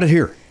 And you shot it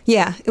here.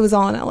 Yeah, it was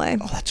all in LA.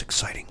 Oh, that's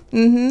exciting.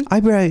 Mm-hmm. I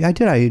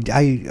did.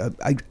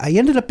 I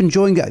ended up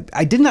enjoying it.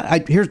 I did not.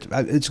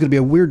 It's going to be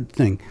a weird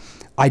thing.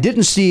 I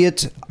didn't see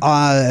it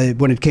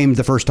when it came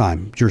the first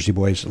time, Jersey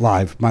Boys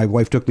live. My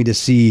wife took me to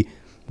see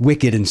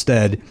Wicked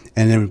instead,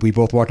 and then we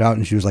both walked out,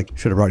 and she was like,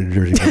 "Should have brought you to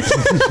Jersey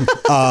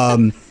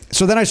Boys."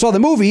 So then I saw the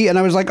movie, and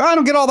I was like, I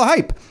don't get all the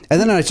hype. And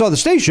then I saw the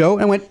stage show,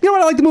 and went, you know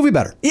what? I like the movie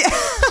better. Yeah.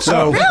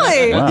 So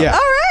really? Wow. Yeah. All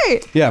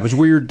right. Yeah, it was a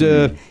weird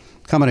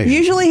combination.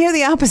 Usually hear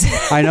the opposite.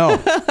 I know.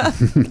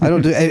 I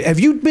don't. Have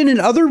you been in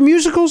other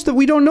musicals that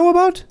we don't know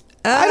about?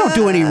 I don't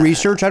do any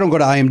research. I don't go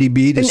to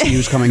IMDb to see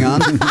who's coming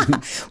on.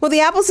 Well, the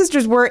Apple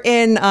Sisters were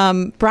in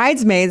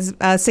Bridesmaids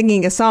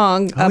singing a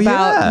song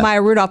about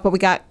Maya Rudolph, but we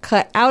got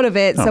cut out of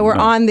it. So we're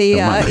on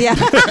the...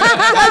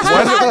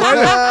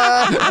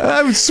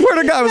 I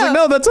swear to God, I was like,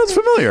 no, that sounds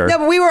familiar. No,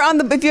 but we were on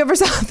the... If you ever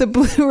saw the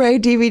Blu-ray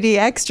DVD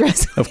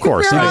extras. Of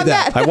course. We were on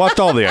that. I watched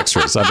all the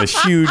extras. I'm a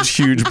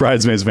huge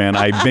Bridesmaids fan.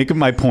 I make it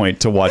my point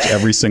to watch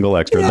every single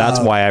extra.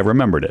 That's why I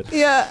remembered it.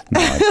 Yeah.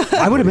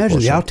 I would imagine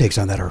the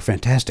outtakes on that are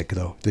fantastic,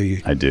 though. The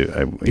movie. I do.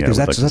 Because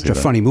that's such a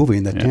funny movie,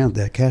 and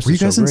that cast Were you is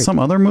so guys in great. some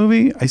other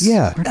movie?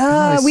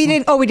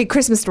 We did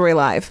Christmas Story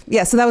Live.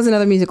 Yeah, so that was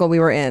another musical we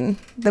were in.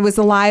 That was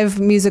the live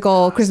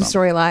musical Christmas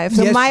Story Live.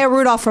 So Yes. Maya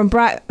Rudolph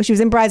she was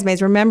in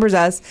Bridesmaids, remembers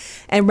us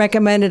and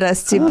recommended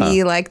us to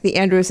be like the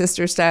Andrew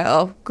Sisters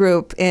style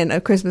group in A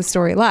Christmas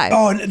Story Live.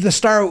 Oh, and the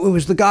star, it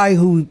was the guy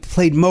who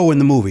played Mo in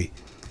the movie.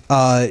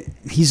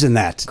 He's in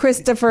that.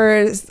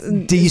 Christopher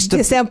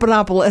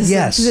Diamantopoulos.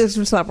 Yes.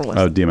 Diamantopoulos.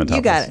 Oh, Diamantopoulos.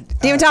 You got it.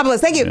 Diamantopoulos,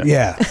 thank you.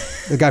 Yeah.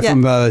 The guy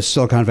from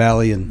Silicon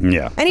Valley. And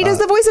Yeah. And he does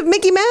the voice of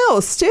Mickey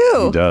Mouse,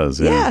 too. He does,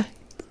 yeah.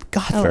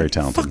 God, Very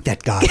talented. fuck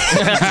that guy.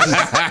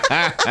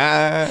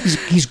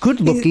 he's good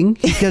looking.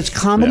 He does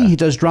comedy. Yeah. He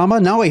does drama.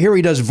 Now I hear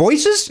he does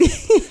voices.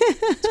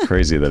 It's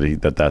crazy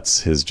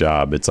that's his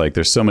job. It's like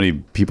there's so many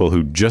people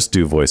who just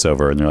do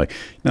voiceover, and they're like,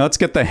 now let's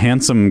get the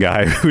handsome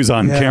guy who's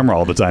on camera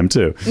all the time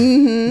too.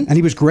 Mm-hmm. And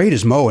he was great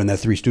as Mo in that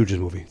Three Stooges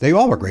movie. They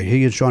all were great.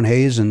 He and Sean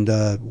Hayes and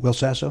Will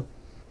Sasso,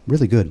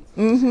 really good.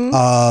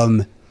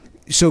 Mm-hmm.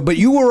 But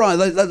you were on.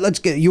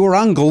 You were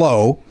on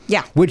Glow.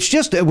 Yeah. Which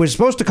it was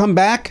supposed to come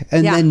back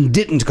and then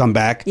didn't come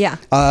back. Yeah.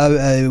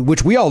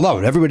 Which we all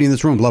loved. Everybody in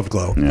this room loved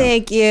Glow. Yeah.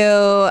 Thank you.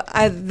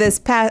 I'll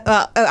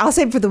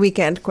save for the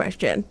weekend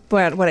question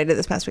what I did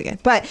this past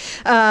weekend. But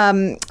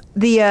I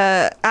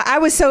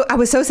was so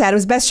sad. It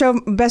was best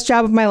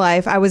job of my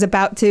life. I was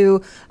about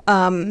to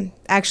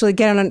actually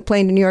get on a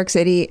plane to New York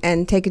City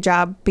and take a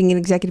job being an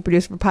executive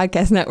producer for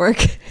Podcast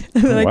Network.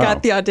 And then I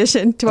got the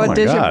audition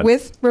God.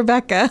 with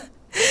Rebecca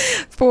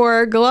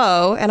for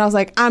Glow, and I was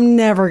like, I'm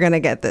never gonna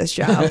get this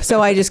job,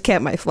 so I just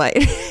kept my flight.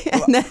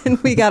 And then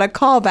we got a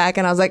call back,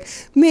 and I was like,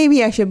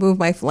 maybe I should move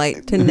my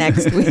flight to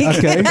next week.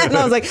 Okay. And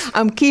I was like,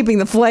 I'm keeping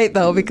the flight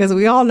though, because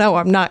we all know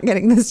I'm not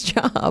getting this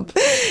job.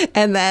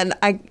 And then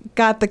I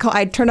got the call.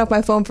 I turned off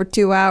my phone for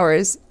 2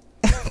 hours.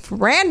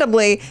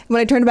 Randomly,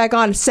 when I turned it back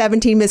on,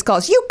 17 missed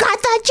calls. You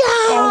got the job!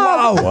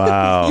 Oh, wow.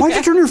 Wow. Why'd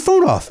you turn your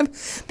phone off?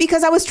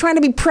 Because I was trying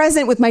to be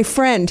present with my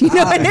friend. You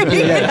know what I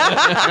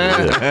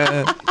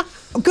mean?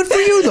 Good for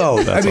you,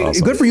 though. That's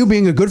awesome. Good for you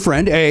being a good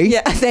friend, A.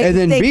 Yeah, and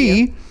then thank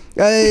B,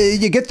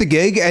 you get the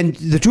gig, and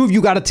the two of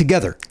you got it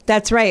together.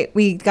 That's right.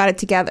 We got it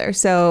together.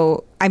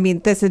 So, I mean,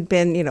 this had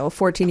been, a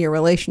 14-year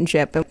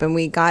relationship, and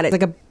we got it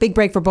like a big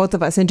break for both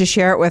of us. And to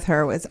share it with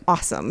her was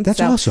awesome.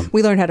 That's awesome.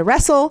 We learned how to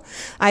wrestle.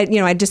 I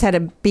just had a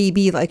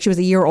baby, like she was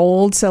a year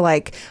old. So,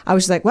 like, I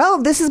was just like,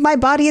 well, this is my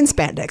body in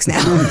spandex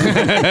now.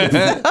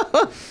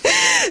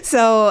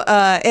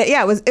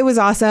 It was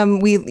awesome.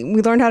 We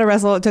learned how to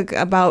wrestle. It took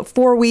about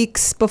 4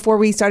 weeks before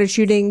we started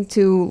shooting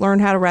to learn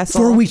how to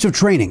wrestle. 4 weeks of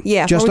training.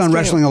 Yeah. Just 4 on weeks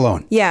wrestling training.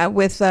 alone. Yeah,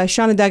 with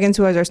Shauna Duggins,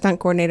 who was our stunt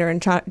coordinator,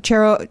 and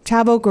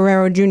Chavo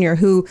Guerrero Jr.,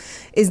 who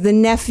is the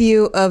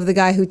nephew of the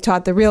guy who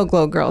taught the real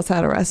Glow girls how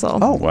to wrestle.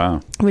 Oh,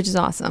 wow. Which is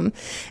awesome.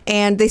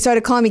 And they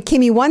started calling me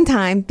Kimmy one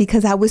time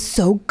because I was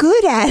so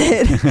good at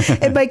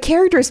it. And my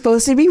character is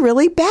supposed to be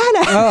really bad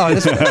at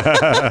it.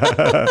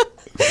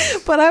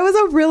 But I was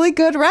a really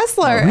good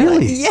wrestler. Oh,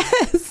 really?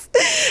 Yes.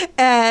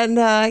 And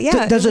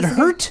Does it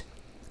hurt?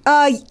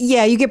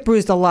 Yeah, you get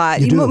bruised a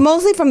lot. You do?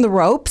 Mostly from the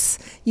ropes.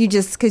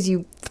 Because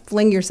you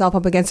fling yourself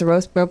up against the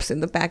ropes in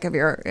the back of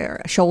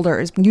your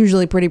shoulder is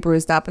usually pretty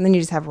bruised up, and then you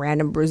just have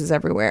random bruises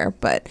everywhere.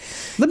 But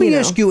let me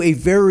ask you a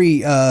very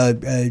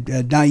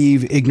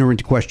naive,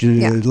 ignorant question.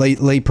 Yeah. A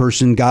lay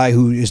person guy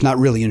who is not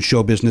really in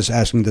show business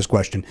asking this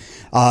question,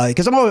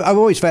 because I'm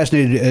always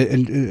fascinated,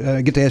 and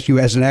I get to ask you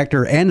as an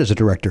actor and as a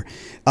director.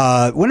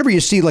 Whenever you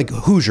see like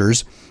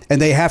Hoosiers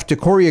and they have to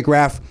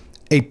choreograph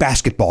a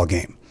basketball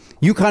game.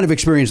 You kind of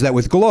experienced that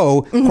with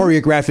Glow,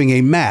 choreographing a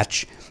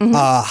match.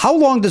 How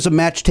long does a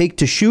match take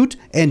to shoot?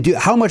 And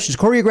how much is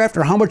choreographed,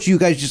 or how much do you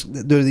guys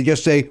do they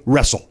just say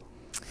wrestle?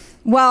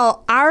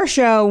 Well, our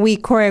show, we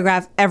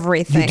choreograph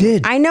everything. You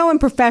did. I know in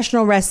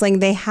professional wrestling,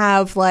 they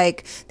have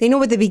they know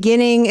what the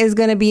beginning is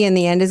going to be and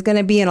the end is going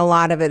to be. And a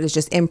lot of it is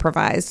just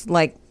improvised,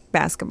 like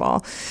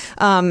basketball.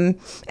 And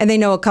they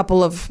know a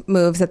couple of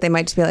moves that they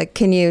might just be like,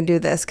 can you do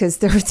this?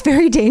 Because it's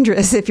very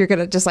dangerous if you're going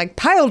to just like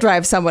pile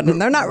drive someone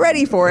and they're not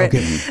ready for it.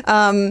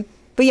 Okay.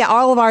 But yeah,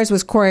 all of ours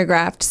was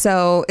choreographed.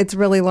 So it's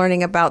really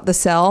learning about the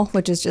cell,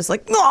 which is just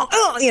like, all of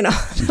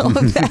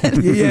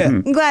that. Yeah.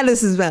 I'm glad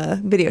this is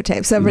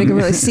videotape so everybody can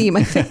really see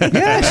my face.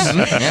 Yes.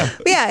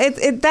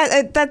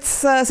 That's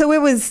so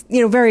it was,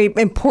 very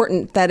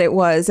important that it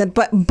was.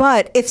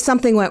 But if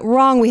something went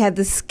wrong, we had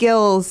the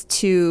skills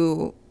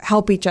to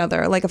help each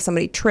other. Like if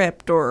somebody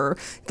tripped or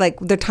like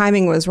the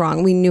timing was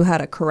wrong, we knew how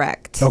to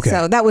correct. Okay.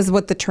 So that was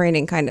what the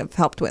training kind of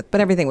helped with.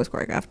 But everything was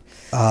choreographed.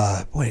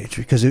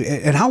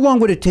 And how long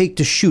would it take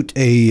to shoot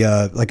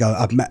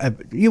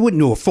you wouldn't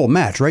do a full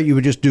match, right? You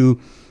would just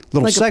do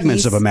little like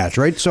segments of a match,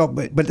 right? So,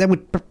 but that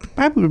would,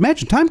 I would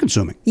imagine, time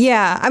consuming.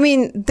 Yeah, I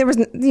mean, there's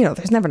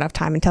never enough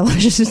time in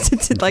television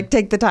to like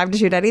take the time to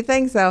shoot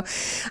anything. So,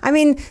 I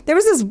mean, there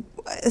was this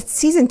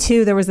season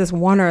 2, there was this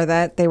oneer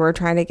that they were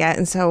trying to get.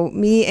 And so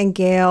me and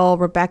Gail,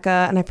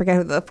 Rebecca, and I forget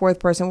who the fourth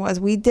person was,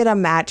 we did a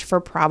match for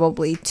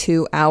probably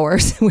 2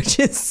 hours, which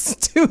is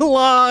too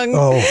long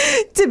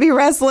to be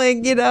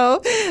wrestling, you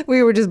know.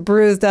 We were just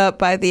bruised up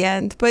by the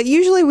end. But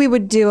usually we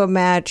would do a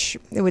match,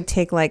 it would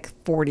take like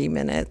 40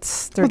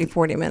 minutes, 30,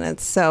 40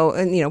 minutes. So,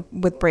 and, you know,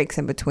 with breaks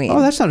in between.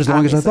 Oh, that's not as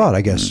long as I thought,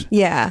 I guess.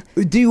 Yeah.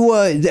 Do you,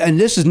 and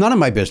this is none of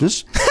my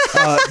business,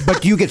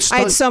 but do you get I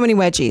had so many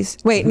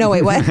wedgies. Wait, no,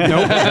 wait, what?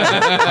 Nope.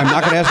 I'm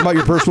not going to ask about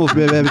your personal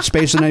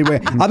space in any way.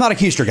 I'm not a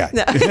keister guy.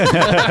 No.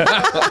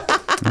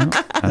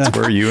 That's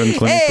where you and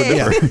Clint would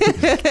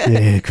differ.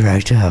 Yeah, cry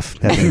tough.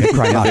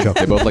 Cry macho.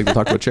 They both like to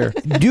talk to a chair.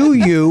 Do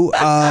you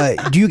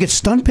get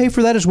stunt pay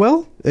for that as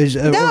well?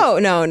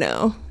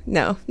 No.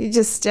 You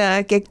just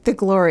get the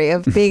glory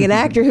of being an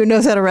actor who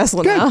knows how to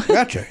wrestle now.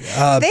 Gotcha.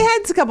 They had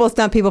a couple of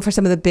stunt people for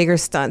some of the bigger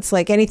stunts,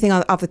 like anything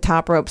off the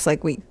top ropes,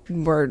 like we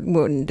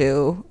wouldn't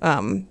do.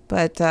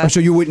 So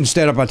you wouldn't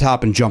stand up on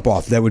top and jump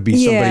off. That would be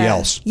somebody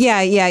else.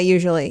 Yeah.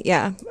 Usually,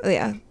 yeah.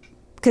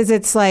 Because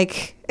it's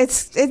like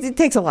it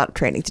takes a lot of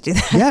training to do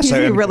that. Yes, you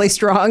have to be really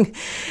strong.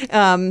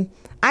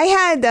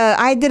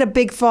 I did a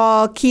big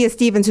fall. Kia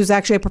Stevens, who's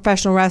actually a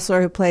professional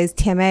wrestler who plays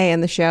Timmy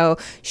in the show.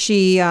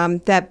 She,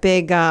 that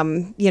big,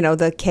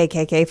 the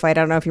KKK fight.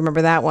 I don't know if you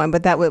remember that one,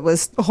 but that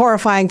was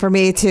horrifying for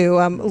me to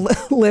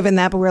live in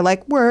that. But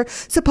we're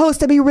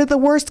supposed to be the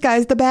worst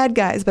guys, the bad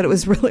guys. But it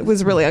was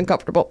really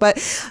uncomfortable. But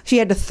she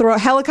had to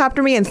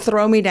helicopter me and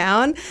throw me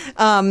down,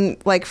 and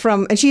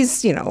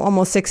she's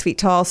almost 6 feet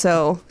tall,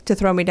 so to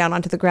throw me down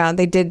onto the ground,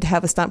 they did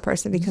have a stunt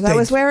person because I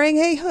was wearing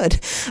a hood.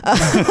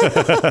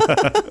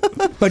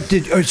 But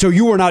so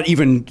you were not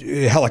even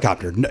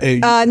helicoptered?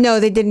 No,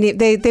 they didn't.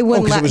 They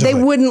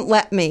wouldn't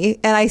let me.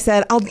 And I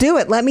said, "I'll do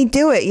it. Let me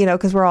do it."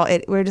 Because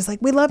we're just like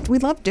we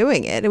loved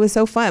doing it. It was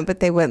so fun,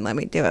 but they wouldn't let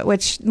me do it.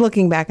 Which,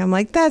 looking back, I'm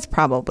like, that's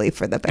probably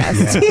for the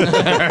best.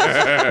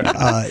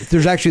 Yeah.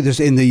 There's actually this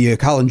in the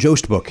Colin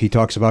Jost book. He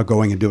talks about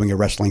going and doing a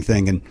wrestling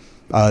thing and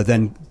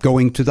then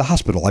going to the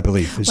hospital, I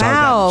believe.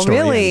 Wow,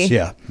 really? Ends.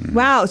 Yeah.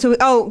 Wow. So,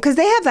 because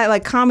they have that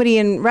like comedy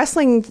and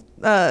wrestling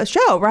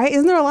show, right?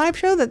 Isn't there a live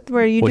show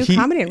where you do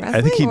comedy and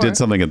wrestling? I think he did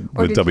something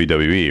with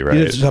WWE, right?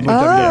 He did something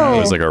with WWE. It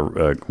was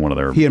like one of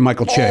their... He and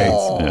Michael Che.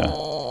 Yeah.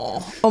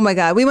 Oh my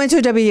God. We went to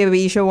a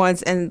WWE show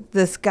once and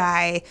this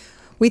guy...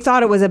 We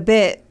thought it was a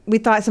bit. We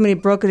thought somebody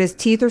broke his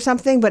teeth or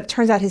something, but it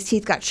turns out his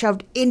teeth got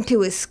shoved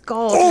into his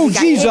skull. Oh,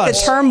 Jesus! Hit the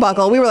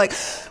turnbuckle. We were like,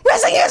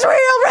 "Wrestling is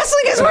real!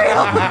 Wrestling is real!"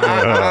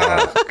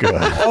 Oh,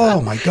 God. Oh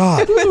my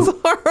God! It was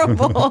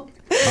horrible.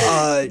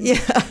 Yeah.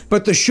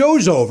 But the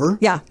show's over.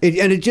 Yeah.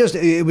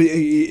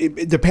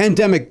 The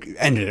pandemic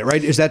ended it,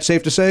 right? Is that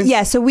safe to say?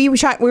 Yeah. So we were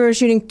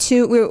shooting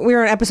 2. We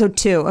were in episode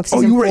 2 of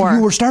season 4.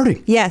 You were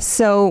starting. Yes.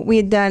 So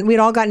we'd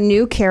all got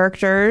new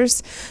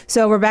characters.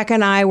 So Rebecca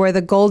and I were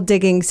the gold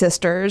digging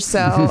sisters.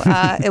 So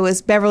it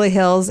was Beverly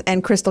Hills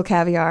and Crystal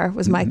Caviar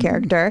was my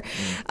character.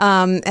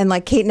 And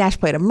like Kate Nash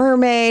played a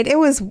mermaid. It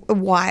was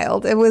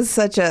wild. It was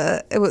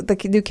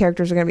the new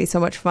characters are going to be so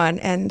much fun.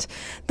 And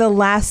the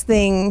last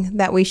thing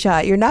that we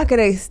shot, you're not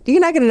gonna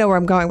know where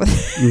I'm going with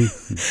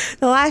it.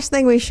 The last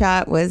thing we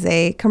shot was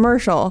a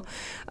commercial,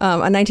 a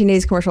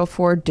 1980s commercial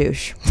for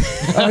Douche.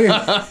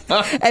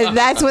 And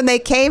that's when they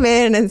came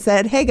in and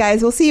said, "Hey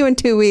guys, we'll see you in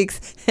 2 weeks."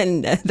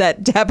 And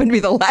that happened to be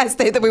the last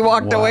day that we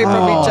walked away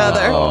from each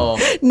other.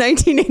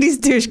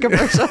 1980s Douche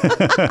commercial.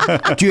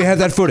 Do you have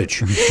that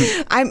footage?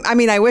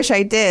 I wish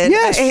I did.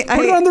 Yes,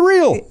 put it on the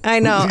reel.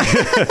 I know.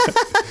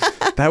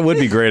 That would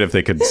be great if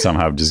they could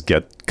somehow just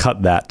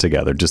cut that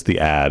together, just the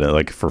ad,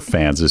 like for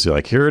fans, just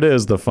like, here it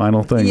is, the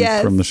final thing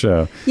from the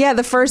show. Yeah,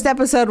 the first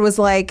episode was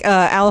like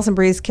Alison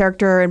Brie's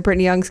character and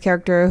Brittany Young's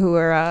character, who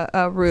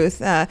are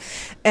Ruth,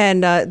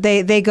 and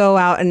they go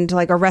out and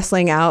like are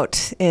wrestling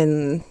out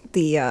in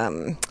the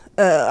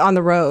on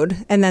the road,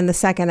 and then the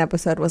second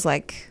episode was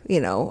like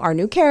our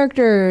new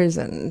characters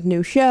and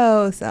new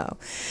show. So.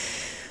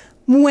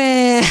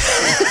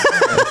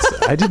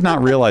 I did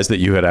not realize that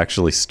you had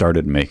actually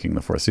started making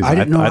the fourth season. I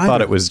didn't know. I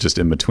thought it was just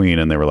in between,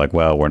 and they were like,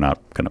 "Well, we're not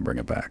going to bring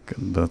it back."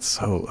 And that's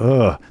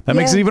so. That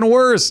makes it even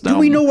worse. Do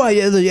we know why?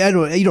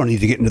 You don't need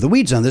to get into the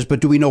weeds on this,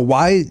 but do we know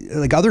why?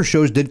 Like other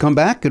shows did come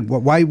back, and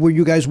why were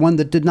you guys one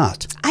that did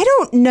not? I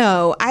don't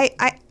know.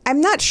 I'm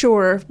not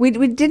sure. We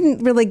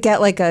didn't really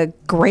get like a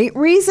great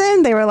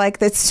reason. They were like,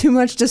 "That's too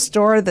much to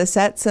store the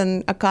sets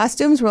and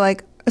costumes." We're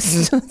like.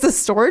 It's a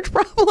storage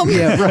problem.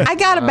 Yeah, right. I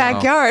got a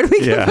backyard. We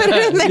can put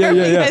it in there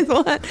if you guys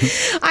want.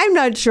 I'm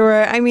not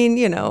sure. I mean,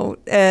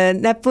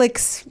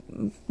 Netflix,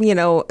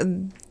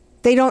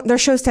 their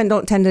shows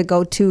don't tend to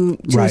go too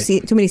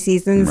many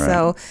seasons. Right.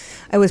 So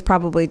it was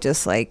probably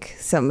just like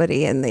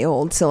somebody in the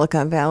old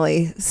Silicon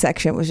Valley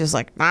section was just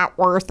like, not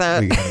worth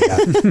it.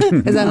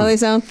 Is that how they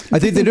sound? I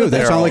think they do.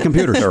 They sound like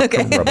computers. They're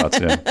robots,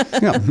 yeah.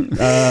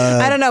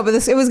 I don't know, but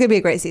it was going to be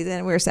a great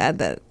season. We were sad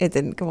that it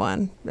didn't go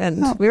on.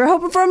 And we were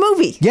hoping for a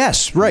movie.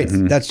 Yes, right.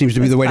 Mm-hmm. That seems to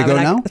be the way to go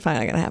now. It's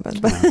probably not going to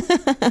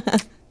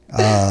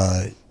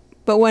happen.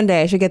 But one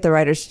day I should get the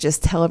writers to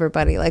just tell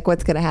everybody like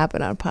what's going to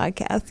happen on a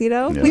podcast. You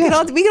know, Yeah. we can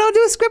all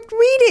do a script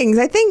readings.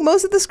 I think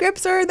most of the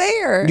scripts are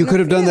there. You could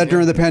have done that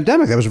during the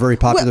pandemic. That was a very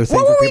popular thing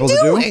for people to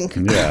do.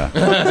 Yeah.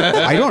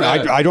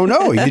 I don't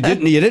know. You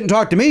didn't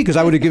talk to me because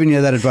I would have given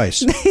you that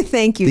advice.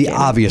 Thank you. The Jim.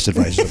 obvious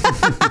advice.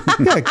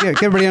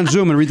 Get everybody on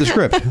Zoom and read the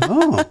script.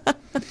 Oh.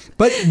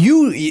 But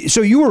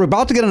you were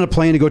about to get on a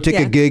plane to go take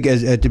a gig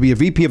to be a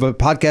VP of a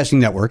podcasting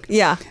network.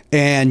 Yeah.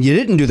 And you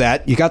didn't do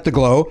that. You got the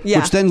glow, Yeah.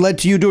 which then led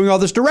to you doing all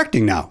this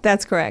directing now.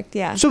 That's correct.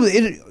 Yeah. So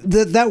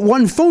that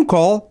one phone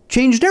call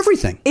changed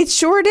everything. It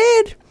sure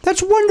did.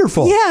 That's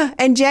wonderful. Yeah,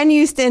 and Jen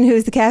Houston,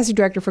 who's the casting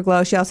director for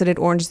Glow, she also did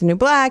Orange is the New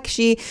Black.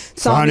 She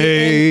saw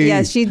me.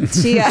 Yeah, she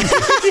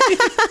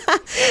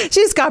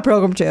she's Scott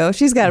Pilgrim too.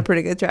 She's got a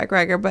pretty good track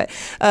record, but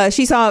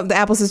she saw the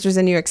Apple Sisters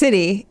in New York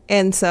City,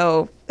 and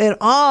so it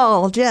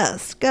all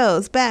just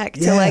goes back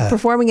to like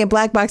performing in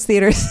black box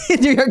theaters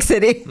in New York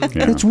City.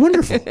 That's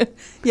wonderful.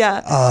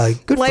 Yeah,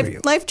 good for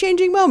you.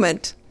 Life-changing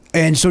moment.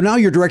 And so now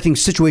you're directing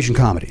situation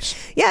comedies.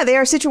 Yeah, they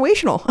are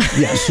situational.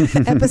 Yes.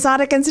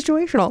 Episodic and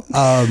situational.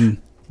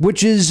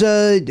 Which is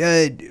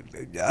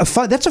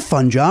that's a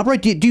fun job,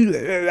 right?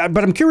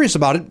 But I'm curious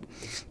about it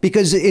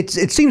because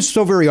it seems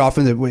so very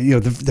often that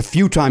the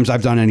few times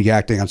I've done any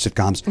acting on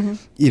sitcoms,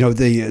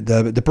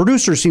 the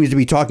producer seems to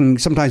be talking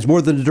sometimes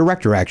more than the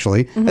director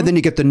actually, and then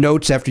you get the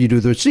notes after you do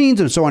the scenes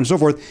and so on and so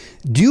forth.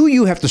 Do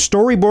you have to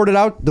storyboard it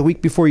out the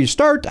week before you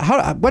start?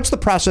 What's the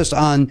process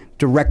on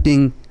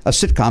directing a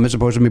sitcom as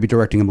opposed to maybe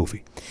directing a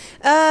movie?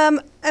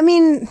 I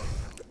mean,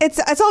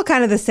 it's all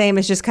kind of the same.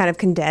 It's just kind of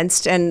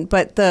condensed,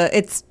 but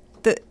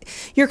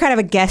you're kind of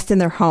a guest in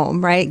their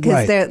home, right?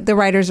 Because the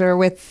writers are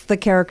with the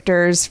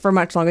characters for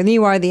much longer than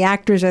you are. The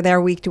actors are there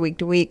week to week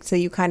to week, so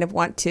you kind of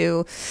want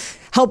to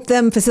help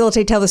them tell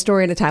the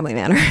story in a timely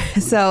manner.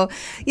 So,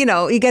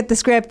 you get the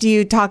script,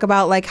 you talk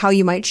about like how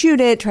you might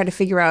shoot it, try to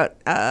figure out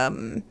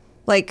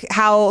like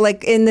how,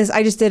 like in this,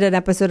 I just did an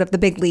episode of The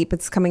Big Leap.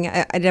 It's coming,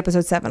 I did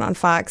episode 7 on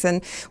Fox,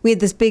 and we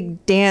had this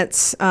big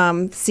dance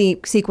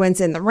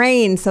sequence in the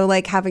rain. So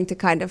like having to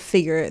kind of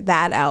figure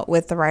that out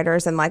with the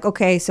writers and like,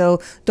 okay,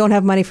 so don't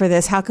have money for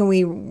this. How can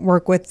we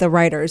work with the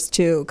writers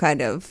to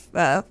kind of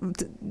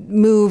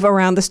move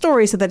around the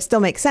story so that it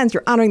still makes sense?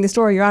 You're honoring the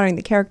story, you're honoring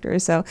the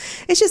characters. So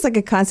it's just like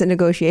a constant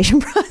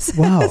negotiation process,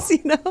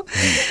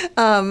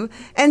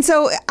 and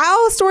so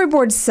I'll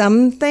storyboard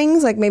some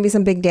things, like maybe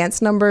some big dance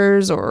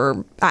numbers or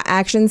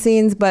action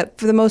scenes, but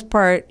for the most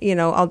part,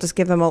 I'll just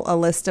give them a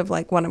list of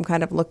like what I'm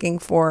kind of looking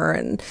for,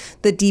 and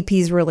the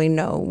DPs really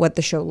know what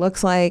the show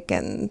looks like,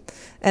 and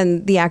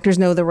the actors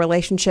know the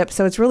relationship.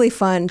 So it's really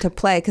fun to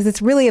play because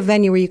it's really a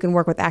venue where you can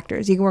work with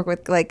actors. You can work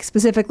with like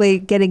specifically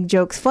getting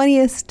jokes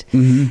funniest,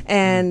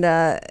 and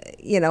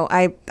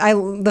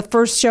the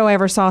first show I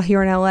ever saw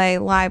here in LA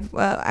live,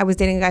 I was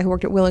dating a guy who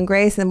worked at Will and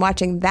Grace, and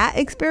watching that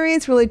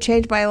experience really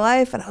changed my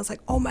life. And I was like,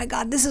 oh my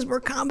God, this is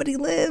where comedy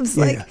lives,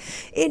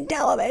 in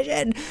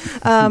television.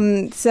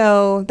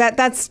 So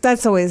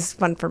that's always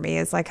fun for me,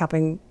 is like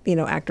helping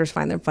actors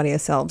find their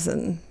funniest selves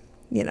and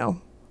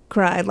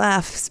cry,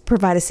 laugh,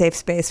 provide a safe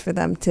space for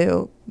them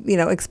to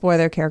explore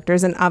their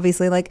characters. And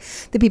obviously like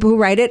the people who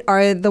write it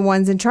are the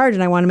ones in charge,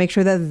 and I want to make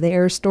sure that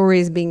their story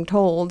is being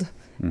told.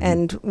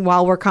 And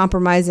while we're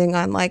compromising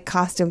on like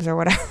costumes or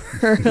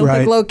whatever,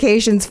 like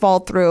locations fall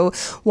through,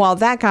 while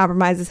that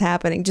compromise is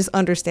happening, just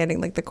understanding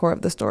like the core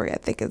of the story, I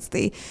think is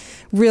the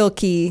real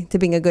key to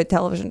being a good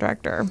television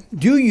director.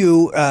 Do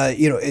you,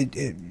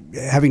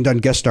 having done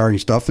guest starring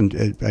stuff, and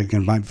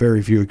again, my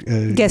very few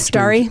guest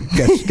starring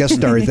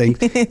thing,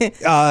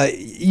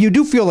 you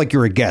do feel like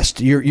you're a guest.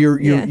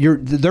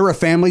 They're a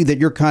family that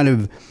you're kind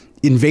of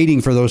invading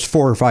for those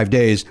 4 or 5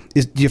 days.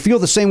 Do you feel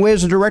the same way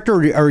as a director,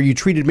 or are you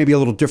treated maybe a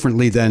little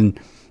differently than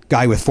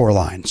guy with 4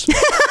 lines?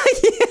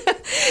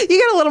 You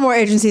get a little more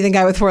agency than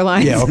guy with 4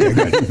 lines. Yeah, okay,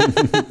 good.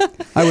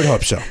 I would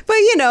hope so. But,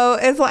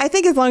 I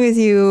think as long as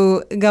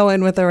you go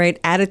in with the right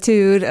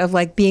attitude of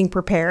like being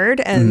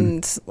prepared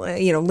and,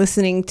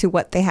 listening to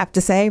what they have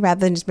to say rather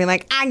than just being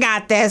like, I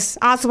got this.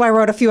 Also, I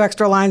wrote a few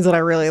extra lines that I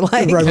really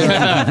like. Right.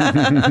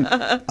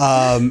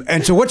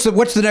 And so what's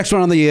the next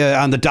one on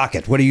the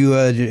docket? What do you,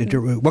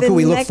 what can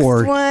we look for?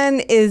 The next one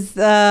is,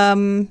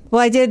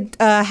 I did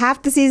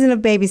half the season of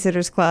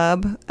Babysitter's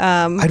Club.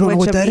 I don't know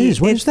what that is.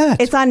 What is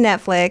that? It's on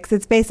Netflix.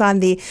 It's based on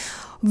the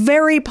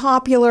very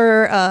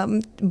popular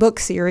book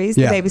series,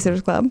 The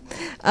Babysitter's Club.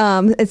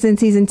 It's in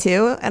season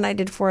 2, and I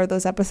did 4 of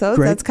those episodes.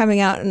 Great. That's coming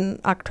out in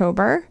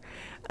October.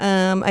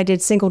 I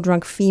did Single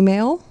Drunk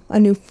Female, a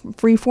new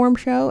freeform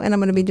show, and I'm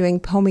going to be doing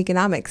Home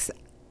Economics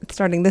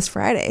starting this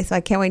Friday. So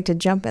I can't wait to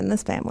jump in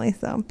this family.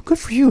 So good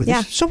for you.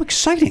 This is so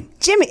exciting.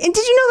 Jimmy, and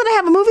did you know that I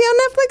have a movie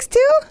on Netflix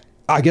too?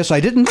 I guess I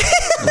didn't.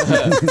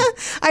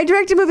 I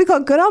directed a movie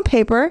called Good on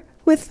Paper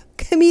with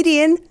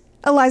comedian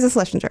Eliza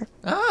Schlesinger.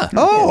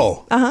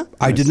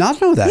 I did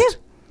not know that.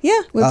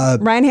 Yeah.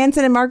 With Ryan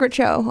Hansen and Margaret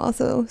Cho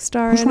also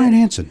star. Who's Ryan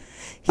Hansen?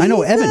 I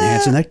know Evan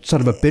Hansen. That son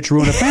of a bitch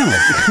ruined a family.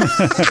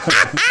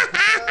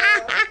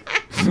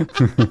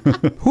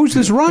 Who's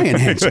this Ryan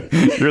Hansen?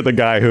 You're the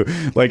guy who,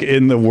 like,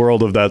 in the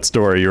world of that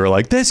story, you were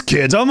like, this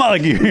kid's, I'm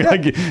like,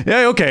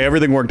 yeah, okay,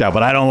 everything worked out,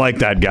 but I don't like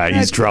that guy.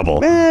 He's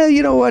trouble.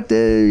 You know what? When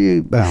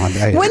you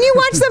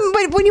watch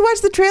when you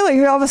watch the trailer,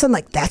 you're all of a sudden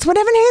like, that's what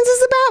Evan Hansen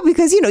is about?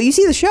 Because, you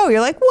see the show,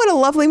 you're like, what a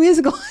lovely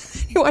musical.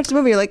 You watch the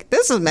movie, you're like,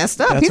 this is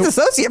messed up. He's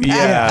a sociopath.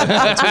 Yeah,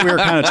 that's what we were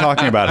kind of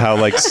talking about, how,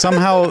 like,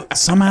 somehow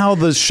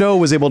the show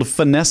was able to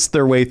finesse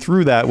their way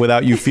through that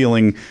without you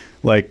feeling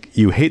like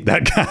you hate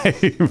that guy.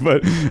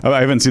 But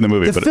I haven't seen the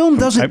movie. The film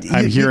doesn't.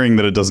 I'm hearing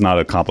that it does not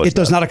accomplish that. It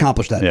does not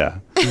accomplish that. Yeah.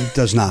 It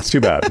does not. It's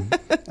too bad.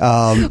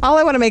 All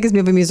I want to make is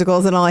movie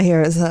musicals, and all I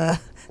hear is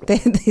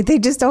they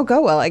just don't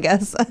go well, I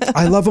guess.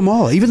 I love them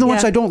all. Even the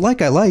ones I don't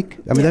like, I like.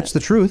 I mean, that's the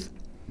truth.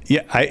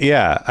 Yeah,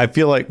 I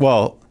feel like,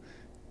 well,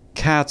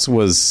 Cats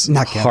was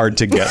hard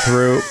to get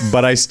through,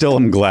 but I still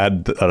am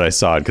glad that I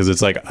saw it, because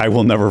it's like, I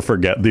will never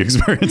forget the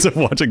experience of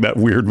watching that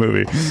weird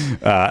movie.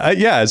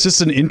 It's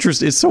just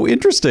it's so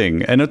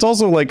interesting. And it's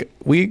also like,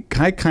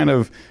 I kind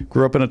of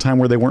grew up in a time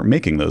where they weren't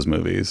making those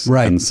movies.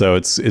 Right. And so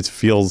it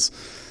feels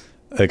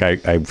like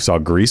I saw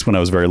Grease when I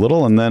was very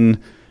little, and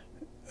then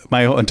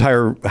my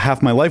entire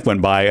half my life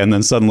went by, and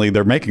then suddenly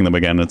they're making them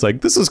again. It's like,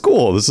 this is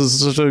cool. This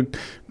is such a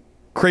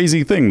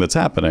crazy thing that's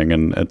happening,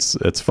 and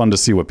it's fun to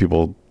see what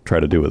people try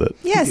to do with it.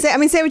 Yeah, say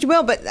what you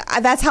will, but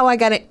that's how I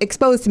got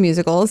exposed to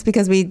musicals,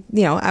 because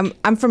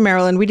I'm from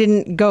Maryland. We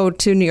didn't go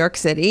to New York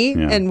City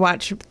and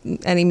watch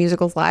any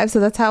musicals live, so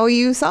that's how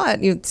you saw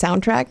it. You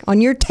soundtrack on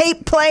your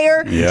tape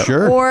player,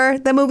 or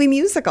the movie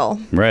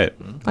musical, right,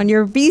 on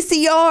your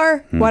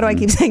VCR. Why do I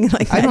keep saying it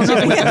like that? I don't know.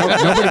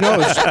 Nobody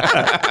knows.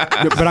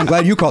 But I'm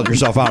glad you called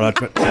yourself out.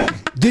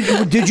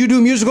 Did you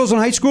do musicals in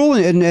high school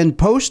and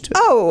post?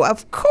 Oh,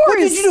 of course. What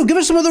did you do? Give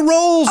us some of the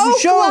roles and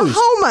shows.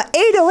 Oklahoma,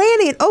 Ado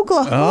Annie in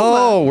Oklahoma.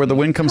 Oh, where the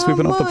wind comes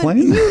sweeping off the plane?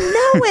 You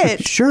know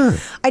it. Sure.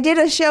 I did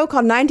a show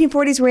called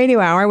 1940s Radio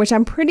Hour, which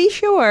I'm pretty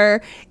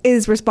sure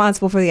is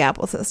responsible for the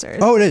Apple Sisters.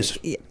 Oh, it is?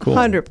 Cool.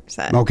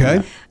 100%.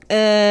 Okay.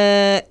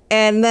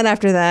 And then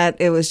after that,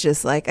 it was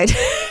just like, I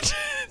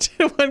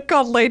did one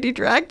called Lady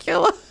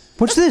Dracula.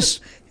 What's this?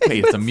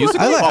 Wait, it's a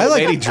musical I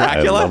like Lady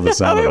Dracula? I love the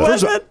sound of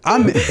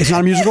it. It's not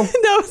a musical?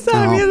 No, it's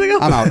not a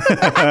musical. I'm out.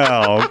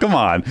 Oh, come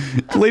on.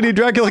 Lady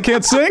Dracula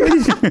can't sing?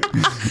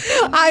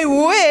 I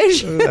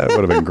wish. That would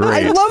have been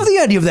great. I love the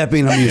idea of that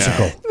being a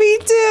musical. Me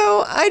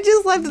too. I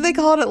just love that they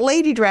called it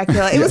Lady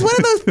Dracula. It was one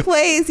of those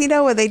plays,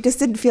 where they just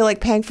didn't feel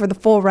like paying for the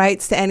full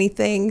rights to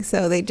anything.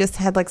 So they just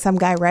had like some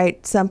guy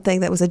write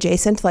something that was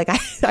adjacent. Like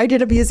I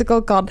did a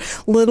musical called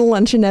Little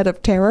Luncheonette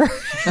of Terror.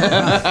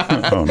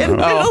 Oh, no. In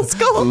middle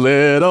school.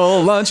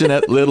 Little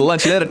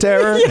Luncheonette of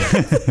Terror.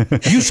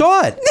 You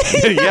saw it.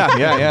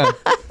 Yeah.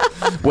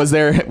 Was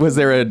there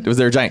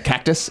a giant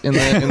cactus in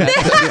that?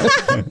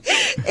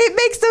 It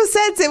makes no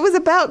sense. It was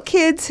about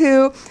kids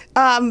who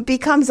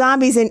become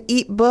zombies and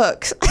eat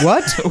books.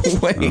 What?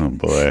 Wait. Oh,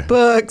 boy.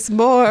 Books,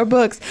 more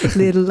books.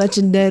 Little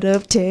Luncheonette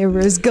of Terror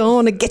is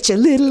gonna get you.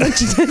 Little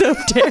Luncheonette of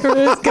Terror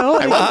is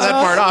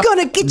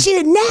gonna get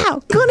you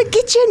now. Gonna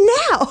get you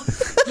now.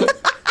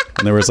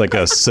 And there was like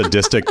a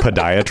sadistic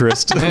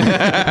podiatrist.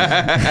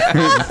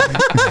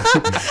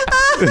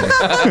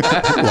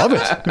 Love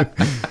it.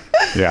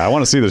 Yeah, I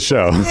want to see the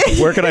show.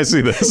 Where can I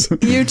see this?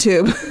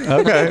 YouTube.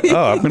 Okay.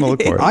 Oh, I'm going to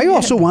look for it. I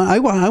also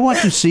want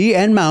to see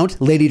and mount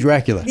Lady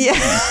Dracula. Yeah.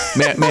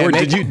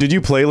 Did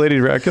you play Lady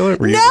Dracula?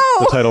 Were you No.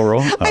 the title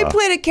role? I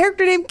played a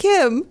character named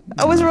Kim.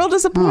 I was real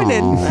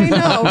disappointed. I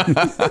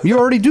know. You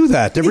already do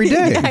that every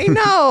day. I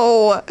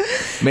know.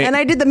 And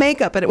I did the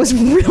makeup, and it was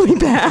really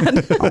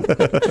bad.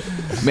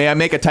 May I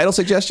make a title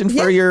suggestion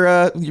for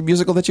your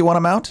musical that you want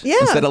to mount? Yeah.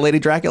 Instead of Lady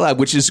Dracula,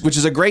 which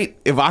is a great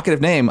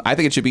evocative name. I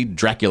think it should be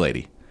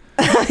Draculady.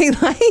 I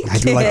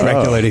do like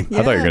Draculady. I thought you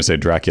were going to say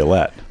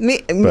Draculette.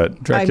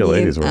 But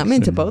Draculadies works. I'm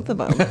into both of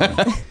them.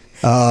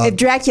 If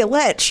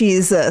Draculette,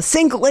 she's a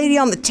single lady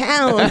on the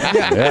town.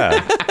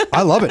 Yeah.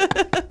 I love it.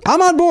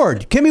 I'm on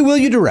board. Kimmy, will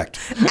you direct?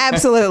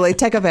 Absolutely.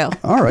 Take a veil.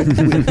 All right.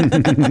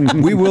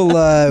 We will,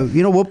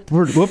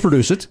 we'll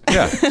produce it.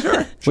 Yeah,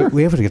 sure.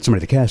 We have to get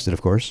somebody to cast it,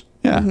 of course.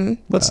 Yeah.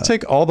 Let's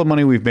take all the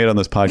money we've made on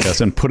this podcast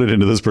and put it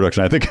into this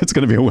production. I think it's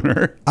going to be a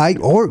winner.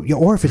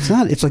 Or if it's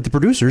not, it's like the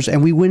producers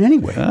and we win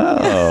anyway.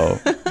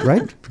 Oh.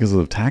 Right? Because of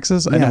the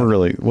taxes? I never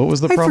really. What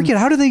was the problem? I forget.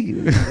 How do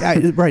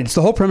they? Right. It's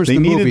the whole premise They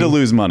of the movie. needed to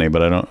lose money,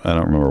 but I don't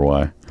remember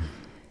why.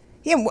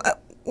 Yeah.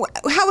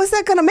 How is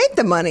that going to make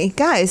the money?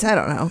 Guys, I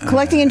don't know.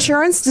 Collecting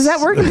insurance? Does that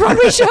work in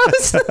Broadway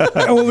shows?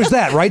 Oh, it was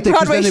that, right?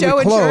 Broadway then they show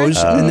would close,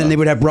 insurance? and then they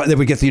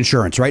would get the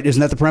insurance, right? Isn't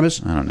that the premise?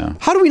 I don't know.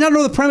 How do we not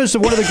know the premise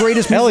of one of the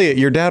greatest movies? Elliot,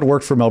 your dad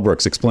worked for Mel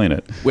Brooks. Explain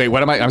it. Wait,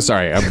 what am I? I'm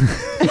sorry.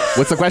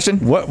 What's the question?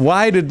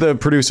 Why did the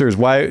producers?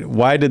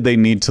 Why did they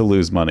need to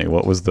lose money?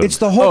 What was the? It's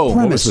the whole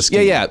premise. What was the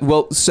scheme? Yeah.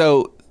 Well,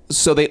 so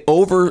they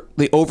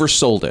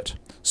oversold it.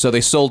 So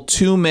they sold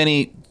too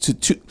many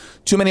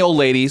old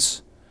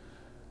ladies.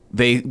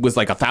 They was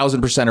like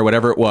 1,000% or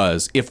whatever it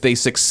was. If they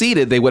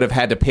succeeded, they would have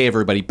had to pay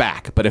everybody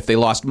back. But if they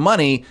lost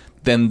money,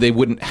 then they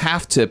wouldn't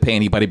have to pay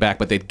anybody back,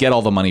 but they'd get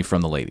all the money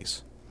from the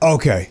ladies.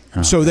 Okay.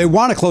 So they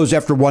want to close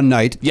after one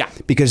night. Yeah.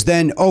 Because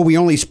then, we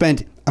only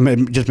spent, I'm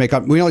going to just make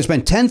up, we only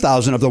spent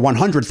 $10,000 of the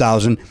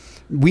 $100,000.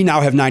 We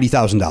now have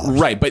 $90,000.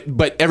 Right,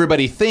 but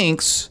everybody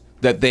thinks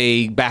that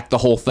they back the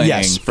whole thing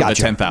for the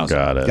 $10,000.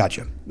 Got it.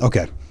 Gotcha.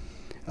 Okay.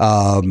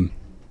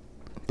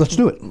 Let's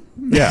do it.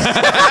 Yeah.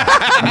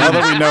 Now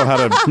that we know how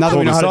to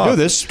do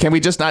this. Can we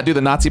just not do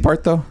the Nazi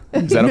part, though?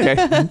 Is that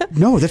okay?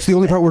 No, that's the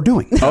only part we're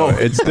doing.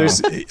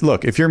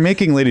 Look, if you're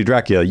making Lady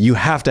Dracula, you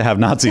have to have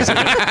Nazis in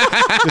it.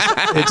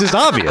 It's just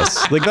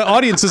obvious. Like, the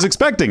audience is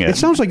expecting it. It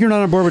sounds like you're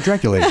not on board with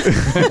Dracula.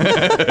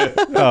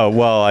 Oh,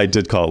 well, I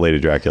did call it Lady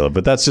Dracula,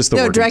 but that's just the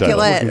working title.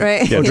 Draculette,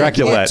 right? Yeah,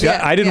 Draculette.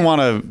 Yeah, I didn't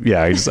want to.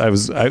 Yeah,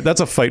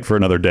 that's a fight for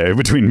another day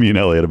between me and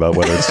Elliot about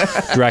whether it's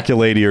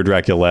Draculady or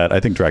Draculette.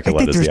 I think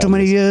Draculette is there's too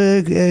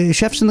many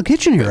chefs in the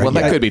kitchen here. Well,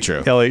 that could be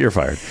true. Elliot, you're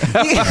fired.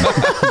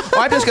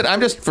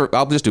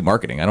 I'll just do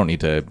marketing. I don't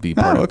need to be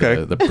part of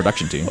the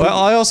production team. Well,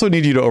 I also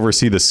need you to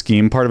oversee the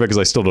scheme part of it because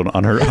I still don't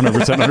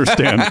 100%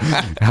 understand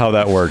how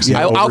that works.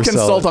 Yeah, I'll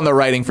consult on the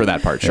writing for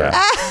that part. Sure.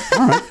 Yeah.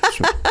 All right.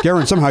 Sure.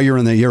 Garen, somehow you're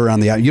on the.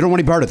 You don't want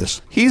to be part of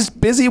this. He's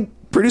busy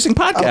producing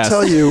podcasts. I'll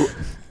tell you.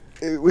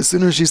 As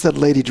soon as she said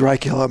Lady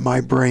Dracula,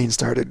 my brain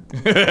started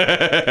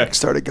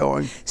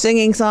going.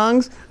 Singing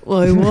songs.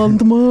 I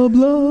want my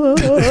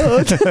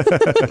blood.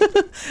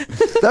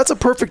 That's a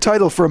perfect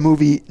title for a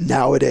movie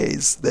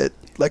nowadays. That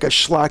like a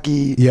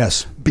schlocky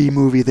B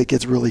movie that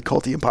gets really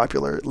culty and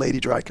popular. Lady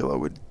Dracula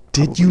would.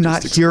 Did you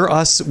not hear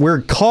us?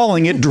 We're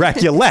calling it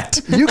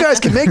Draculette. You guys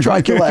can make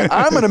Draculette.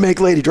 I'm going to make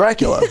Lady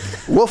Dracula.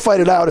 We'll fight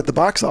it out at the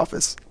box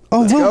office.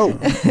 Let's go.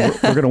 We're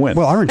going to win.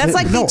 Well, that's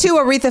like the two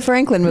Aretha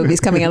Franklin movies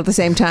coming out at the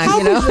same time.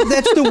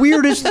 That's the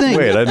weirdest thing.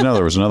 Wait, I didn't know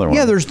there was another one.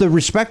 Yeah, there's the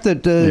Respect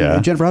that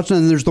Jennifer Hudson,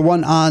 and there's the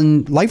one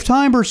on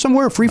Lifetime or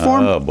somewhere,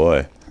 Freeform. Oh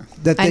boy,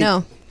 I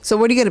know. So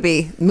what are you going to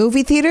be?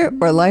 Movie theater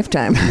or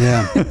Lifetime?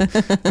 Yeah.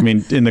 I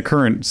mean, in the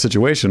current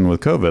situation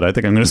with COVID, I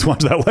think I'm going to just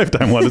watch that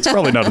Lifetime one. It's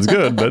probably not as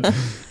good, but.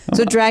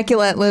 So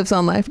Dracula lives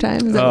on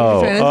Lifetime? Is that what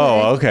you're trying to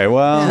say? Okay.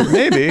 Well,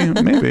 maybe.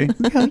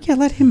 Yeah,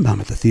 let him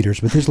bomb at the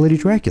theaters with his Lady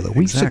Dracula.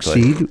 We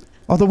succeed.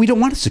 Although we don't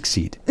want to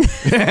succeed. Oh, no.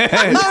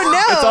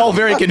 It's all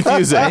very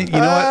confusing. You know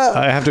what?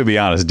 I have to be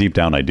honest. Deep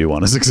down, I do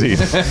want to succeed.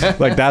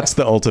 Like, that's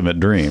the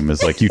ultimate dream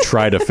is like you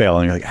try to fail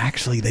and you're like,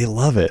 actually, they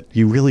love it.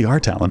 You really are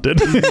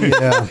talented.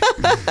 Yeah.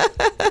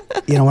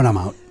 You know what? I'm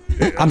out.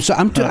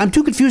 I'm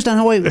too confused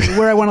on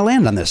where I want to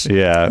land on this.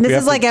 Yeah.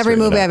 This is like every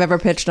movie I've ever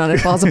pitched on.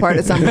 It falls apart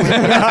at some point.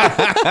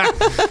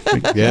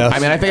 Yeah. I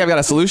mean, I think I've got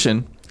a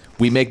solution.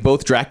 We make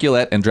both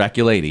Draculette and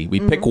Draculady. We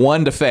pick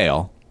one to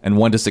fail and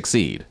one to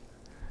succeed.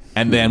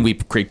 And then we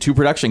create two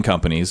production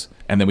companies,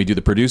 and then we do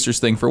the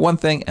producer's thing for one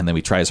thing, and then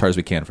we try as hard as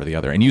we can for the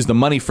other, and use the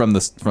money from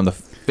the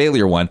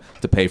failure one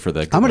to pay for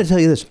the. I'm going to tell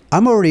you this: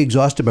 I'm already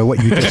exhausted by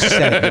what you just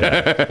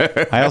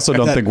said. I also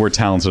don't think we're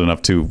talented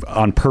enough to,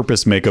 on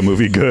purpose, make a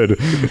movie good,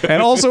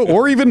 and also,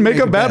 or even make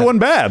a bad one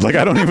bad. Like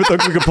I don't even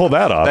think we could pull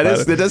that off.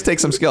 That does take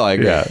some skill. I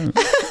agree. Yeah.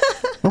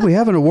 Well, we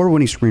have an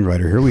award-winning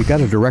screenwriter here. We've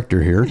got a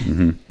director here.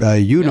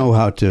 Mm-hmm. You know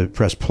how to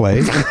press play.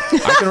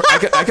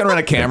 I can run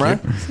a camera.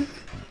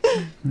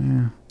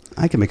 Yeah.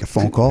 I can make a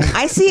phone call.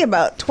 I see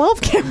about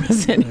 12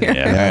 cameras in here.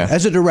 Yeah.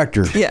 As a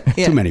director,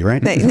 too many,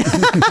 right? David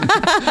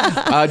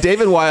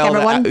Wilde.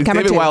 Camera one,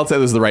 camera two. Wilde said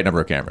this was the right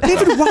number of cameras.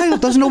 David Wilde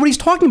doesn't know what he's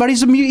talking about.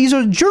 He's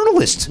a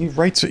journalist. He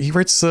runs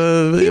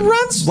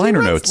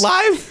liner notes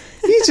live.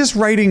 He's just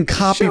writing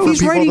copy for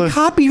He's writing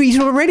copy. He's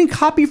writing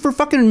copy for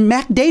fucking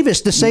Mac Davis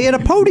to say at a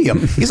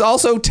podium. He's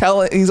also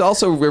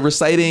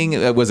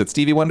reciting. Was it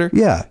Stevie Wonder?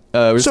 Yeah.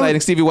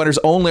 Reciting Stevie Wonder's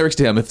own lyrics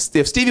to him.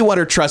 If Stevie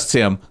Wonder trusts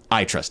him,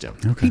 I trust him.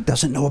 Okay. He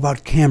doesn't know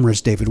about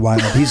cameras, David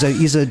Wilde.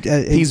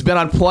 He's been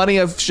on plenty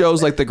of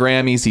shows like the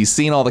Grammys. He's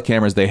seen all the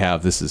cameras they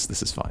have. This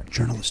is fine.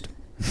 Journalist.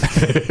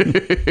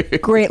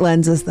 Great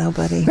lenses, though,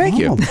 buddy. Thank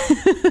you.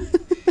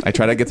 I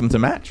try to get them to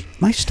match.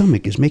 My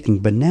stomach is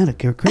making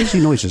crazy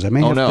noises. I may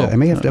have to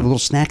have a little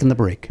snack in the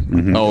break.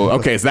 Mm-hmm. Oh,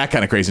 okay. It's that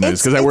kind of crazy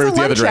noise because I wear it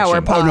the other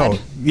direction. Pod. Oh no,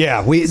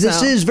 yeah.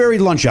 This is very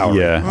lunch hour.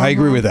 Yeah, I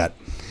agree with that.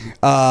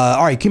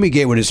 All right, Kimmy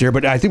Gatewood is here,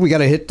 but I think we got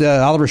to hit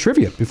Oliver's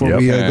trivia before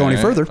we go any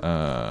further.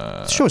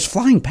 The show is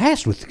flying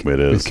past with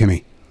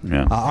Kimmy.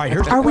 Yeah. All right,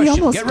 here's the question. We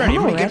almost get ready.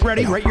 Everybody get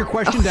ready. Write your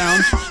question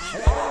down.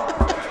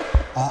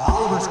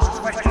 Oliver's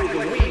question of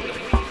the week.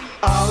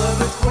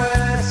 Oliver's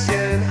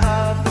question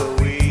of the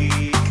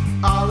week.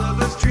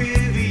 Oliver's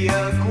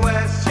trivia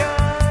question.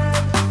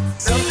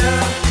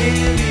 Sometimes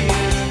Kimmy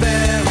is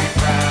very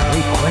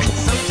proud.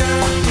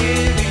 Sometimes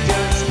Kimmy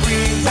just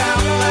screams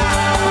out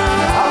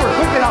loud. Oliver,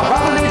 quickly now.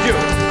 Robert needs you.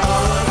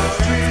 Oliver's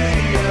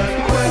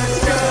trivia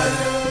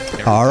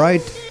question. All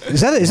right. Is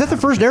that the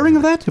first airing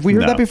of that? Have we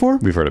heard that before?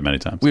 We've heard it many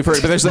times. We've heard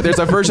it, but there's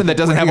a version that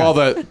doesn't have all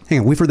the. Hang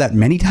on, we've heard that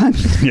many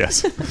times.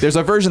 Yes. There's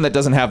a version that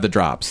doesn't have the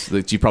drops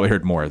that you've probably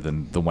heard more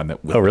than the one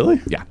that will. Oh, really?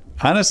 Yeah.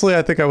 Honestly,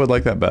 I think I would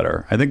like that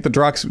better. I think the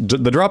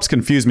drops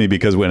confuse me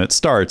because when it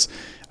starts,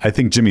 I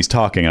think Jimmy's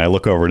talking, and I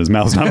look over and his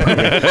mouth's not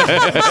moving.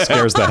 It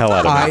scares the hell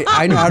out of me.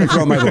 I know how to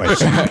control my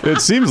voice. It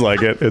seems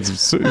like it. It's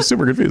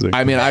super confusing.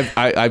 I mean,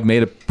 I've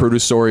made a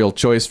producerial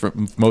choice for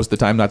most of the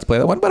time not to play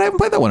that one, but I haven't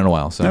played that one in a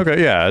while. So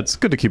okay, yeah, it's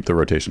good to keep the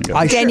rotation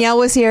going. Danielle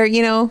was here.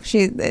 You know,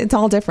 it's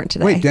all different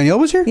today. Wait, Danielle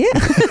was here? Yeah.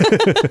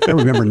 I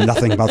remember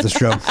nothing about this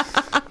show.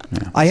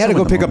 Yeah. I had to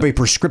go pick up a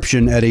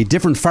prescription at a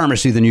different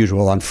pharmacy than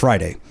usual on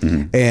Friday.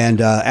 Mm-hmm.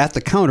 And at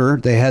the counter,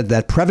 they had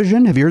that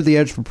Prevision. Have you heard the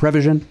ads for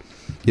Prevision?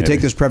 You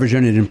take this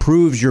Prevision, it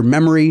improves your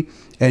memory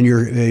and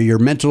your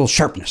mental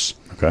sharpness.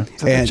 Okay.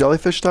 Is that the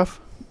jellyfish stuff?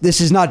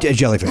 This is not a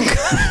jellyfish.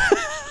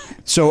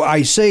 So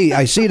I say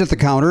it at the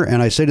counter,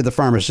 and I say to the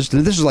pharmacist,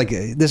 and this is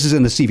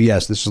in the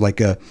CVS. This is like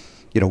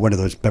one of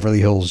those Beverly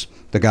Hills,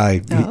 the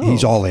guy,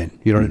 he's all in,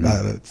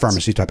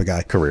 pharmacy type of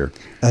guy. Career.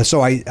 So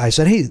I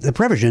said, hey, the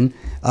Prevision,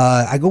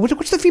 I go,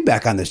 what's the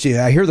feedback on this?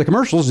 I hear the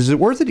commercials. Is it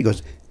worth it? He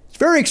goes, it's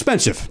very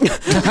expensive.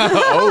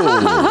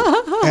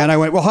 And I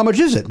went, well, how much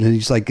is it? And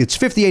he's like, it's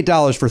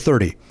 $58 for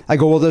 30. I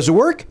go, well, does it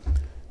work?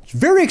 It's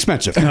very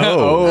expensive.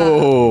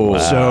 Oh. Wow.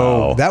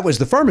 So that was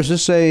the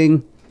pharmacist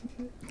saying,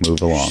 move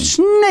along.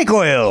 Snake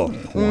oil.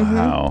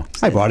 Wow.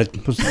 I bought it.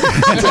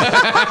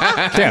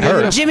 Can't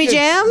hurt. Jimmy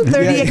Jam,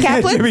 30 at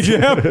Kaplan. Jimmy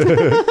Jam.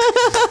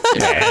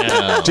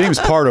 Yeah. James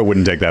Pardo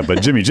wouldn't take that,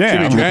 but Jimmy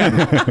Jam.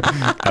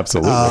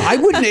 Absolutely. I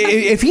wouldn't.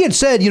 If he had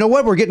said, you know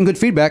what, we're getting good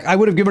feedback, I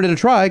would have given it a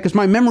try because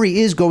my memory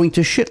is going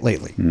to shit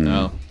lately.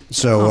 No.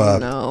 So,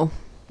 no.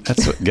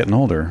 That's getting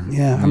older.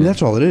 Yeah, I mean,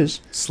 that's all it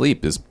is.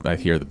 Sleep is, I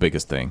hear, the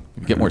biggest thing.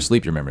 If you get more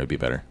sleep, your memory will be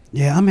better.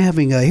 Yeah, I'm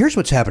having. Here's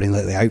what's happening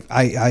lately.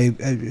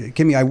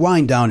 Kimmy, I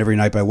wind down every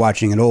night by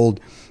watching an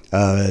old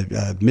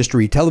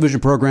mystery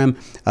television program.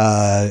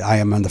 I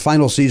am on the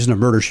final season of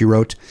Murder, She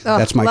Wrote. Oh,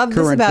 That's my love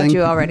current this about thing.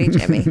 you already,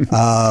 Jimmy.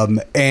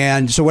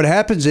 And so what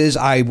happens is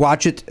I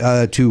watch it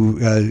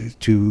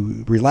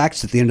to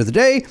relax at the end of the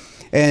day.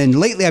 And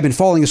lately I've been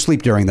falling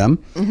asleep during them.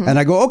 Mm-hmm. And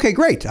I go, okay,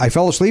 great. I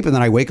fell asleep, and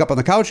then I wake up on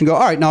the couch and go,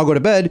 all right, now I'll go to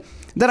bed.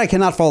 Then I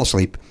cannot fall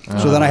asleep.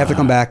 So then I have to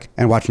come back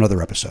and watch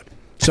another episode.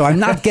 So I'm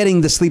not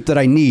getting the sleep that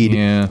I need.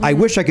 Yeah. I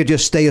wish I could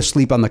just stay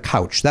asleep on the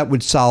couch. That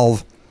would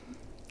solve.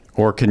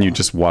 Or can you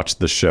just watch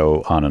the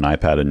show on an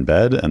iPad in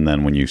bed, and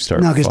then when you start...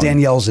 No, because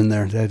Danielle's in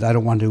there. I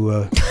don't want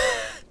to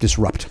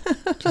disrupt.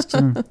 Just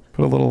put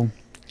a little...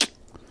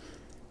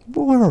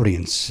 Well, we're already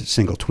in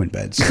single twin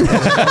beds.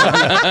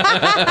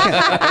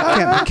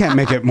 can't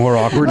make it more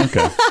awkward.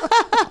 Okay.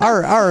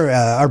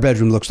 Our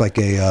bedroom looks like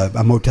a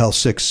Motel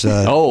 6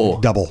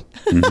 double.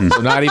 Mm-hmm.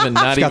 So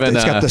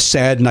It's got the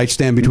sad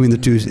nightstand between the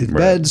two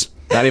beds.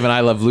 Not even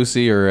I Love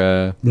Lucy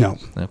or... No.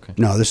 Okay.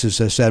 No, this is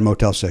a sad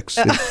Motel 6.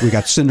 We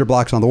got cinder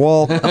blocks on the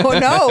wall. Oh,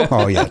 no.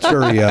 Oh, yeah. It's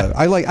very...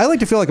 I like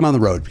to feel like I'm on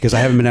the road because I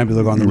haven't been able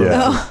to go on the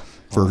road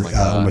for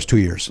almost 2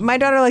 years. My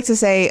daughter likes to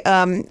say,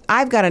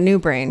 I've got a new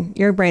brain.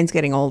 Your brain's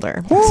getting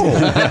older.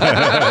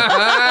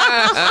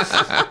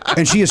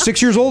 And she is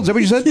 6 years old? Is that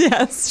what you said?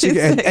 Yes.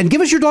 And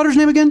give us your daughter's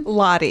name again?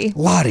 Lottie.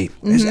 Lottie.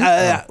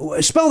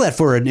 Mm-hmm. Spell that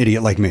for an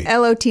idiot like me.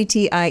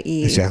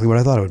 Lottie. Exactly what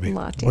I thought it would be.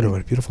 Lottie. What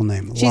a beautiful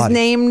name. She's Lottie.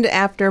 named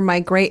after my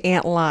great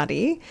aunt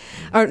Lottie,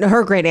 or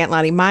her great aunt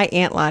Lottie. My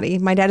aunt Lottie.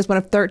 My dad is one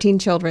of 13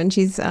 children.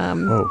 She's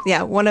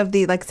one of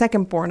the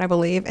second born, I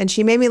believe. And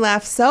she made me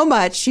laugh so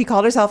much. She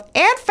called herself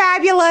Aunt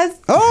Fabulous.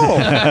 Oh.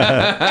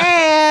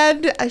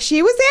 And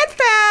she was Aunt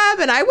Fab,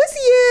 and I was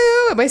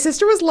you, and my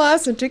sister was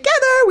Les, and together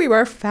we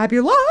were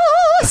fabulous.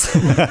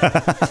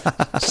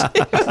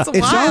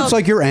 It sounds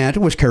like your aunt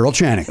was Carol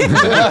Channing.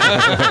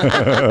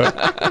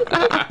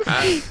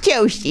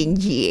 Toast and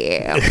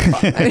jam.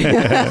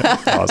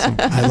 Awesome.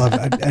 I love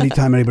it.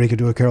 Anytime anybody could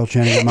do a Carol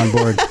Channing, I'm on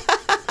board.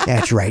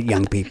 That's right,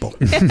 young people.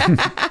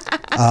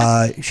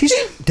 She's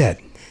dead.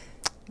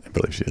 I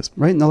believe she is.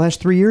 Right in the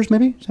last 3 years,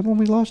 maybe? Is that when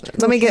we lost?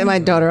 Let me get my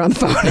daughter on the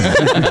phone.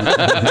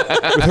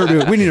 With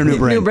her, we need a new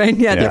brain. New brain,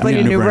 yeah, definitely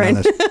need a new brain.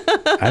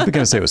 I'm going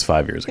to say it was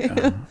 5 years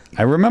ago.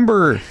 I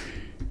remember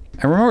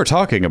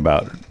talking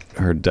about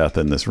her death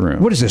in this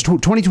room. What is this?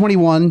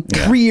 2021.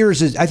 Yeah. 3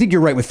 years is. I think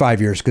you're right with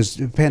 5 years because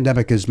the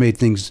pandemic has made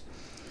things.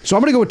 So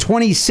I'm going to go with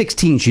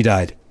 2016. She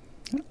died.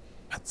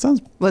 That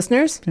sounds.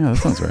 Listeners? Yeah, that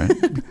sounds right.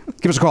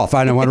 Give us a call.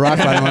 591 Rock.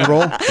 591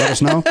 Roll. Let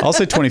us know. I'll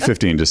say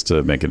 2015 just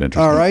to make it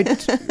interesting. All right.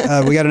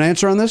 We got an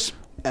answer on this.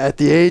 At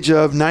the age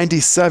of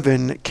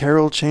 97,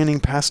 Carol Channing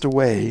passed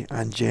away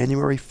on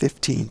January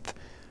 15th,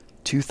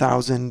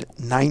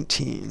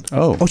 2019.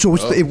 Oh, so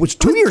it was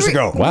 2 years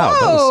ago. Wow,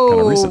 that was kind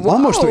of recent.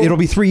 Almost. It'll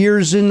be 3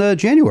 years in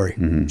January.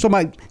 Mm-hmm. So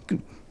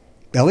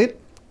Elliot,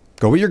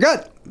 go with your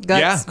gut. Guts.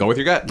 Yeah, go with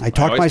your gut. I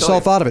talked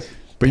myself out of it.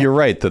 But you're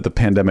right that the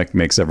pandemic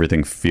makes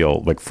everything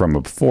feel like from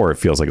before. It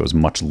feels like it was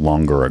much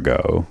longer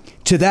ago.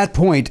 To that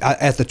point,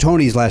 at the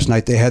Tonys last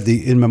night, they had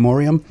the In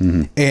Memoriam.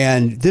 Mm-hmm.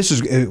 And this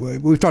is,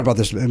 we've talked about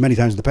this many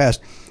times in the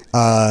past.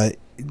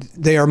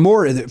 They are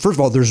more, first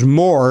of all, there's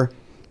more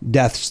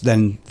deaths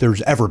than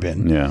there's ever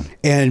been. Yeah.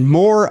 And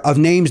more of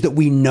names that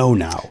we know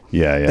now.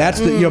 Yeah, yeah. That's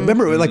the,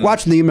 remember, like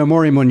watching the In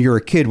Memoriam when you're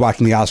a kid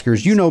watching the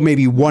Oscars,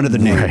 maybe one of the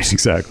names. Right,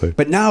 exactly.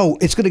 But now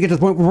it's going to get to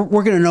the point where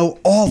we're going to know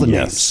all the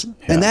names.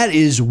 Yeah. And that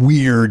is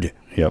weird.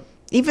 Yep.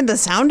 Even the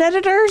sound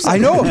editors? I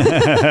know them.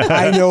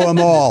 I know them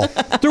all.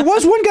 There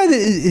was one guy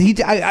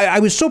that I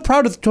was so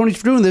proud of Tony's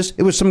for doing this.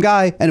 It was some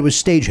guy, and it was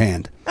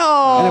stagehand.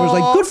 Oh. And I was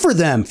like, good for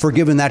them for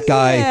giving that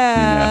guy,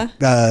 Yeah.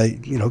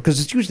 because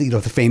it's usually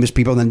the famous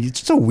people. And then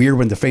it's so weird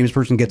when the famous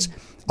person gets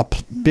a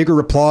bigger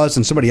applause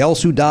than somebody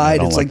else who died. I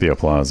don't it's like the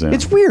applause. Yeah.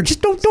 It's weird.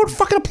 Just don't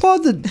fucking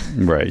applaud the.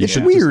 Right. It's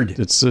weird.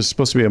 It's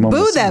supposed to be a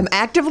moment. Boo them.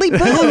 Actively boo.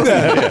 Boo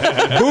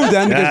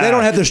them because they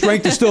don't have the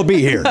strength to still be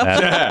here.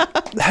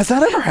 Has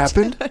that ever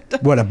happened?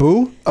 What, a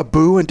boo? A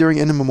boo and during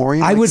In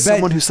Memoriam? I would bet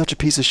someone who's such a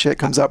piece of shit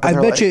comes up. I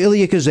And bet you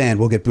Ilya Kazan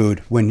will get booed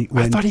when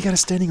I thought he got a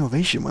standing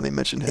ovation when they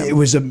mentioned him. it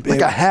was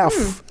a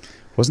half.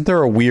 Wasn't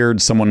there a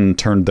weird someone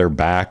turned their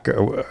back?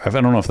 I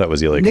don't know if that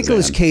was Ilya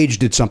Nicolas Kazan. Cage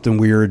did something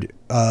weird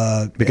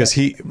because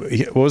he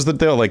what was the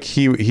deal? Like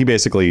he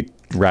basically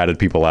ratted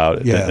people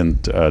out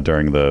and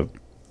during the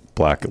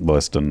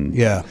blacklist and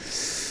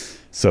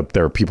so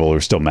there are people who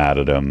are still mad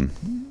at him.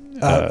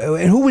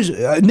 And who was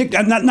Nick?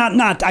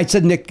 Not. I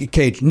said Nick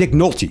Cage. Nick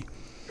Nolte.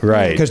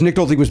 Right. Because Nick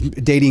Nolte was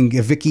dating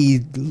Vicky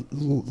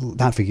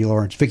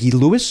Lawrence. Vicky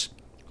Lewis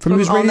from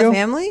News All Radio. the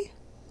Family?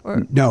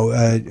 Or? No.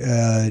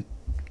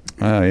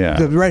 Yeah.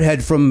 The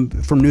redhead from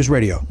News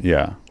Radio.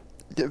 Yeah.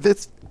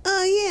 It's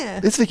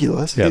Vicky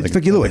Lewis. Yeah, it's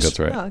Vicky Lewis. That's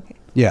right. Oh, okay.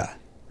 Yeah.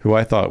 Who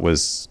I thought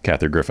was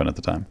Kathy Griffin at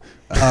the time.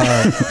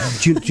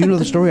 Do you know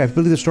the story? I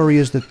believe the story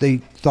is that they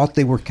thought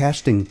they were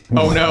casting.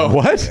 Oh, no.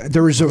 What?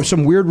 There was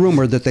some weird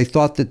rumor that they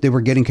thought that they were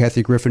getting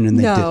Kathy Griffin and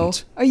they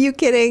didn't. Are you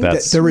kidding?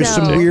 There is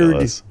some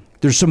ridiculous.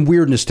 There's some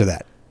weirdness to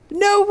that.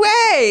 No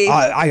way.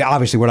 I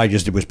obviously what I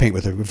just did was paint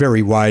with a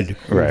very wide,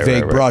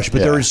 vague brush,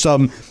 but there is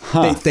some.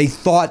 They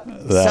thought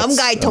some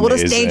guy told a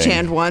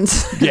stagehand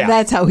once. Yeah.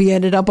 That's how he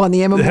ended up on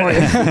the In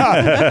Memoriam.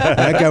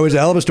 That guy was a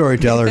hell of a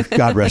storyteller.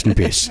 God rest in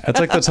peace.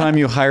 That's like the time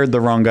you hired the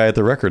wrong guy at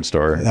the record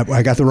store.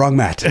 I got the wrong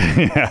Matt.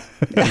 Yeah.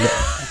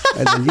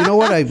 And then, you know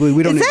what?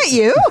 We don't. Is that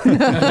you?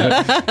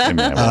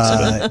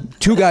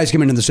 Two guys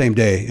came in the same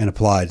day and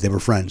applied. They were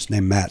friends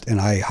named Matt,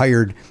 and I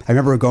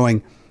remember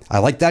going, I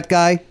like that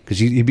guy because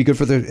he'd be good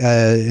for the.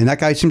 And that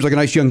guy seems like a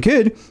nice young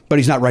kid, but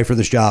he's not right for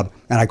this job.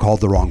 And I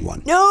called the wrong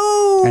one.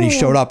 No. And he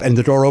showed up, and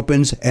the door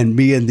opens, and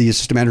me and the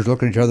assistant manager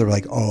look at each other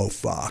like, "Oh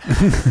fuck!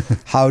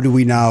 How do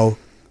we now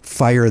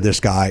fire this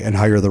guy and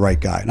hire the right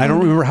guy?" And I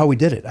don't remember how we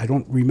did it. I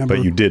don't remember.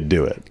 But you did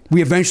do it.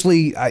 We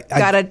eventually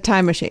got a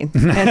time machine.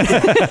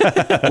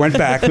 Went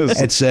back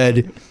and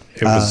said,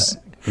 "It was."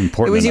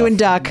 Important it was you and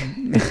Duck.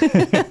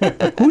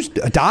 Who's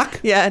Doc?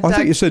 Yeah, I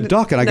thought you said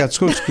Duck, and I got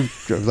so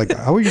like,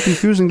 how are you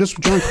confusing this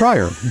with John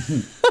Cryer?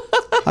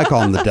 I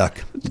call him the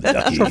Duck.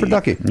 Short for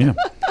Ducky. Yeah.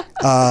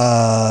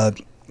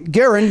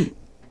 Garen,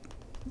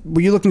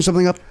 were you looking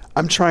something up?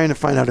 I'm trying to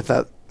find out if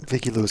that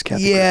Vicky Lewis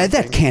Kathy. Yeah, Griffin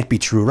that thing. can't be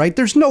true, right?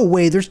 There's no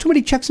way. There's too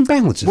many checks and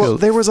balances. Well,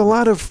 there was a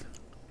lot of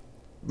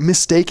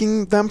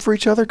mistaking them for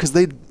each other because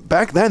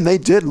back then they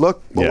did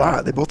look a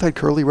lot. They both had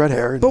curly red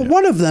hair. But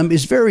one of them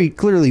is very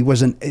clearly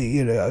was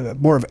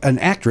more of an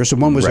actress,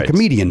 and one was a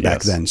comedian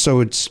back then.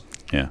 So it's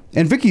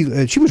And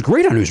Vicky, she was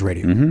great on News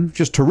Radio,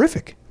 just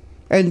terrific.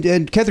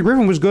 And Kathy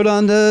Griffin was good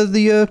on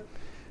the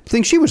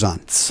thing she was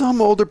on.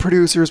 Some older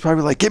producers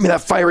probably like, give me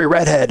that fiery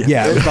redhead.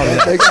 Yeah, it was probably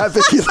that. They got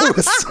Vicky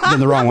Lewis. Then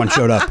the wrong one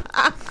showed up.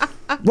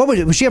 What was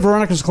it? Was she at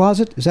Veronica's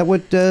Closet? Is that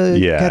what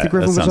Kathy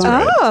Griffin was on?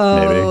 Right.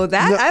 Oh,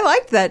 I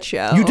liked that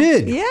show. You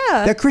did?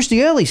 Yeah. That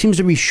Christy Alley seems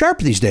to be sharp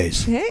these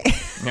days. Hey.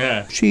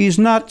 Yeah. She's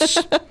nuts.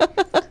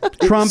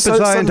 Trump is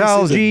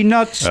Scientology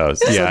nuts. Oh,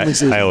 yeah.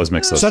 I always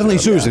mix those. Suddenly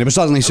Susan. It was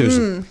Suddenly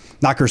Susan.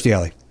 Not Kirstie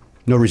Alley.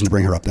 No reason to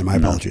bring her up then. My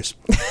apologies.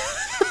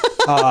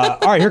 All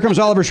right, here comes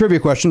Oliver's trivia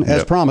question,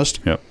 as promised.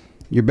 Yep.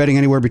 You're betting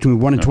anywhere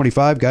between 1 and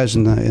 25, guys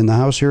in the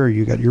house here.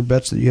 You got your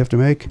bets that you have to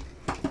make.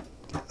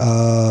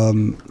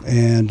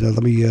 And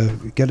let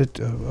me get it.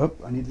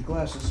 I need the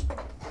glasses.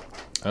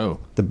 Oh.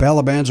 The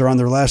Balabands are on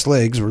their last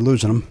legs. We're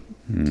losing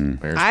them.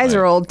 Eyes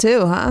are old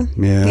too, huh?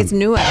 Yeah. It's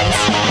new eyes.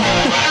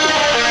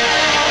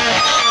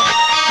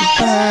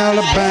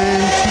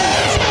 Balabands.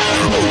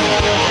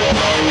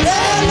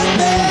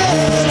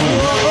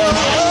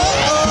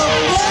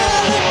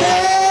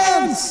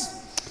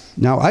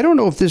 Now, I don't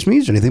know if this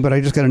means anything, but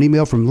I just got an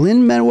email from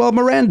Lin-Manuel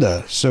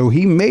Miranda. So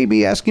he may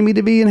be asking me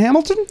to be in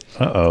Hamilton.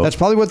 Uh-oh. That's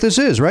probably what this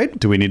is, right?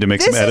 Do we need to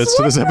make some edits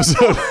to this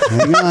episode?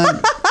 Hang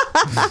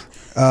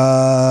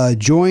on.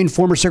 Join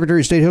former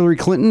Secretary of State Hillary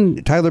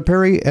Clinton, Tyler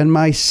Perry, and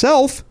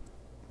myself.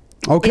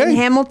 Okay. In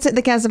Hamilton,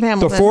 the cast of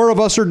Hamilton. The four of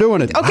us are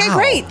doing it. Okay,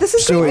 great. This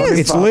is So great news.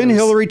 it's Lynn,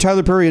 Hillary,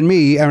 Tyler Perry, and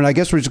me. And I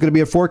guess we're just going to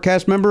be a four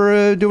cast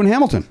member doing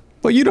Hamilton.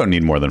 Well, you don't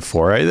need more than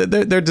four.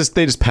 They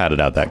just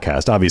padded out that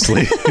cast,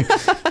 obviously.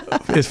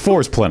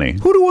 Four is plenty.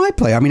 Who do I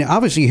play? I mean,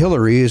 obviously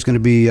Hillary is going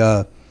to be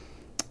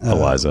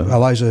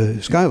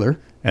Eliza Schuyler.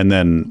 And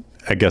then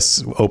I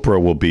guess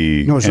Oprah will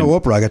be. No, it's no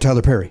Oprah. I got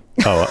Tyler Perry.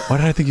 Oh, why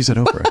did I think you said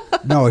Oprah?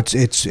 No,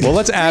 it's. Well,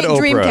 let's add Oprah.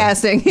 Dream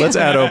casting. Let's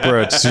add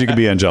Oprah so she can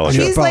be Angelica.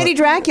 She's Lady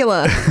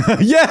Dracula.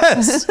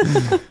 Yes.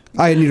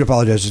 I need to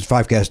apologize. It's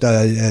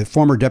 5cast.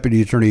 Former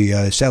Deputy Attorney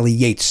Sally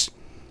Yates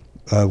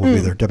will be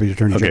their Deputy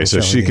Attorney General. Okay,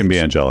 so Sally she can be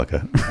Yates.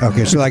 Angelica.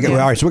 Okay, so all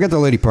right. So we got the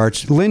lady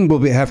parts. Lynn will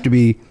have to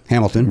be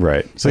Hamilton.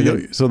 Right. So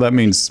that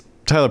means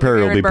Tyler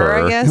Perry will be Burr,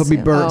 I Burr. guess. He'll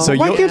be Burr. Oh. So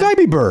why can't I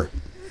be Burr?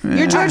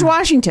 You're George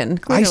Washington.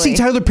 Clearly. I see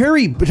Tyler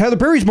Perry. But Tyler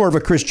Perry's more of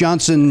a Chris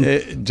Johnson,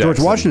 George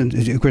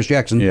Washington, Chris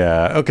Jackson.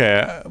 Yeah.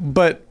 Okay.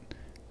 But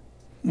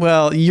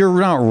well, you're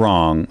not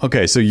wrong.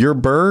 Okay, so you're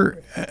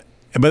Burr,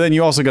 but then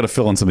you also got to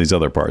fill in some of these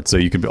other parts. So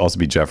you could also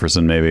be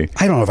Jefferson, maybe.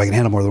 I don't know if I can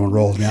handle more than one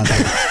role. To be honest.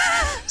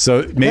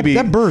 So maybe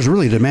that Burr is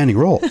really a demanding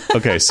role.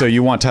 Okay, so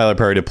you want Tyler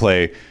Perry to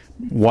play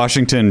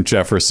Washington,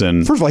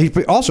 Jefferson. First of all,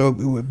 he's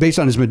also, based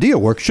on his Medea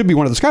work, should be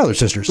one of the Schuyler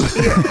sisters.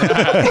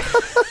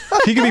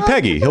 He could be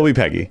Peggy. He'll be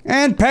Peggy.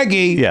 And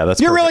Peggy. Yeah, that's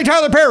You're perfect. really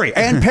Tyler Perry.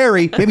 And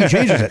Perry. Maybe he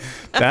changes it.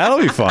 That'll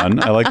be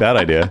fun. I like that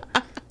idea.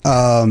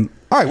 All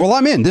right, well,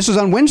 I'm in. This is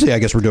on Wednesday, I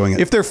guess we're doing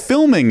it. If they're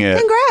filming it.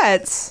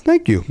 Congrats.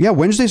 Thank you. Yeah,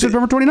 Wednesday,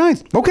 September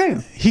 29th. Okay.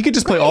 He could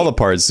just play all the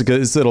parts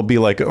because it'll be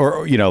like,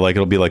 or, you know, like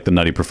it'll be like the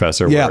Nutty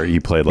Professor where he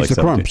played like He's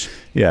the 17. Crumps.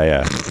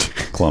 Yeah.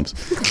 Clumps.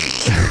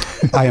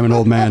 I am an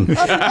old man.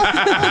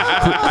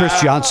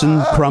 Chris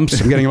Johnson, Crumps.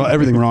 I'm getting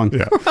everything wrong.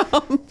 Yeah.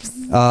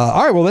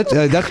 All right, well, that's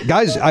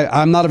guys,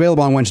 I'm not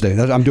available on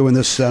Wednesday. I'm doing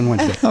this on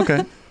Wednesday.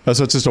 Okay. Oh,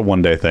 so it's just a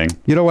one-day thing.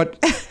 You know what?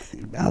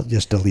 I'll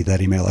just delete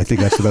that email. I think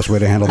that's the best way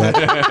to handle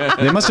that.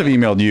 They must have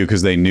emailed you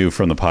because they knew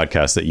from the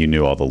podcast that you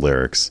knew all the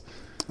lyrics.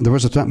 There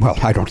was a time. Well,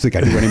 I don't think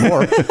I do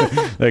anymore.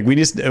 Like we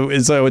just,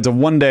 so it's a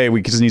one day.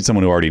 We just need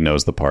someone who already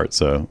knows the part.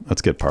 So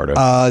let's get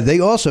Pardo. They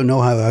also know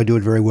how I do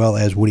it very well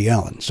as Woody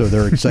Allen, so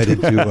they're excited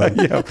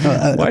to.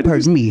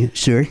 Pardon me,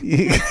 sir.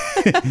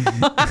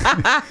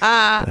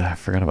 I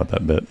forgot about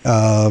that bit.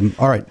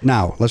 All right,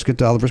 now let's get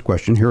to Oliver's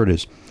question. Here it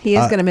is. He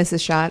is going to miss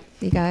his shot,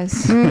 you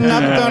guys.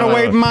 Not going to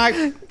wait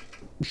my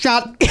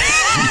shot.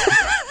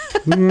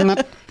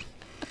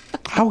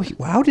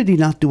 How did he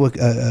not do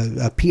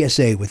a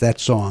PSA with that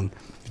song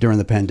during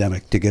the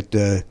pandemic to get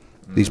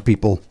these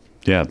people?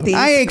 Yeah,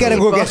 I ain't gonna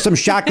go get some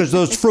shot because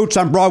those fruits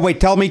on Broadway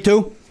tell me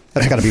to.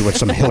 That's got to be what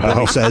some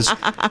hillbilly says.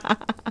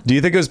 Do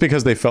you think it was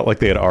because they felt like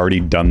they had already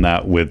done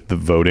that with the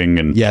voting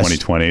in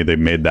 2020? They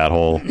made that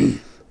whole,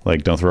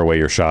 like, don't throw away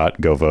your shot,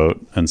 go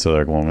vote. And so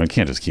they're like, well, we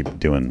can't just keep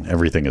doing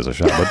everything as a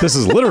shot. But this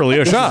is literally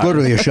a shot. This is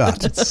literally a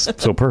shot.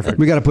 It's so perfect.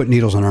 We got to put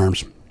needles on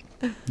arms.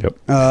 Yep.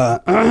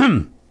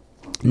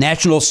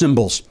 National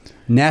symbols.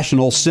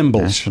 National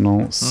symbols.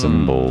 National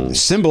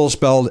symbols. Symbols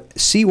spelled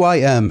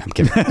CYM. I'm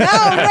kidding. No,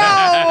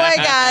 oh my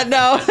God,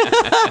 no.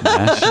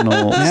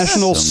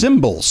 National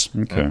symbols.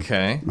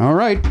 Okay. All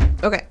right.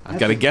 Okay. I've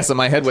got a guess in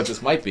my head what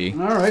this might be. All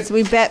right. So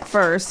we bet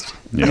first.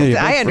 Yeah, you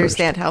bet I first.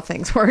 understand how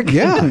things work.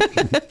 Yeah.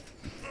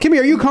 Kimmy,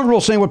 are you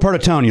comfortable saying what part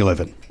of town you live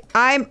in?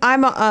 I'm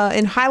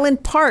in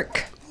Highland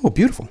Park. Oh,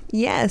 beautiful.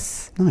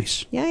 Yes.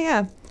 Nice.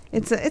 Yeah.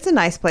 It's a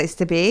nice place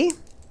to be.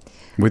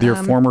 With your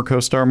former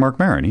co-star Mark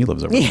Maron. He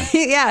lives over there.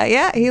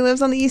 Yeah. He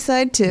lives on the east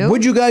side too.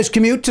 Would you guys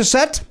commute to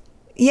set?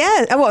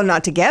 Yeah. Well,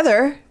 not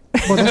together.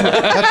 Well,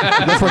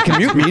 that's what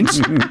commute means.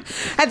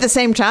 At the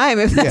same time,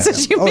 if that's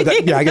what you mean.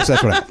 I guess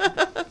that's what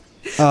I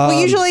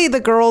well, usually the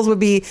girls would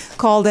be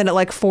called in at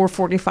like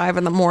 4:45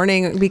 in the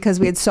morning because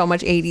we had so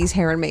much 80s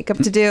hair and makeup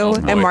to do.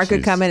 And Mark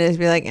would come in and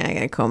be like, I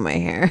gotta comb my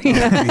hair. He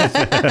didn't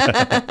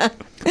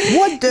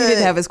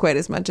have as quite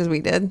as much as we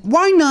did.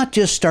 Why not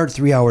just start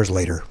 3 hours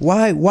later?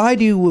 Why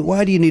do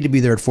you need to be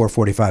there at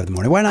 4:45 in the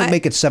morning? Why not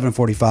make it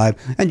 7:45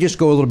 and just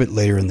go a little bit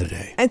later in the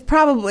day? It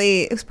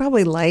was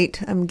probably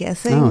light, I'm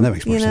guessing. Oh, that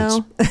makes more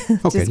sense.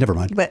 Okay, never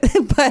mind. But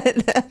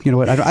you know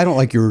what? I don't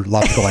like your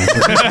logical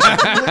answer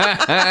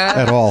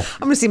at all.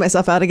 I'm gonna see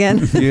myself out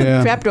again.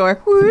 Yeah. Trapdoor.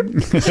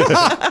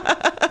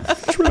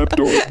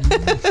 Trapdoor.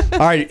 All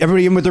right,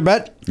 everybody in with their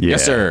bet? Yeah.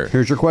 Yes, sir.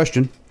 Here's your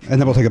question, and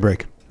then we'll take a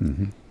break.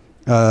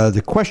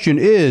 The question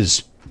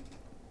is,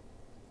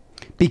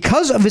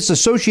 because of its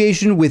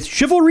association with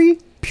chivalry,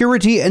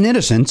 purity, and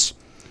innocence,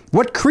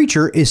 what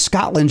creature is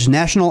Scotland's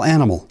national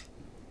animal?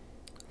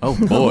 Oh,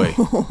 boy.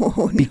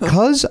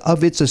 Because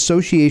of its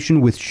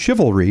association with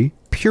chivalry,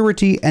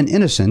 purity, and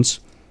innocence,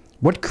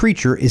 what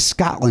creature is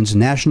Scotland's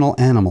national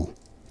animal?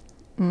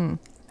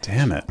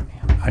 Damn it.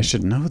 I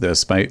should know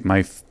this.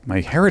 My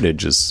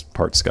heritage is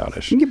part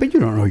Scottish. Yeah, but you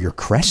don't know your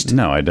crest.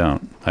 No, I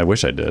don't. I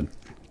wish I did.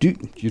 Do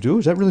you do?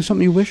 Is that really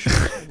something you wish?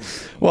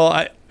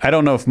 Well, I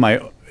don't know if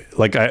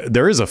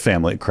there is a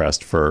family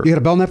crest for... You got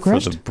a Belknap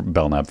crest? For the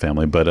Belknap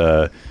family, but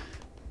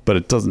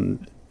it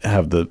doesn't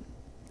have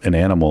an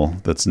animal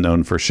that's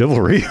known for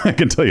chivalry. I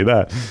can tell you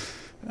that.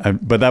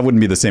 But that wouldn't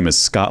be the same as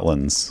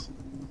Scotland's.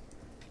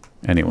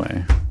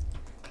 Anyway.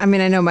 I mean,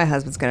 I know my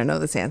husband's going to know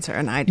this answer,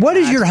 and I do What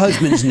not. is your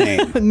husband's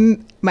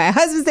name? My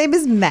husband's name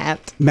is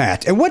Matt.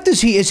 Matt. And what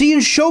does he? Is he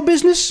in show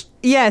business?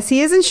 Yes,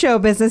 he is in show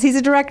business. He's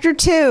a director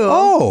too.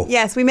 Oh.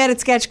 Yes, we met at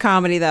sketch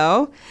comedy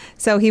though.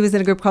 So he was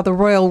in a group called the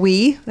Royal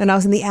We, and I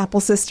was in the Apple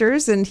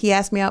Sisters, and he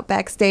asked me out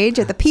backstage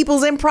at the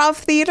People's Improv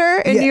Theater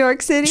in New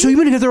York City. So you've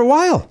been together a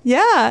while.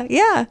 Yeah.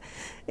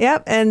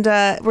 Yep. And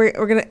we're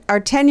gonna our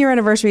 10-year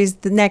anniversary is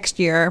the next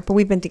year, but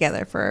we've been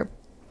together for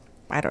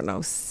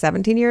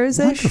 17 years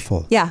ish.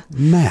 Wonderful. Yeah.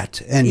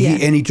 Matt. And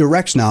he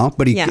directs now,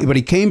 but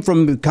he came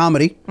from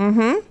comedy.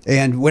 Mm-hmm.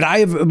 And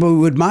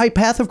would my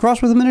path have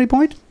crossed with him at any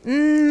point?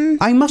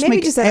 I must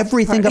make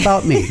everything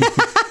about me.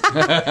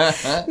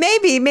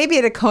 maybe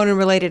at a Conan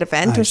related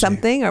event or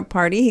something, or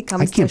party. He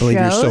comes to shows. I can't believe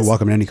you're so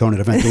welcome at any Conan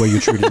event the way you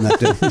treated him that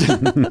day.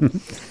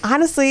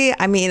 Honestly,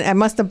 I mean, I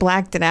must have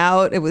blacked it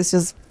out. It was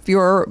just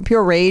pure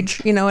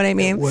rage. You know what I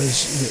mean?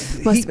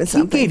 Must have been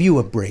something. He gave you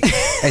a break,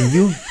 and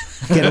you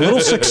get a little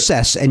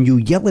success, and you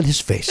yell at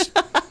his face.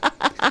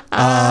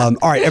 All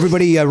right,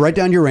 everybody, write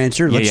down your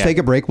answer. Let's take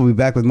a break. We'll be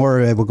back with more.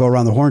 We'll go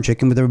around the horn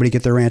chicken with everybody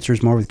get their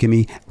answers. More with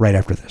Kimmy right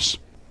after this.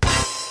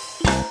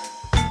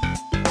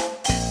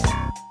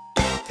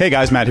 Hey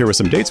guys, Matt here with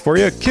some dates for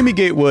you. Kimmy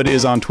Gatewood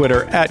is on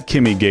Twitter at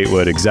Kimmy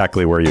Gatewood,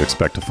 exactly where you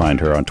expect to find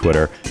her on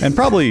Twitter, and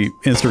probably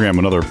Instagram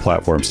and other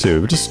platforms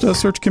too. Just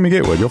search Kimmy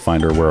Gatewood. You'll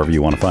find her wherever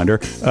you want to find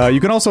her. You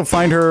can also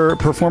find her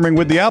performing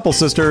with the Apple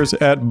Sisters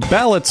at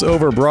Ballots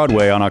Over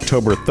Broadway on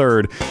October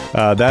 3rd.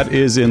 That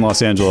is in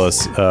Los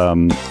Angeles.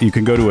 You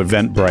can go to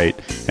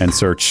Eventbrite and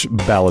search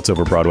Ballots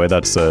Over Broadway.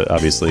 That's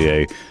obviously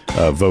a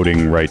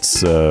voting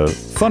rights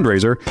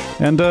fundraiser,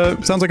 and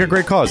sounds like a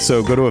great cause.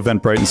 So go to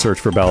Eventbrite and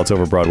search for Ballots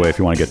Over Broadway if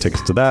you want to get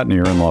tickets to that and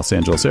you're in the Los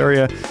Angeles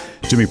area.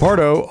 Jimmy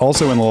Pardo,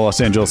 also in the Los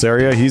Angeles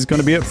area, he's going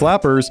to be at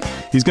Flappers.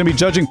 He's going to be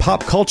judging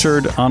Pop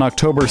Cultured on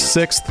October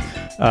 6th.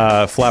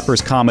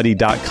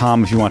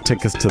 flapperscomedy.com if you want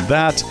tickets to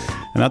that.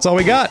 And that's all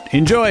we got.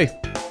 Enjoy.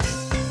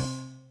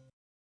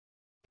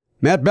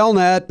 Matt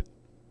Belknap,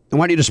 I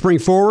want you to spring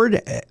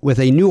forward with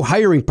a new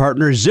hiring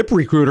partner,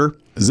 ZipRecruiter.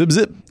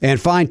 Zip. And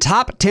find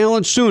top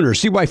talent sooner.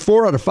 See why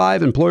 4 out of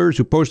 5 employers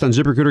who post on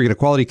ZipRecruiter get a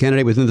quality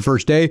candidate within the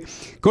first day.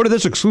 Go to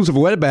this exclusive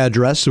web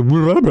address to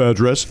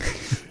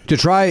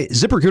try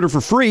ZipRecruiter for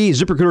free.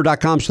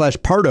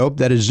 ZipRecruiter.com/Pardo.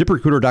 That is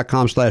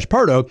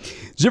ZipRecruiter.com/Pardo.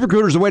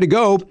 ZipRecruiter is the way to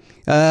go.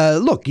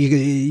 Look,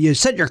 you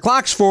set your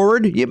clocks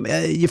forward.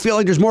 You feel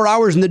like there's more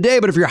hours in the day,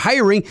 but if you're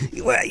hiring,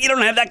 you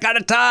don't have that kind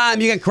of time.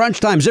 You got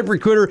crunch time.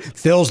 ZipRecruiter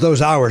fills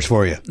those hours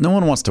for you. No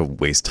one wants to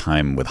waste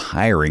time with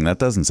hiring. That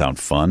doesn't sound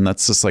fun.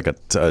 That's just like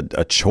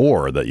a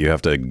chore that you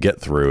have to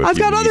get through. I've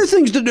got other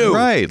things to do.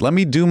 Right. Let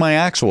me do my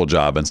actual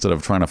job instead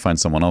of trying to find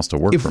someone else to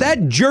work for. If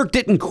that jerk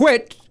didn't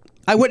quit,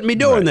 I wouldn't be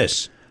doing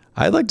this.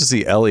 I'd like to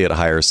see Elliot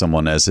hire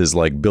someone as his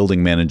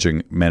building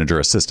manager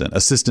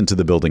assistant to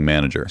the building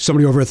manager.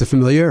 Somebody over at the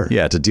Familiar.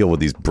 Yeah, to deal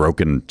with these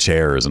broken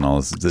chairs and all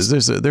this.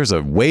 There's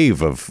a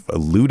wave of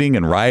looting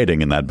and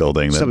rioting in that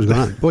building. Something's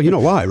going on. Well, you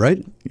know why,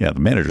 right? Yeah, the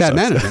manager. That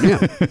manager,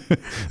 yeah.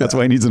 That's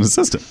why he needs an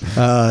assistant.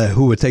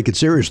 Who would take it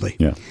seriously.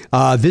 Yeah.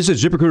 Visit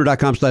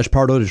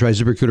ZipRecruiter.com/Pardo to try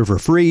ZipRecruiter for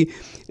free.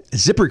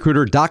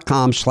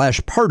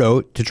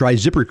 ZipRecruiter.com/Pardo to try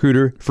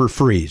ZipRecruiter for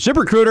free.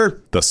 ZipRecruiter.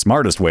 The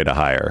smartest way to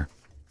hire.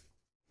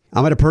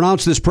 I'm going to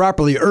pronounce this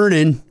properly.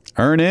 Earnin.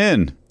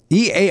 Earnin.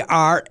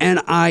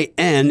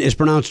 EARNIN is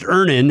pronounced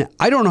Earnin.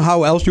 I don't know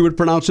how else you would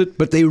pronounce it,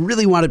 but they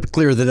really want it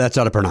clear that that's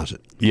how to pronounce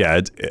it. Yeah,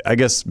 I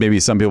guess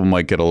maybe some people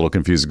might get a little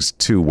confused because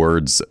 2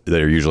 words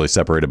that are usually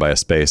separated by a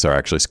space are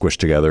actually squished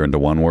together into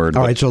one word.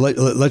 All right, so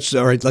let's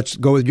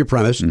go with your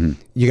premise. Mm-hmm.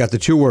 You got the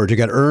 2 words. You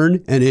got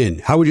earn and in.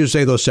 How would you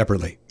say those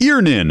separately?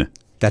 Earnin.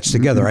 That's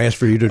together. I asked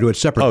for you to do it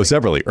separately. Oh,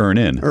 separately. Earn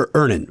in.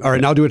 Earn in. All right,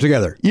 now do it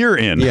together. You're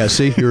in. Yeah,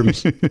 see?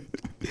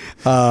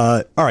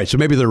 All right, so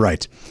maybe they're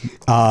right.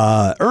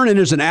 Earnin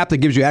is an app that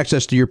gives you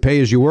access to your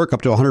pay as you work,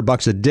 up to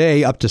 $100 a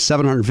day, up to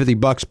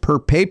 $750 per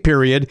pay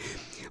period.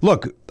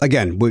 Look,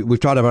 again,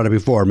 we've talked about it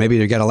before. Maybe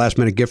you got a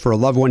last-minute gift for a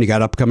loved one. You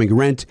got upcoming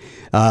rent.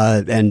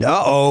 And,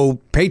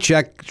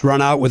 paycheck's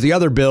run out with the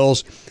other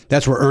bills.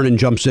 That's where Earnin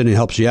jumps in and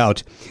helps you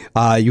out.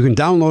 You can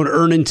download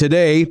Earnin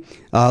today.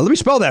 Let me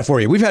spell that for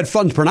you. We've had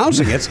fun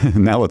pronouncing it.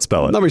 Now let's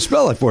spell it. Let me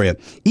spell it for you.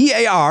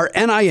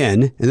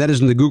 EARNIN, and that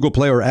is in the Google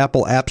Play or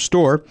Apple App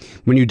Store.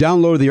 When you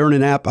download the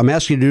Earnin app, I'm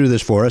asking you to do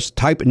this for us.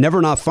 Type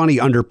Never Not Funny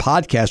under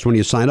podcast when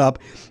you sign up.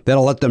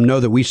 That'll let them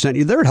know that we sent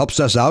you there. It helps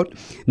us out.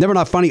 Never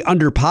Not Funny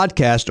under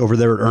podcast over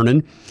there at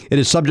Earnin. It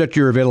is subject to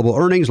your available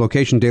earnings,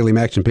 location, daily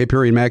max, and pay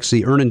period max.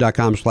 See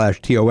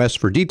earnin.com/TOS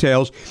for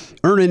details.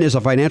 Earnin is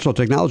a financial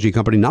technology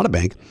company, not a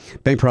bank.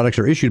 Bank products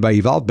are issued by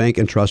Evolve Bank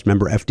and Trust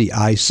member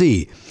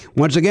FDIC.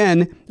 Once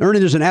again,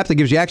 Earnin is an app that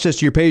gives you access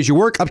to your pay as you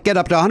work. Get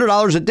up to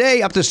 $100 a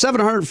day, up to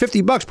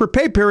 $750 per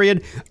pay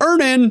period.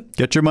 Earnin.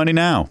 Get your money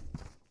now.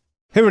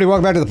 Hey, everybody,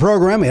 welcome back to the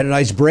program. We had a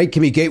nice break.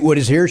 Kimmy Gatewood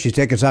is here. She's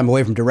taking time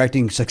away from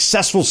directing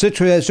successful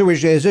situation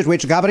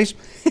comedies.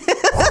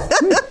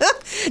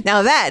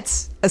 Now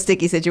that's a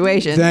sticky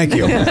situation. Thank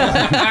you.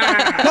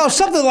 No,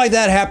 something like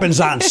that happens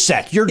on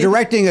set. You're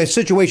directing a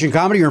situation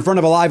comedy. You're in front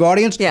of a live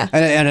audience. Yeah.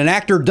 And an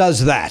actor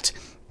does that.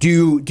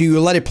 Do you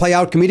let it play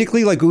out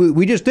comedically like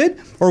we just did,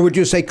 or would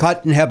you say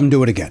cut and have them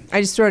do it again?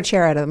 I just throw a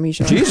chair at them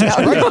usually. Jesus Christ,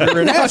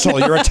 you're an asshole.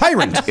 You're a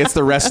tyrant. It's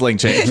the wrestling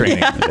training.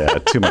 Yeah,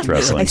 too much I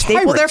wrestling.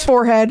 staple their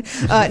forehead.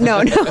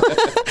 No.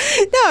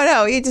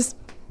 You just,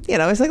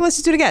 it's like, let's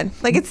just do it again.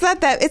 Like, it's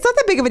not that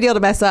big of a deal to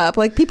mess up.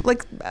 Like, people,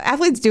 like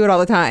athletes do it all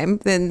the time.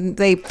 Then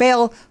they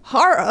fail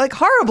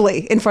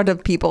horribly in front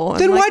of people.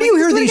 Then why do you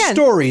hear these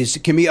stories,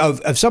 Kimmy,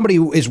 of somebody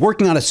who is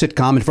working on a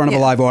sitcom in front of a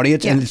live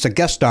audience and it's a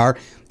guest star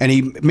and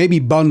he maybe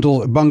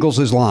bungles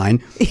his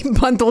line. He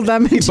bundled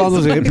them. He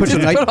bundles it, puts a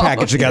nice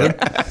package together,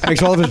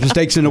 makes all of his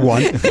mistakes into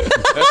one.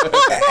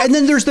 And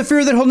then there's the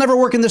fear that he'll never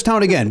work in this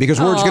town again because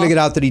word's going to get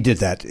out that he did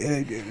that.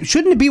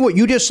 Shouldn't it be what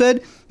you just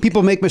said?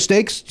 People make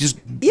mistakes.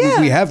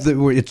 We have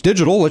it's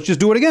digital. Let's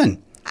just do it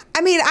again. I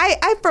mean,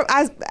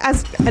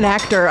 as an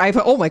actor,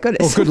 oh my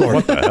goodness. Oh, good Lord.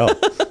 What the hell?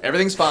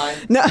 Everything's fine.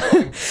 No,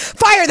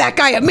 fire that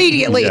guy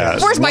immediately.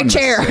 Yes, Where's my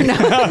chair? No.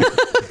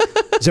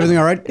 Is everything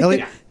all right,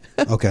 Elliot?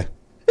 Okay.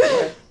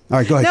 All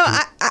right, go ahead. No,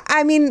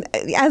 I mean,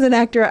 as an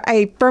actor,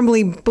 I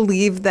firmly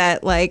believe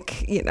that,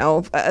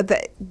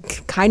 that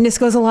kindness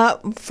goes a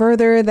lot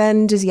further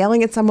than just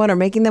yelling at someone or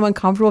making them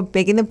uncomfortable,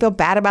 making them feel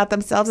bad about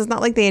themselves. It's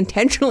not like they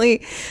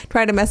intentionally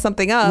try to mess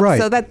something up. Right.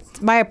 So that's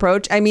my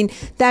approach. I mean,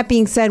 that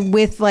being said,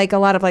 with a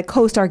lot of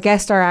co-star,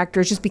 guest star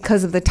actors, just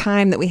because of the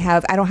time that we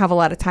have, I don't have a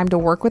lot of time to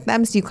work with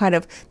them. So you kind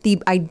of, the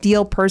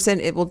ideal person,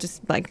 it will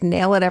just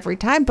nail it every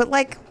time. But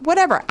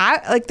whatever.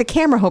 The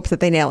camera hopes that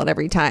they nail it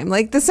every time.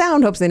 The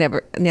sound hopes they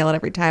never nail it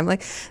every time.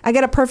 I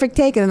get a perfect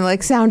take and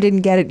then sound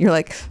didn't get it. And you're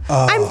like,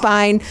 I'm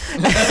fine.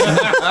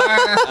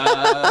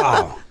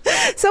 Wow.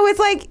 So it's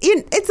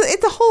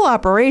it's a whole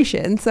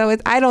operation. So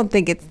I don't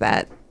think it's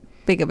that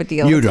big of a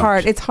deal.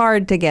 It's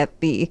hard to get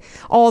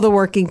all the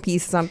working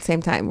pieces on at the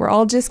same time. We're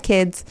all just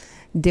kids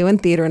doing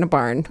theater in a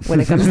barn when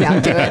it comes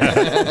down to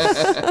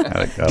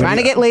it. Trying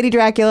to get Lady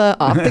Dracula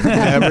off the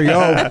ground. There we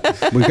go.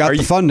 We've got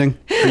the funding.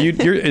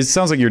 It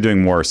sounds like you're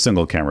doing more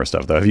single camera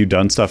stuff, though. Have you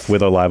done stuff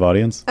with a live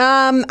audience?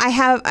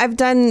 I've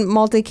done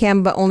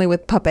multicam, but only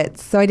with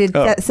puppets. So I did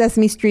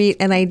Sesame Street,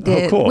 and I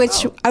did,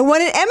 which I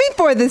won an Emmy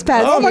for this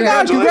past year. Oh my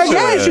God,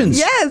 congratulations.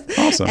 Yes.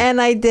 Awesome. And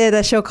I did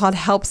a show called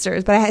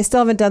Helpsters, but I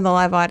still haven't done the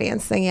live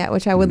audience thing yet,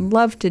 which I would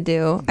love to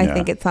do, I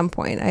think, at some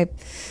point.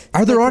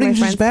 Are there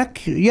audiences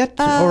back yet,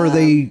 or are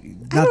they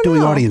not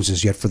doing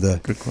audiences yet for the...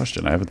 Good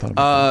question. I haven't thought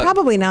about that.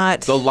 Probably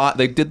not.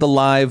 They did the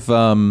live...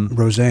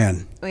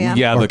 Roseanne.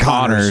 Yeah, the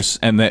Connors,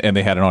 and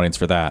they had an audience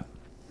for that.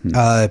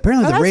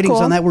 Apparently the ratings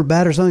on that were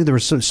bad or something. There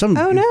was some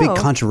no. big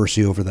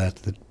controversy over that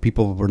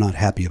people were not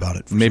happy about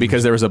it. Maybe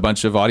because there was a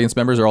bunch of audience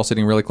members are all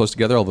sitting really close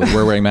together, although they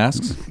were wearing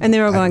masks. And they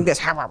were going this.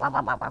 What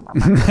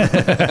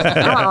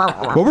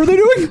were they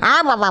doing?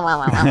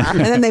 And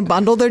then they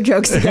bundled their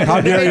jokes together. How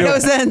dare it made you? no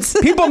sense.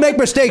 People make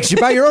mistakes.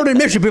 By your own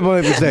admission, people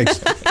make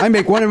mistakes. I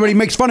make one, everybody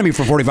makes fun of me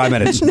for 45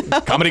 minutes.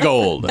 Comedy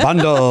gold.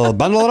 Bundle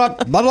it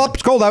up. Bundle up.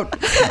 It's cold out.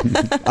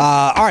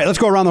 All right, let's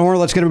go around the horn.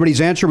 Let's get everybody's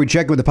answer. We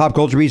check with the Pop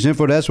Culture Beats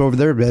info desk over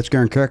there. That's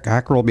Garen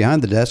Hackerell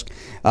behind the desk.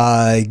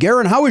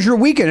 Garen, how was your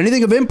weekend?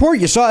 Anything of import?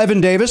 You saw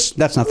Evan Davis.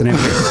 That's not the name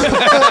of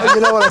it.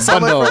 You know what? I saw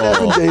my friend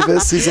Evan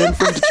Davis. He's in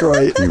from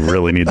Detroit. You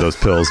really need those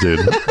pills, dude.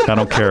 I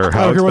don't care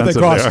how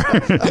expensive they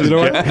are. You know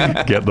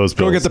what? Get those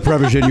pills. Go get the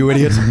Prevagen, you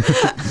idiot.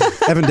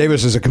 Evan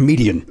Davis is a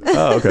comedian.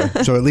 Oh,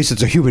 okay. So at least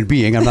it's a human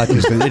being. I'm not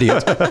just an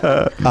idiot.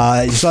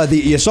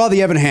 You saw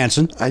the Evan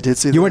Hansen. I did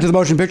see that. You went to the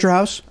Motion Picture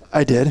House?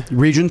 I did.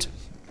 Regent?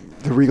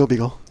 The Regal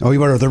Beagle. Oh, you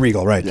went to the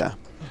Regal, right. Yeah.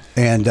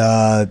 And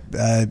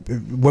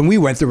when we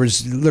went, there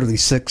was literally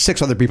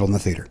six other people in the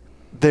theater.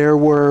 There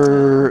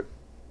were,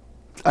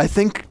 I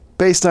think,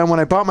 based on when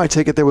I bought my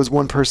ticket, there was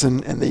one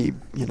person in the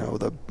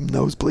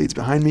nosebleeds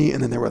behind me,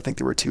 and then there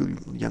were two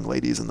young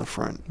ladies in the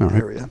front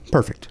area.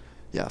 Perfect.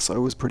 Yeah, so it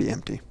was pretty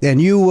empty.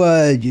 And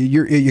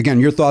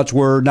your thoughts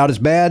were not as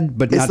bad,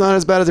 but it's not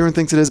as bad as everyone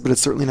thinks it is, but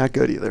it's certainly not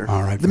good either.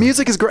 All right. The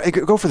music is great.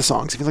 Go for the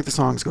songs. If you like the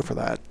songs, go for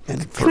that.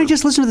 And can I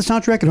just listen to the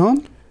soundtrack at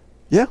home?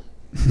 Yeah.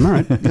 All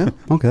right. Yeah.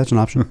 Okay, that's an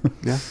option.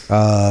 Yeah.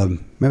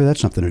 Maybe that's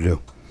something to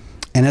do.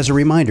 And as a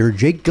reminder,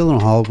 Jake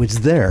Gyllenhaal was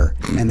there,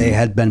 and they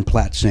had Ben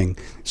Platt sing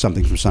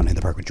something from Sunday in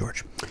the Park with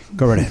George.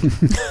 Go right ahead.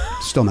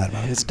 Still mad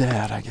about it. His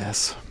dad, I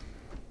guess.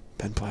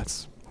 Ben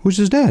Platt's. Who's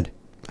his dad?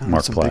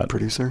 Mark some Platt. Big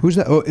producer. Who's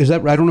that? Oh, is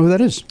that? I don't know who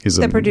that is. He's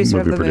the producer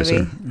of the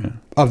producer. movie.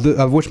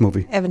 Yeah. Of which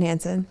movie? Evan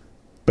Hansen.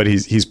 But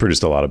he's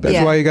produced a lot of big.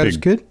 That's why you got his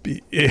kid.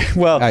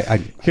 Well,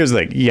 here's the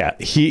thing. Yeah,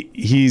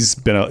 he's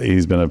been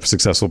a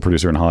successful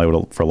producer in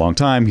Hollywood for a long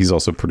time. He's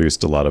also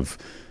produced a lot of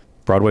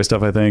Broadway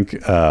stuff, I think.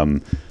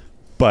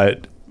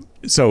 But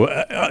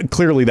so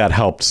clearly that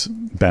helped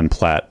Ben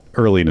Platt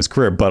early in his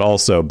career. But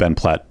also Ben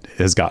Platt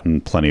has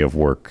gotten plenty of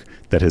work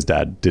that his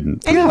dad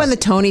didn't. And he won the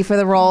Tony for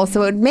the role,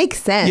 so it makes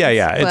sense.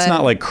 Yeah. It's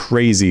not like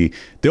crazy.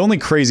 The only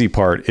crazy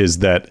part is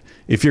that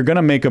if you're going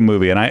to make a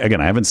movie, and I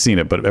haven't seen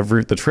it, but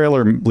the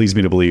trailer leads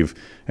me to believe,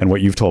 and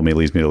what you've told me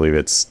leads me to believe,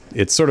 it's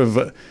sort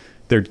of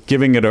they're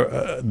giving it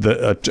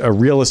a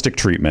realistic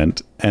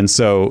treatment, and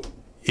so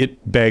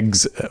it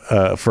begs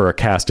for a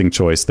casting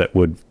choice that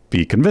would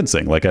be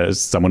convincing, like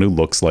someone who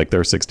looks like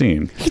they're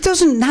 16. He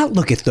doesn't not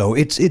look it though.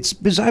 It's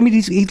bizarre. I mean,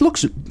 he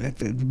looks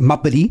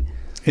Muppety.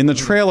 In the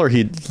trailer,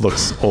 he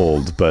looks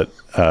old, but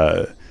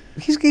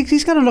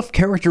he's got enough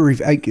character.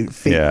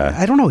 Yeah.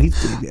 I don't know.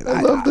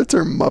 I love the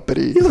term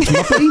Muppety. He looks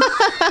Muppety.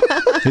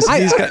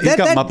 he's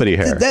got Muppety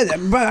hair.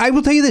 But I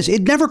will tell you this: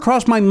 it never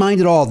crossed my mind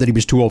at all that he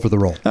was too old for the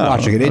role.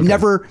 Watching it, it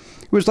never.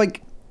 It was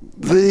like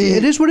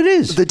it is what it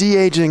is. The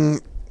de-aging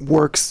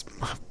looks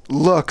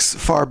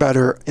far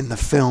better in the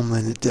film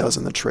than it does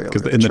in the trailer.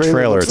 Because in the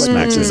trailer, it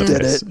smacks you in the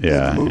did face. it. In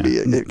the movie,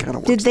 it kind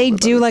of works. Did they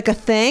do like a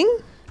thing?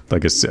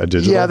 Like a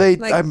digital? Yeah,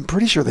 I'm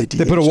pretty sure they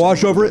put a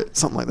wash over it,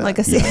 something like that. Like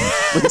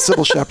a like a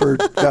Sybil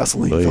Shepherd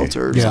Vaseline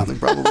filter or something,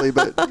 probably.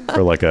 But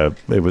or like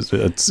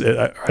it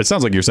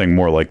sounds like you're saying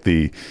more like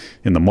in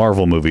the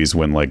Marvel movies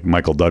when like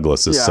Michael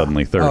Douglas is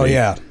suddenly 30. Oh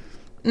yeah.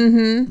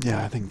 Mm-hmm.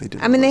 Yeah, I think they did.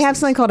 I mean, they have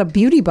something called a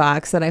beauty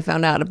box that I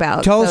found out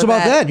about. Tell us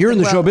about that. You're in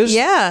the showbiz.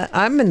 Yeah,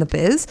 I'm in the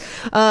biz.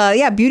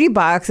 Yeah, beauty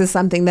box is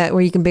something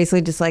where you can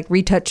basically just like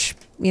retouch,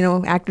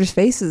 actors'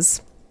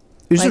 faces.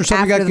 Is there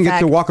something I can get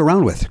to walk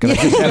around with? Can I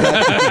just have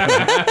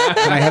that?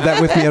 Can I have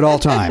that with me at all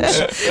times?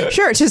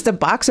 Sure, it's just a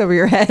box over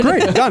your head.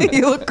 Great, done.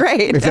 You look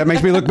great. If that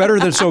makes me look better,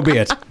 then so be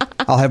it.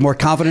 I'll have more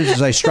confidence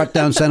as I strut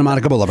down Santa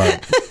Monica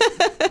Boulevard.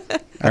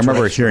 I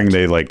remember hearing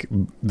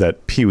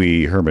that Pee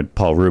Wee Herman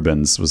Paul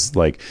Rubens was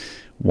like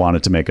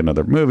wanted to make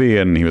another movie,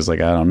 and he was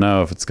like, I don't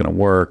know if it's going to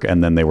work.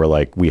 And then they were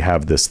like, we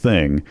have this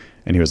thing,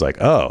 and he was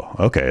like, oh,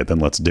 okay, then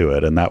let's do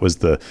it. And that was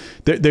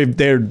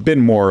there'd been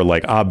more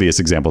like obvious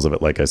examples of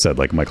it, like I said,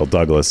 like Michael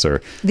Douglas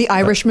or The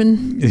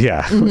Irishman.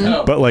 Yeah,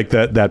 but like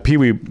that Pee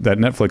Wee, that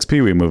Netflix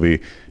Pee Wee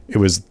movie, it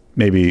was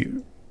maybe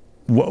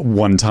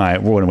one of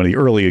the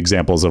early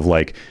examples of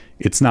like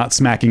it's not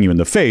smacking you in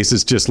the face.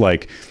 It's just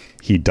like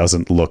he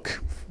doesn't look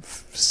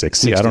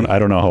 60. I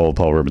don't know how old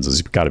Paul Rubens is.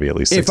 He's got to be at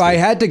least 60. If I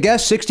had to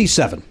guess,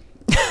 67.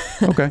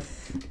 Okay.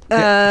 Do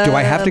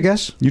I have to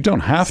guess? You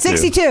don't have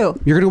 62. to.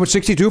 You're going to go with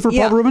 62 for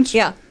Paul Rubens?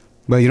 Yeah.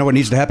 Well, you know what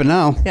needs to happen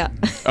now? Yeah.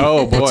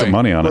 Oh, boy. Put some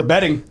money on We're it.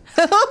 betting.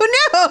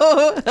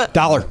 Oh, no.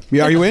 Dollar.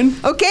 Are you in?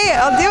 Okay,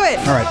 I'll do it.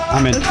 All right,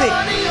 I'm in. Let's see.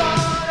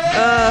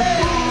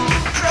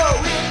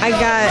 I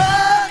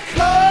got...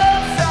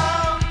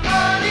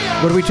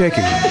 What are we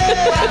taking?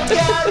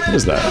 What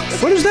is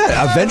that? What is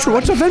that? A Ventura?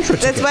 What's a Ventura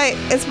ticket?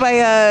 It's by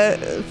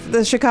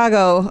the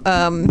Chicago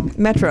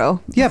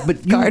Metro. Yeah,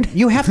 but card.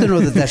 You have to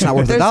know that that's not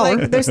worth a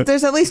dollar. There's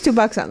at least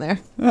 $2 on there.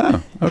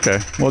 Oh, okay.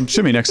 Well,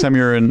 Jimmy, next time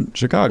you're in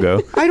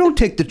Chicago, I don't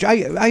take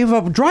I have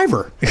a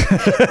driver.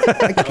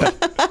 I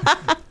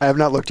have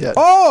not looked yet.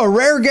 Oh, a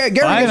rare Gary.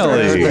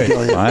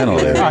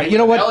 Finally. All right, you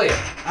know what?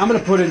 I'm going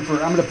to put in for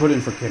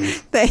Kimmy.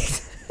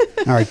 Thanks.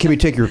 All right, Kimmy,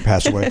 take your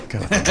pass away. All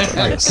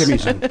right,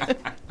 Kimmy's in.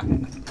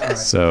 Right.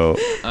 So,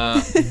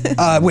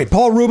 wait,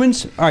 Paul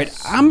Rubens. All right,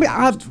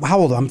 how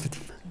old am I?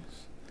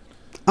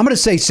 I'm going to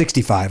say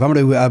 65. I'm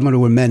going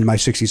to amend my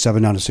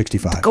 67 down to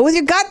 65. Go with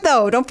your gut,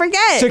 though. Don't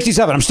forget.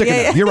 67. I'm sticking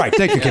there. You're right.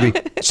 Thank you,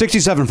 Kimmy.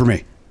 67 for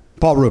me.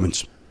 Paul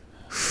Rubens.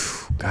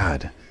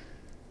 God,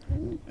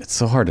 it's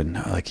so hard to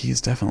know. Like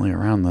he's definitely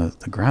around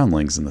the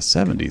groundlings in the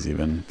 70s,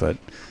 even, but.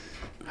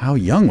 How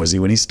young was he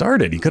when he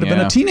started? He could have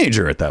been a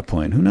teenager at that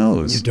point. Who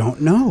knows? You don't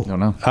know. I'm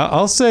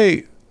going to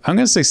say,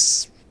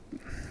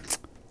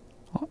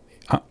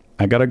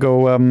 I got to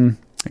go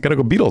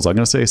Beatles. I'm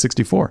going to say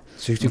 64.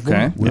 64.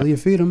 Okay. Will you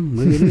feed them?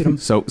 Will you feed them?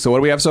 So what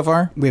do we have so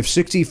far? We have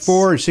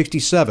 64 and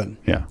 67.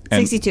 Yeah.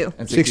 62.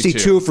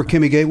 62 for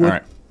Kimmy Gatewood. All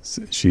right.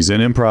 She's in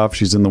improv.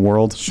 She's in the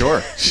world.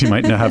 Sure. She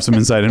might have some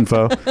inside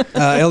info.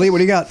 Elliot, what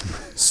do you got?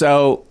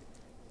 So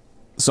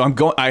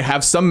I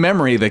have some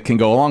memory that can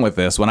go along with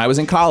this. When I was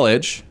in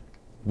college,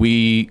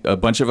 a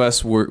bunch of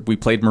us we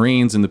played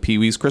Marines in the Pee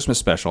Wee's Christmas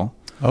special.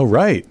 Oh,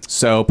 right.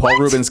 So Paul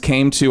Rubens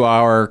came to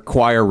our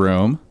choir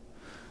room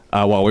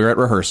while we were at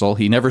rehearsal.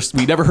 We never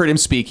heard him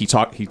speak. He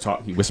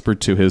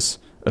whispered to his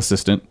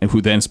assistant, who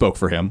then spoke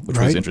for him, which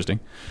was interesting.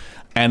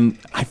 And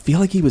I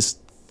feel like he was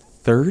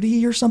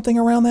 30 or something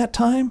around that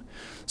time.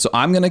 So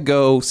I'm going to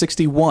go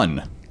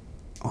 61.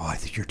 Oh, I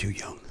think you're too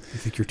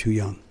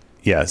young.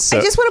 Yeah, so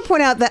I just want to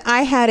point out that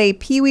I had a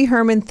Pee Wee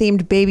Herman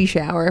themed baby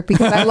shower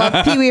because I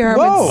love Pee Wee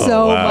Herman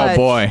so much. Oh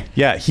boy!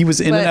 Yeah, he was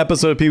in an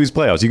episode of Pee Wee's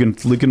Playhouse. You can watch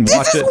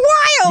this it. Is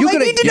wild! I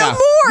need to know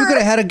more. You could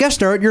have had a guest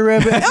star at your oh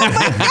my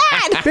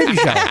god! baby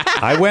shower.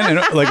 I went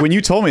and when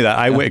you told me that,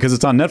 I went because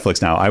it's on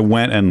Netflix now. I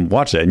went and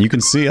watched it, and you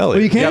can see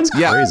Elliot. Oh, you can? It's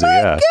crazy.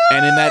 God.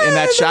 And in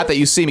that shot that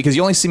you see me, because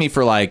you only see me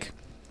for like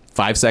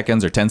 5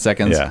 seconds or 10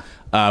 seconds. Yeah.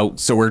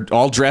 So we're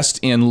all dressed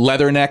in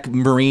leatherneck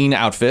Marine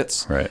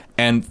outfits. Right.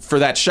 And for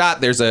that shot,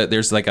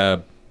 there's like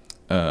a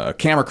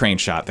camera crane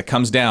shot that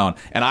comes down,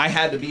 and I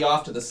had to be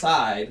off to the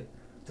side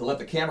to let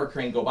the camera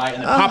crane go by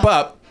and then pop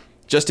up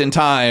just in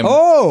time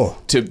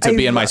to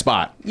be in my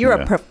spot. You're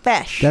a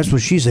professional. That's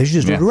what she says.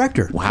 She's just a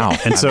director. Wow.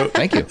 And so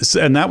thank you.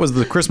 And that was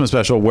the Christmas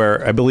special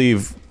where I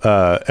believe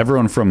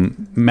everyone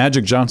from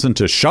Magic Johnson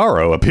to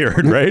Sharo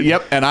appeared, right?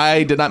 Yep. And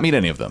I did not meet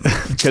any of them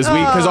because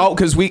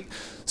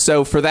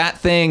so for that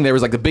thing there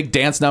was like the big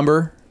dance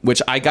number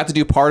which I got to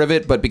do part of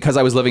it, but because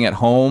I was living at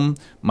home,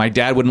 my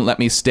dad wouldn't let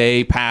me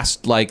stay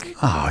past like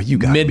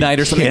midnight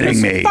or something.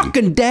 Kidding me.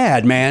 Fucking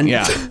dad, man.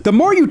 Yeah. The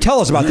more you tell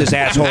us about this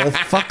asshole.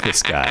 Fuck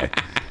this guy.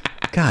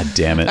 God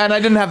damn it. And I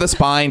didn't have the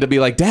spine to be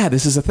like, Dad,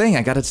 this is a thing.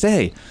 I got to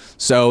stay.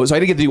 So I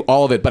didn't get to do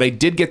all of it, but I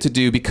did get to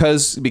do,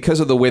 because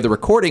of the way the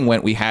recording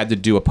went, we had to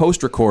do a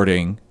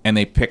post-recording, and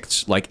they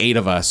picked like 8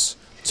 of us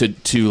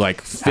to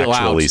like fill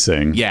Actually out.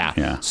 sing.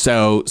 Yeah.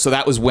 So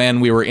that was when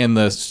we were in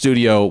the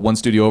studio, one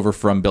studio over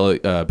from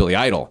Billy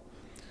Idol,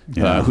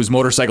 whose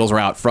motorcycles were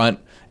out front.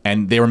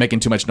 And they were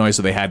making too much noise,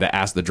 so they had to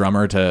ask the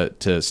drummer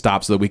to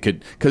stop so that we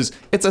could, because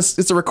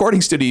it's a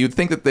recording studio. You'd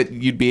think that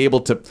you'd be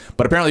able to,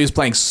 but apparently he was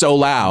playing so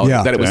loud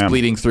that it was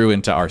bleeding through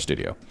into our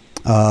studio.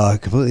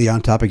 Completely on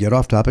topic yet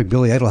off topic.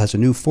 Billy Idol has a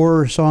new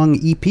 4-song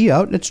EP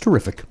out. And it's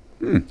terrific.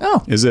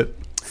 Oh, is it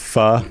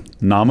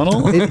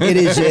phenomenal? It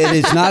is. It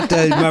is not.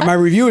 My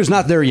review is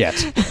not there yet.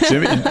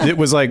 Jimmy, it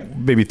was like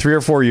maybe 3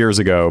 or 4 years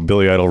ago.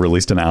 Billy Idol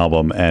released an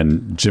album,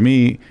 and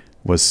Jimmy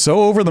was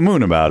so over the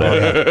moon about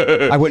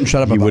it. I wouldn't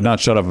shut up about it. He would not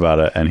shut up about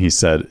it. And he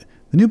said,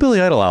 the new Billy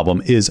Idol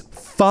album is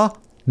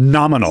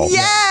phenomenal.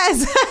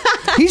 Yes.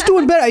 He's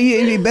doing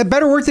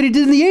better work than he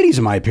did in the 80s,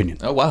 in my opinion.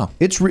 Oh, wow.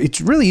 It's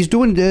really, he's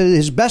doing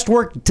his best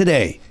work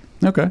today.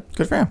 Okay.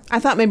 Good for him. I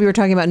thought maybe we were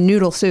talking about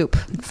noodle soup.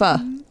 Pho.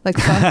 Like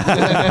pho.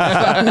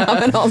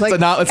 Phenomenal. Like,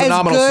 it's a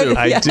nominal soup.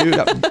 I do.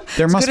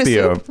 There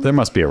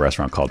must be a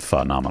restaurant called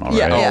Phenomenal, right?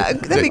 Yeah,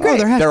 that'd be great.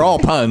 They're all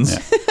puns.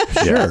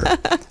 Sure.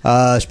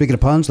 Speaking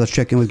of puns, let's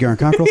check in with Garen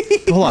Cockrell.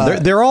 Hold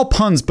on, they're all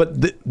puns, but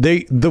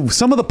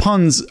some of the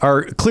puns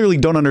are clearly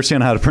don't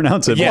understand how to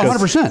pronounce it. Yeah,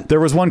 100%. There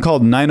was one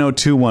called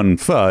 9021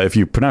 pho, if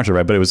you pronounce it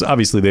right, but it was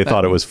obviously they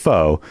thought it was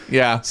pho.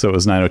 Yeah. So it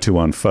was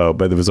 9021 pho,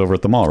 but it was over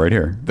at the mall right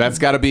here. That's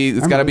got to be.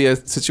 It's got to be a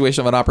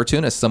situation of an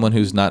opportunist, someone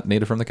who's not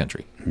native from the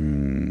country.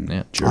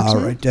 Yeah. All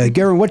right,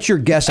 Garen, what's your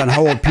guess on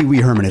how old Pee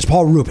Wee Herman is?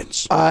 Paul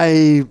Rubens.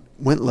 I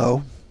went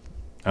low.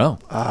 Oh.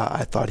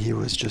 I thought he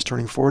was just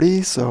turning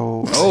 40,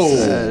 so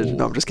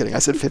no, I'm just kidding. I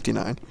said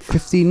 59.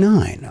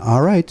 59.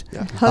 All right.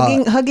 Yeah.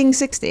 Hugging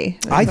 60.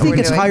 I think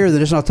it's higher than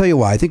this, and I'll tell you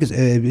why. I think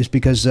it's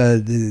because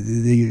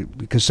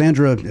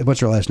Cassandra, what's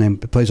her last name,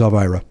 plays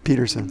Elvira.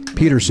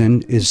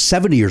 Peterson is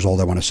 70 years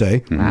old, I want to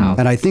say. Wow.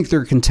 And I think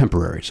they're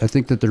contemporaries. I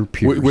think that they're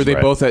peers. Were they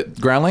both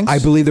at Groundlings? I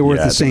believe they were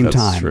at the same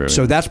time. True.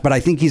 So but I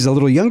think he's a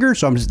little younger,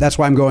 so that's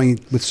why I'm going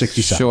with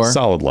 67. Sure.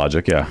 Solid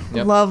logic, yeah.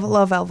 Yep.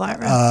 Love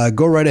Elvira.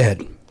 Go right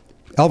ahead.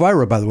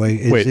 Elvira, by the way,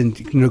 is in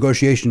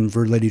negotiation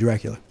for Lady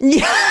Dracula.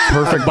 Yeah.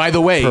 Perfect. By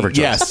the way, Perfect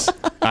choice. yes.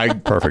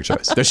 Perfect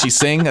choice. Does she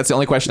sing? That's the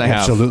only question I have.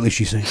 Absolutely,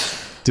 she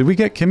sings. Did we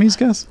get Kimmy's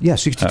guess? Yeah,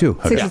 62.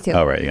 Okay. 62.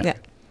 Oh, right, yeah.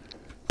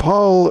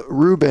 Paul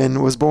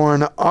Rubin was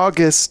born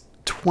August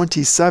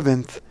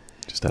 27th,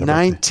 Just had a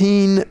birthday.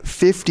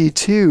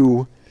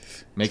 1952.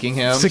 Making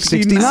him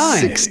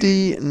 69.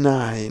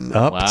 69.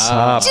 Up Wow.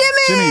 top.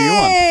 Jimmy! You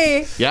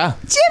won. Yeah.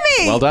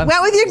 Jimmy! Well done.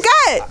 Went with your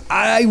gut.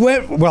 I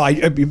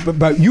went,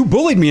 but you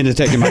bullied me into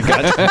taking my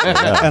gut,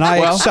 and I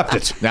accept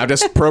it. Now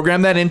just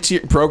program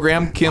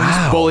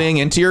Kim's bullying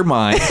into your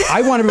mind.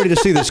 I want everybody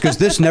to see this because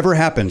this never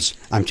happens.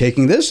 I'm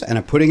taking this and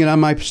I'm putting it on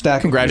my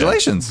stack.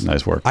 Congratulations.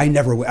 Nice work. I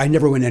never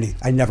win any.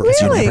 I never.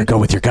 Really? Never go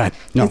with your gut.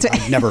 No,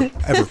 I never,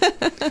 ever.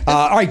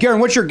 All right, Garen,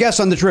 what's your guess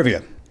on the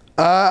trivia?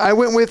 I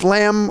went with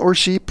lamb or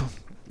sheep.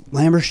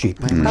 Lamb or sheep?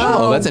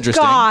 Oh, that's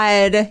interesting.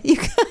 God, you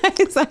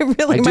guys, I do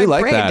my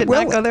like brain that. did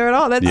not go there at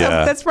all.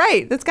 That's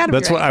right. That's got to be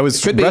That's right. what I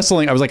was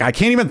wrestling. I was like, I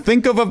can't even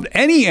think of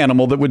any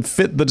animal that would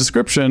fit the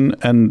description,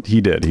 and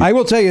he did. I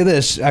will tell you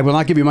this. I will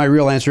not give you my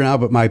real answer now,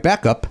 but my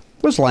backup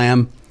was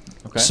lamb.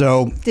 Okay.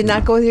 So Did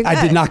not go with your gut.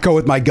 I did not go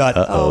with my gut.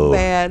 Oh,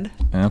 bad.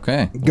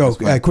 Okay. Go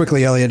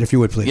quickly, Elliot, if you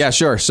would, please. Yeah,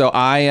 sure. So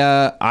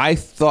I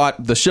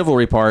thought the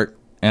chivalry part,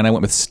 and I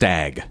went with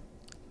stag.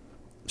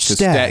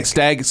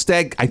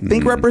 Stag, I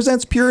think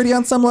represents purity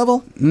on some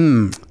level.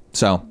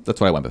 So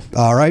that's what I went with.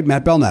 All right,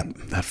 Matt Belknap.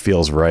 That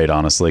feels right,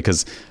 honestly,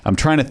 because I'm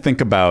trying to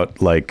think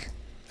about, like,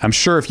 I'm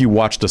sure if you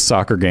watched a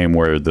soccer game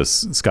where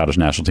this Scottish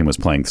national team was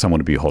playing, someone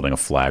would be holding a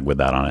flag with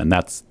that on it, and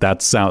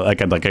that sound like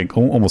I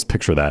almost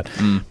picture that.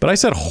 But I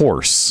said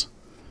horse.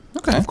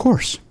 Okay, of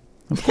course.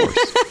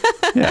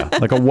 Yeah,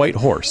 like a white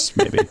horse,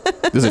 maybe.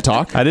 Does it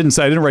talk? I didn't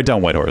write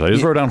down white horse. I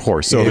just wrote down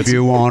horse. So if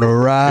you want to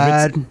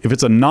ride, if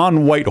it's a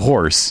non-white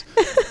horse,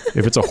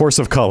 if it's a horse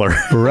of color,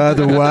 ride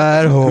the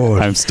white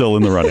horse. I'm still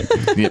in the running.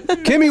 Yep.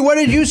 Kimmy, what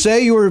did you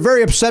say? You were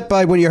very upset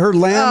by when you heard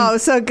lamb. Oh,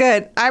 so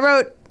good. I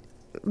wrote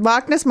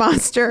Loch Ness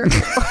Monster.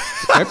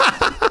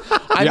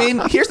 I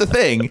mean, here's the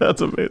thing.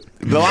 That's amazing.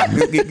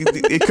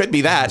 It could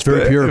be that. It's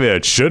very pure. I mean,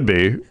 it should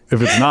be.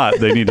 If it's not,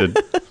 they need to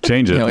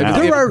change it. You know, now.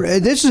 There are.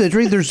 This is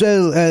interesting. There's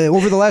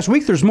over the last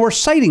week. There's more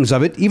sightings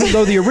of it, even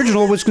though the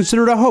original was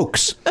considered a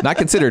hoax. Not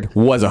considered,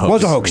 was a hoax.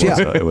 Was a hoax. Yeah.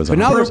 It was a But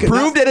now hoax. they're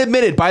Proved and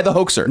admitted by the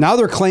hoaxer. Now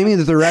they're claiming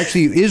that there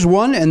actually is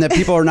one, and that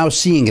people are now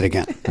seeing it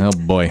again. Oh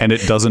boy. And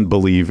it doesn't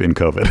believe in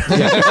COVID.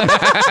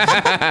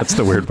 That's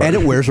the weird part. And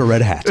it wears a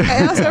red hat.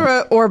 I also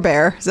wrote or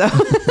bear. So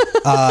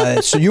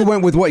So you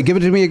went with what? Give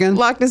it to me again.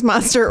 Loch Ness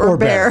Monster or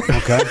bear.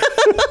 Okay.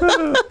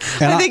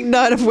 I think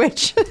none of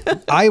which.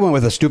 I went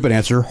with a stupid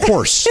answer.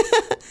 Horse.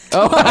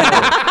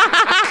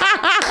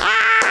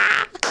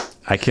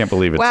 I can't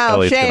believe it's Wow,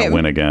 Elliot's going shame. to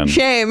win again.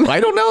 Shame. I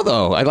don't know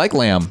though. I like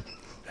lamb.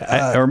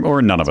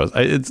 Or none of us.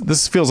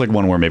 This feels like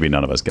one where maybe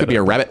none of us get Could be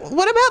a it. rabbit.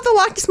 What about the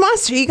Loch Ness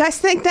Monster? You guys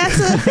think that's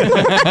a...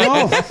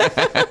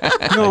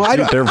 No, I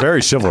don't. They're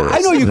very chivalrous. I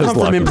know you Those come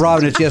from Loch Ness improv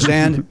and it's yes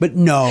and, but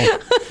no,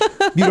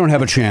 you don't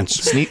have a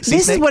chance. This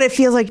is what it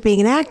feels like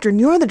being an actor, and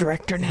you're the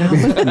director now.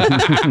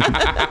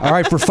 All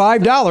right, for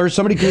 $5,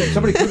 somebody is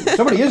going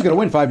to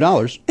win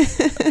 $5.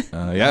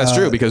 Yeah, that's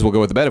true because we'll go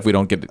with the bet if we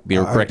don't get the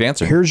correct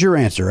answer. Here's your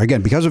answer.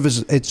 Again, because of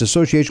its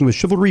association with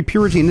chivalry,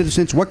 purity, and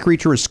innocence, what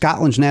creature is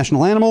Scotland's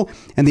national animal?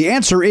 And the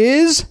answer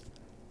is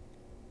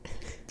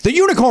the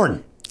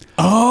unicorn.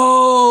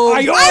 Oh,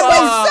 I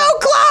was so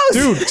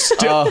close!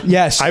 Dude,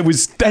 yes. I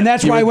was, and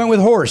that's why I went with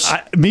horse.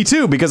 Me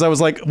too, because I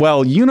was like,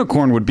 well,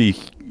 unicorn would be,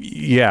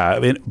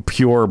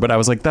 pure, but I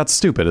was like, that's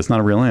stupid. It's not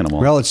a real animal.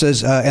 Well, it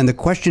says, and the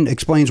question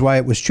explains why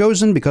it was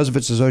chosen because of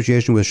its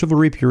association with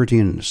chivalry, purity,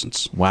 and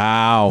innocence.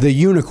 Wow. The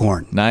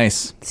unicorn.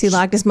 Nice. See,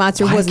 Loch Ness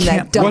Monster wasn't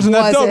that dumb, Wasn't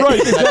that dumb, it? right?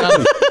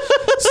 Exactly.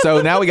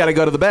 So now we got to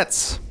go to the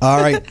bets. All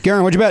right,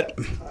 Garen, what'd you bet?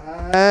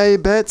 I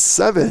bet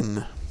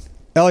 7.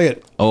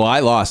 Elliot. Oh, I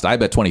lost. I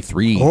bet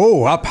 23.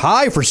 Oh, up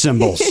high for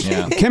symbols.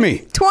 Yeah.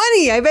 Kimmy.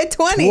 20. I bet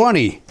 20.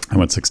 20. I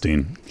went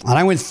 16. And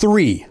I went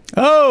 3.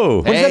 Oh,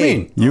 What does that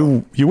mean?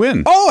 You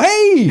win. Oh,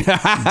 hey!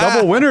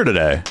 Double winner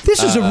today.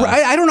 This is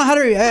I don't know how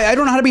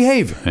to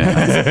behave.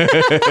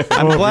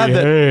 I'm glad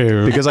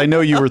that because I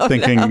know you were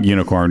thinking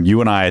unicorn.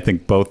 You and I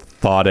think, both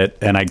thought it,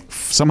 and I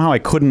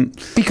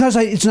couldn't Because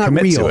it's not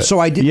commit to real. it. So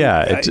I did.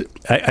 Yeah.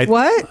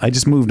 What? I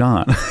just moved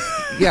on.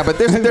 Yeah, but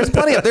there's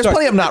plenty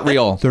of not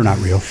real. They're not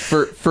real.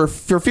 For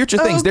future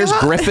things. Oh, There's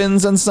God.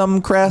 griffins on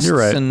some crests. You're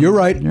right. And You're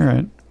right. You're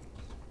right.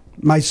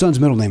 My son's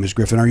middle name is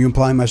Griffin. Are you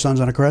implying my son's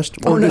on a crest?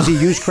 Or does he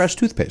use Crest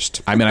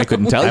toothpaste? I mean, I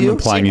couldn't tell I'm you.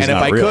 implying he's and if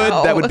not I real. could,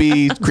 that would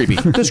be creepy.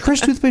 Does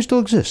Crest toothpaste still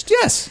exist?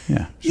 Yes.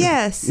 Yeah.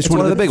 Yes. It's one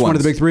of the big It's one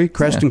of the ones. big three.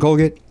 Crest and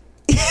Colgate.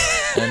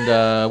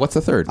 And what's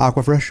the third?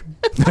 Aquafresh.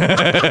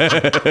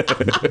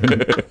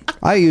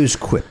 I use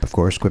Quip, of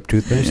course. Quip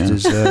toothpaste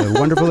is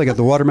wonderful. They got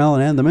the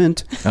watermelon and the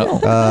mint.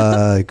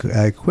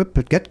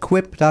 Quip, get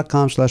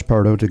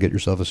quip.com/Pardo to get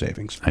yourself a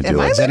savings. I do. Am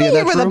I like living any of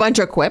here that with a true? bunch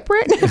of quip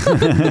right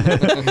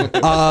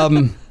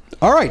now?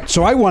 All right,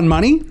 so I won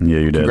money. Yeah,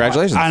 you did.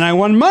 Congratulations. And I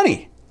won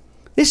money.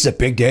 This is a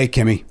big day,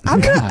 Kimmy. I'm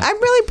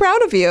really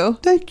proud of you.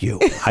 Thank you.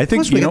 I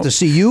think, Plus, we you get know- to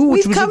see you,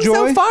 which We've was a come joy.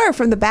 so far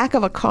from the back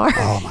of a car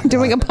my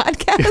doing a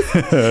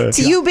podcast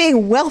to you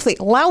being wealthy,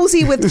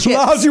 lousy with chips.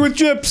 Lousy with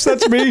chips.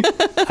 That's me.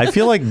 I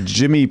feel like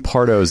Jimmy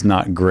Pardo's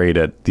not great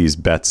at these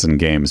bets and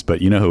games,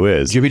 but you know who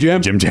is? Jimmy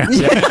Jam? Jim Jam.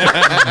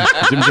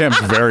 Jim Jam's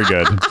very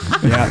good.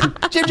 Yeah.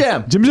 Jim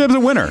Jam. Jim Jam's a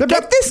winner.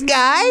 Get this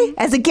guy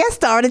as a guest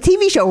star on a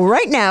TV show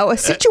right now, a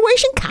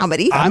situation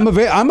comedy. I'm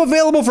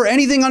available for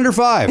anything under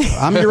 5.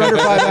 I'm your under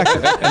 5 actor.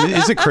 And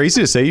is it crazy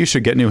to say you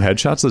should get new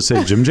headshots that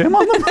say Jim Jam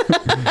on them?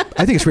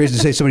 I think it's crazy to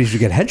say somebody should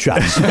get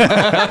headshots.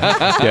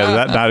 Yeah, does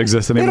that not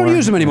exist They anymore? don't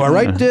use them anymore,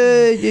 right?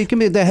 It can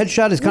be the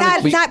headshot is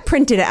kind of Not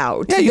printed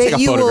out. Yeah, you take a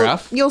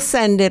photograph. You'll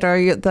send it or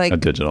you like A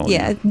digital,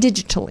 Yeah,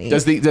 digitally.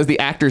 Does the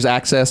actors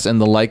access and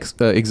the likes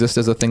exist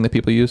as a thing that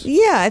people use?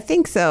 Yeah, I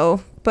think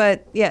so.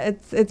 But yeah,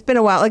 it's been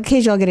a while. Like,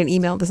 occasionally I'll get an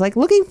email that's like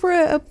looking for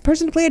a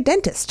person to play a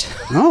dentist.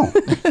 Oh.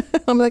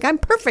 I'm like, I'm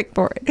perfect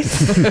for it.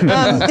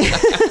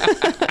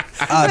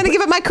 I'm going to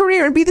give up my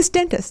career and be this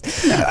dentist.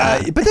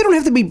 But they don't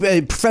have to be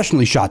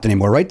professionally shot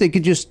anymore, right? They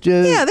could just.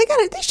 Yeah,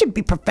 they should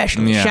be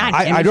professionally Yeah. shot.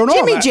 I don't know.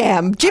 Jimmy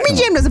Jam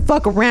doesn't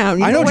fuck around.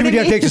 You I know what Jimmy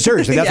Jam mean? takes it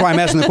seriously. That's why I'm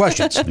asking the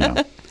questions.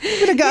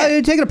 But a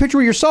guy taking a picture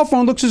with your cell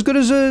phone looks as good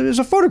as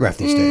a photograph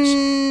these days.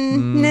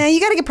 Nah, you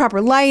got to get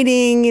proper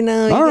lighting. You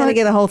know, you All got to right.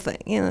 get the whole thing.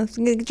 You know,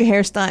 get your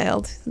hair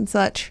styled and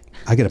such.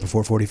 I get up at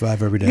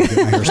 4:45 every day to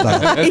get my hair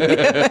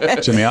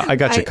styled. Jimmy, I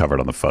got you covered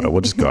on the photo. We'll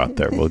just go out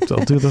there. I'll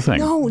do the thing.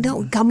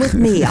 No, come with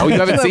me. Oh, you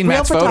haven't seen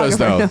Matt's photos,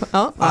 though.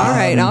 Oh,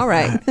 all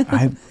right.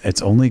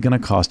 It's only going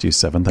to cost you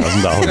 $7,000.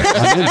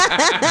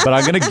 But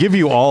I'm going to give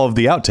you all of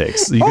the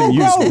outtakes. You can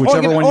use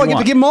whichever one you I get want.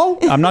 to give them all?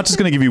 I'm not just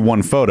going to give you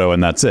one photo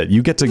and that's it.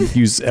 You get to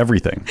use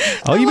everything.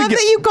 I love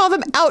that you call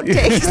them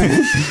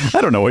outtakes.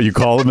 I don't know what you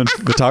call them in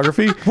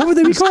photography. What would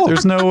they be called?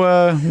 There's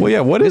no.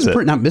 What is it?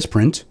 Misprint, not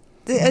misprint.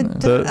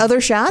 Other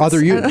shots?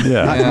 Other you.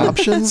 Yeah.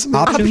 Options.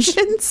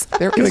 Options?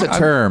 There is a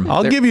term.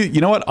 I'll give you.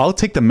 You know what? I'll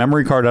take the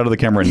memory card out of the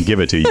camera and give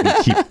it to you.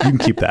 You can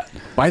keep that.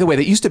 By the way,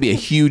 that used to be a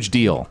huge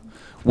deal.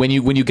 When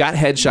you got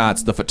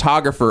headshots, the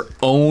photographer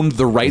owned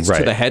the rights to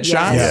Right. the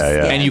headshots,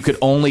 Yes. and you could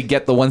only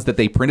get the ones that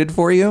they printed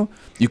for you.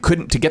 You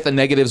couldn't to get the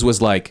negatives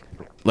was like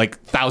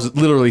thousand,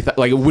 literally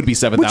like it would be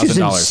 $7,000. Which is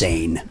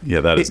insane.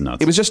 Yeah, that is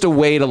nuts. It was just a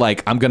way to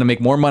like I'm going to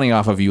make more money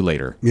off of you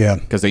later. Yeah.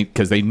 because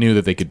they knew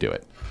that they could do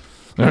it.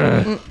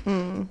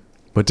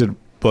 But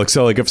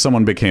if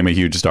someone became a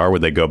huge star,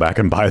 would they go back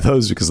and buy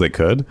those because they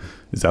could?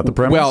 Is that the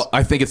premise? Well,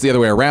 I think it's the other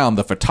way around.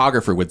 The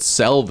photographer would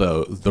sell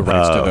the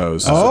rights to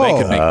those so they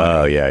could make money.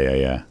 Oh,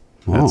 yeah.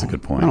 That's a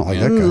good point. I don't like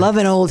that guy. Love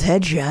an old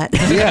headshot.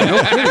 Yeah,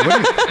 no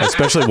kidding.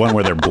 Especially one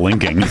where they're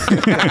blinking.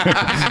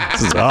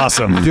 This is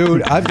awesome.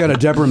 Dude, I've got a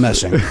Deborah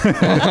Messing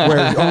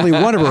where only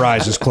one of her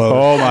eyes is closed.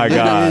 Oh, my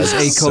God. It is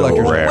a So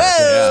collector's rare. item.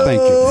 Yeah.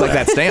 Thank you. It's like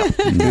that stamp.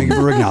 Thank you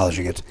for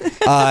acknowledging it.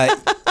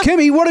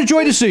 Kimmy, what a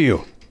joy to see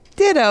you.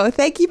 Ditto.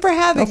 Thank you for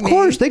having me. Of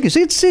course, thank you.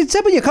 See, it's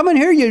simple. You come in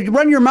here, you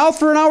run your mouth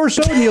for an hour or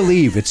so, and you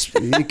leave.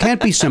 It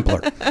can't be simpler.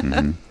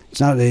 Mm-hmm.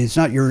 It's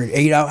not your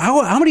 8 hours.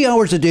 How many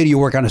hours a day do you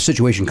work on a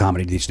situation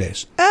comedy these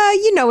days?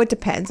 It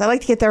depends. I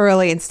like to get there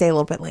early and stay a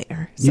little bit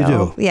later. So, You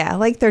do? Yeah,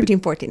 like 13,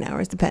 14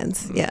 hours.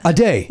 Depends. Yeah. A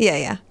day?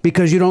 Yeah.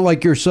 Because you don't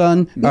like your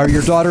son, or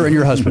your daughter, and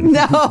your husband?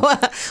 No. Well,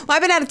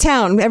 I've been out of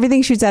town.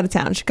 Everything shoots out of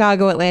town.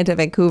 Chicago, Atlanta,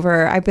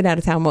 Vancouver. I've been out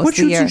of town most What of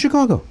the year. shoots in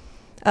Chicago?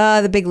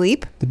 The Big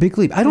Leap. The Big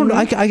Leap. I don't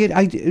know.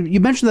 You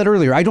mentioned that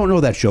earlier. I don't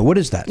know that show. What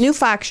is that? New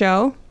Fox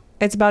show.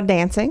 It's about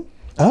dancing.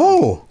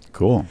 Oh.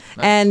 Cool.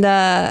 And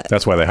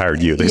That's why they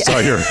hired you. They saw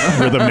your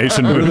Rhythm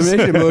Nation moves.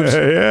 Rhythm Nation moves.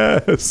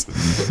 Yes.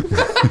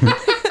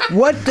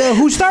 What?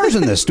 Who stars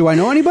in this? Do I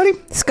know anybody?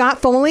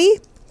 Scott Foley,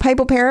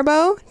 Pipo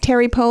Parabo,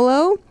 Terry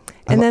Polo,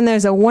 and then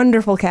there's a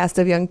wonderful cast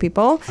of young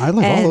people. I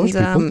love all those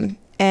people.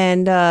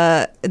 And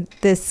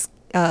this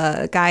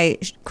guy,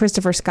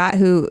 Christopher Scott,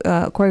 who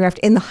choreographed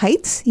In the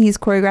Heights. He's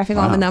choreographing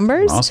all the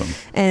numbers. Awesome.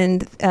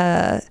 And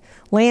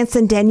Lance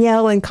and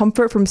Danielle and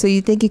Comfort from So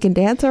You Think You Can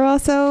Dance are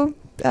also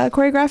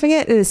choreographing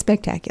it. It is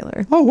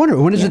spectacular. Oh,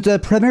 wonderful. When is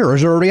it premiere, or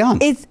is it already on?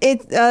 It's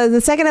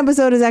the second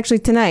episode is actually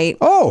tonight.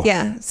 Oh.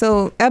 Yeah.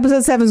 So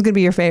episode 7 is going to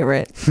be your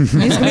favorite. It's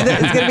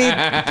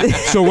gonna be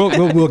So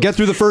we'll get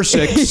through the first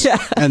 6,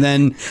 and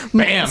then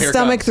Bam, here it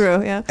stomach comes.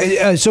 through.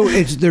 Yeah. so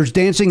there's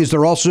dancing. Is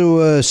there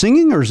also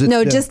singing, or is it?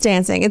 No, just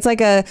dancing. It's like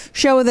a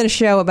show within a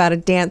show about a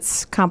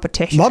dance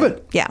competition. Love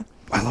it. Yeah.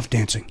 I love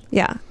dancing.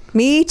 Yeah.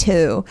 Me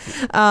too.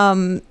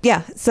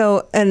 Yeah.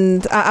 So,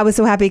 and I was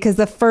so happy because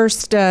the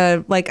first,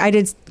 I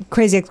did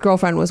Crazy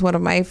Ex-Girlfriend was one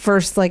of my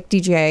first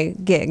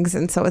DJ gigs.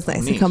 And so it's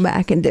nice to come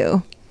back and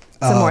do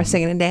some more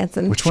singing and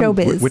dancing. Which one?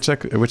 Showbiz. Which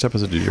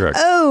episode did you direct?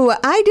 Oh,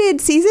 I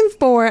did season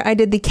 4. I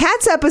did the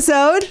Cats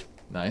episode.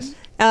 Nice.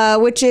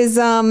 Which is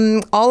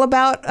all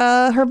about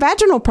her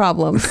vaginal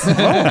problems.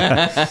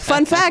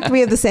 Fun fact: we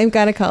have the same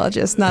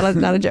gynecologist. Not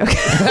a joke.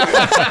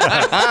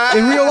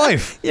 In real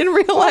life. In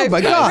real life,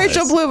 my God.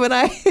 Rachel Bloom and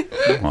I.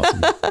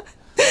 Awesome.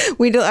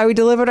 We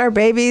delivered our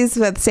babies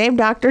with the same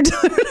doctor.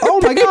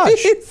 Oh my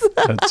gosh!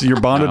 That's, you're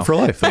bonded for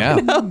life. Yeah.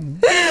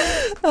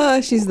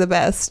 Oh, she's the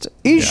best.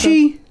 Is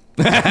she?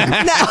 No.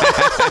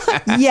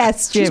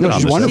 Yes, Jim. No,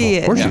 she's wonderful. She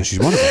Of course, is. she's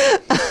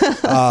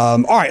wonderful.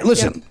 All right,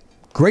 listen. Yep.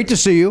 Great to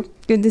see you.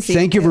 Good to see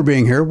Thank you for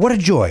being here. What a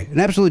joy. An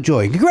absolute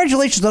joy.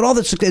 Congratulations on all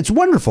this. It's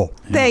wonderful.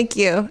 Thank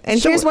you. And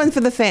So- here's one for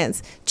the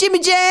fans. Jimmy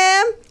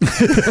Jam.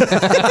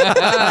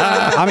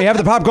 On behalf of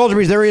the Pop Culture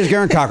Beast, there he is,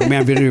 Garen Cochran,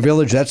 Man Video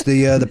Village. That's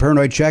the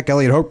Paranoid Check,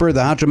 Elliot Hochberg,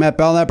 the Honcho Matt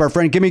Belknap, our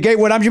friend Kimmy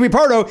Gatewood. I'm Jimmy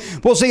Pardo.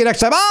 We'll see you next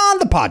time on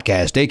the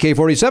podcast.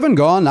 AK-47,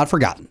 gone, not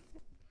forgotten.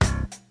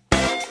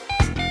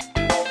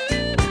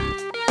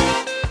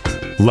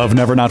 Love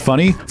Never Not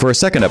Funny? For a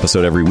second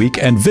episode every week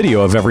and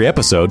video of every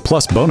episode,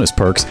 plus bonus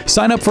perks,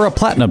 sign up for a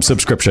platinum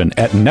subscription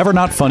at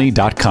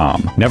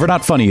nevernotfunny.com. Never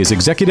Not Funny is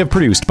executive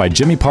produced by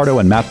Jimmy Pardo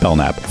and Matt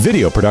Belknap.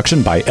 Video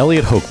production by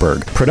Elliot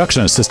Hochberg.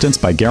 Production assistance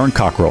by Garen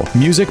Cockrell.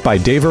 Music by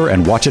Daver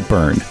and Watch It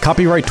Burn.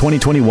 Copyright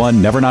 2021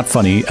 Never Not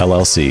Funny,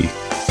 LLC.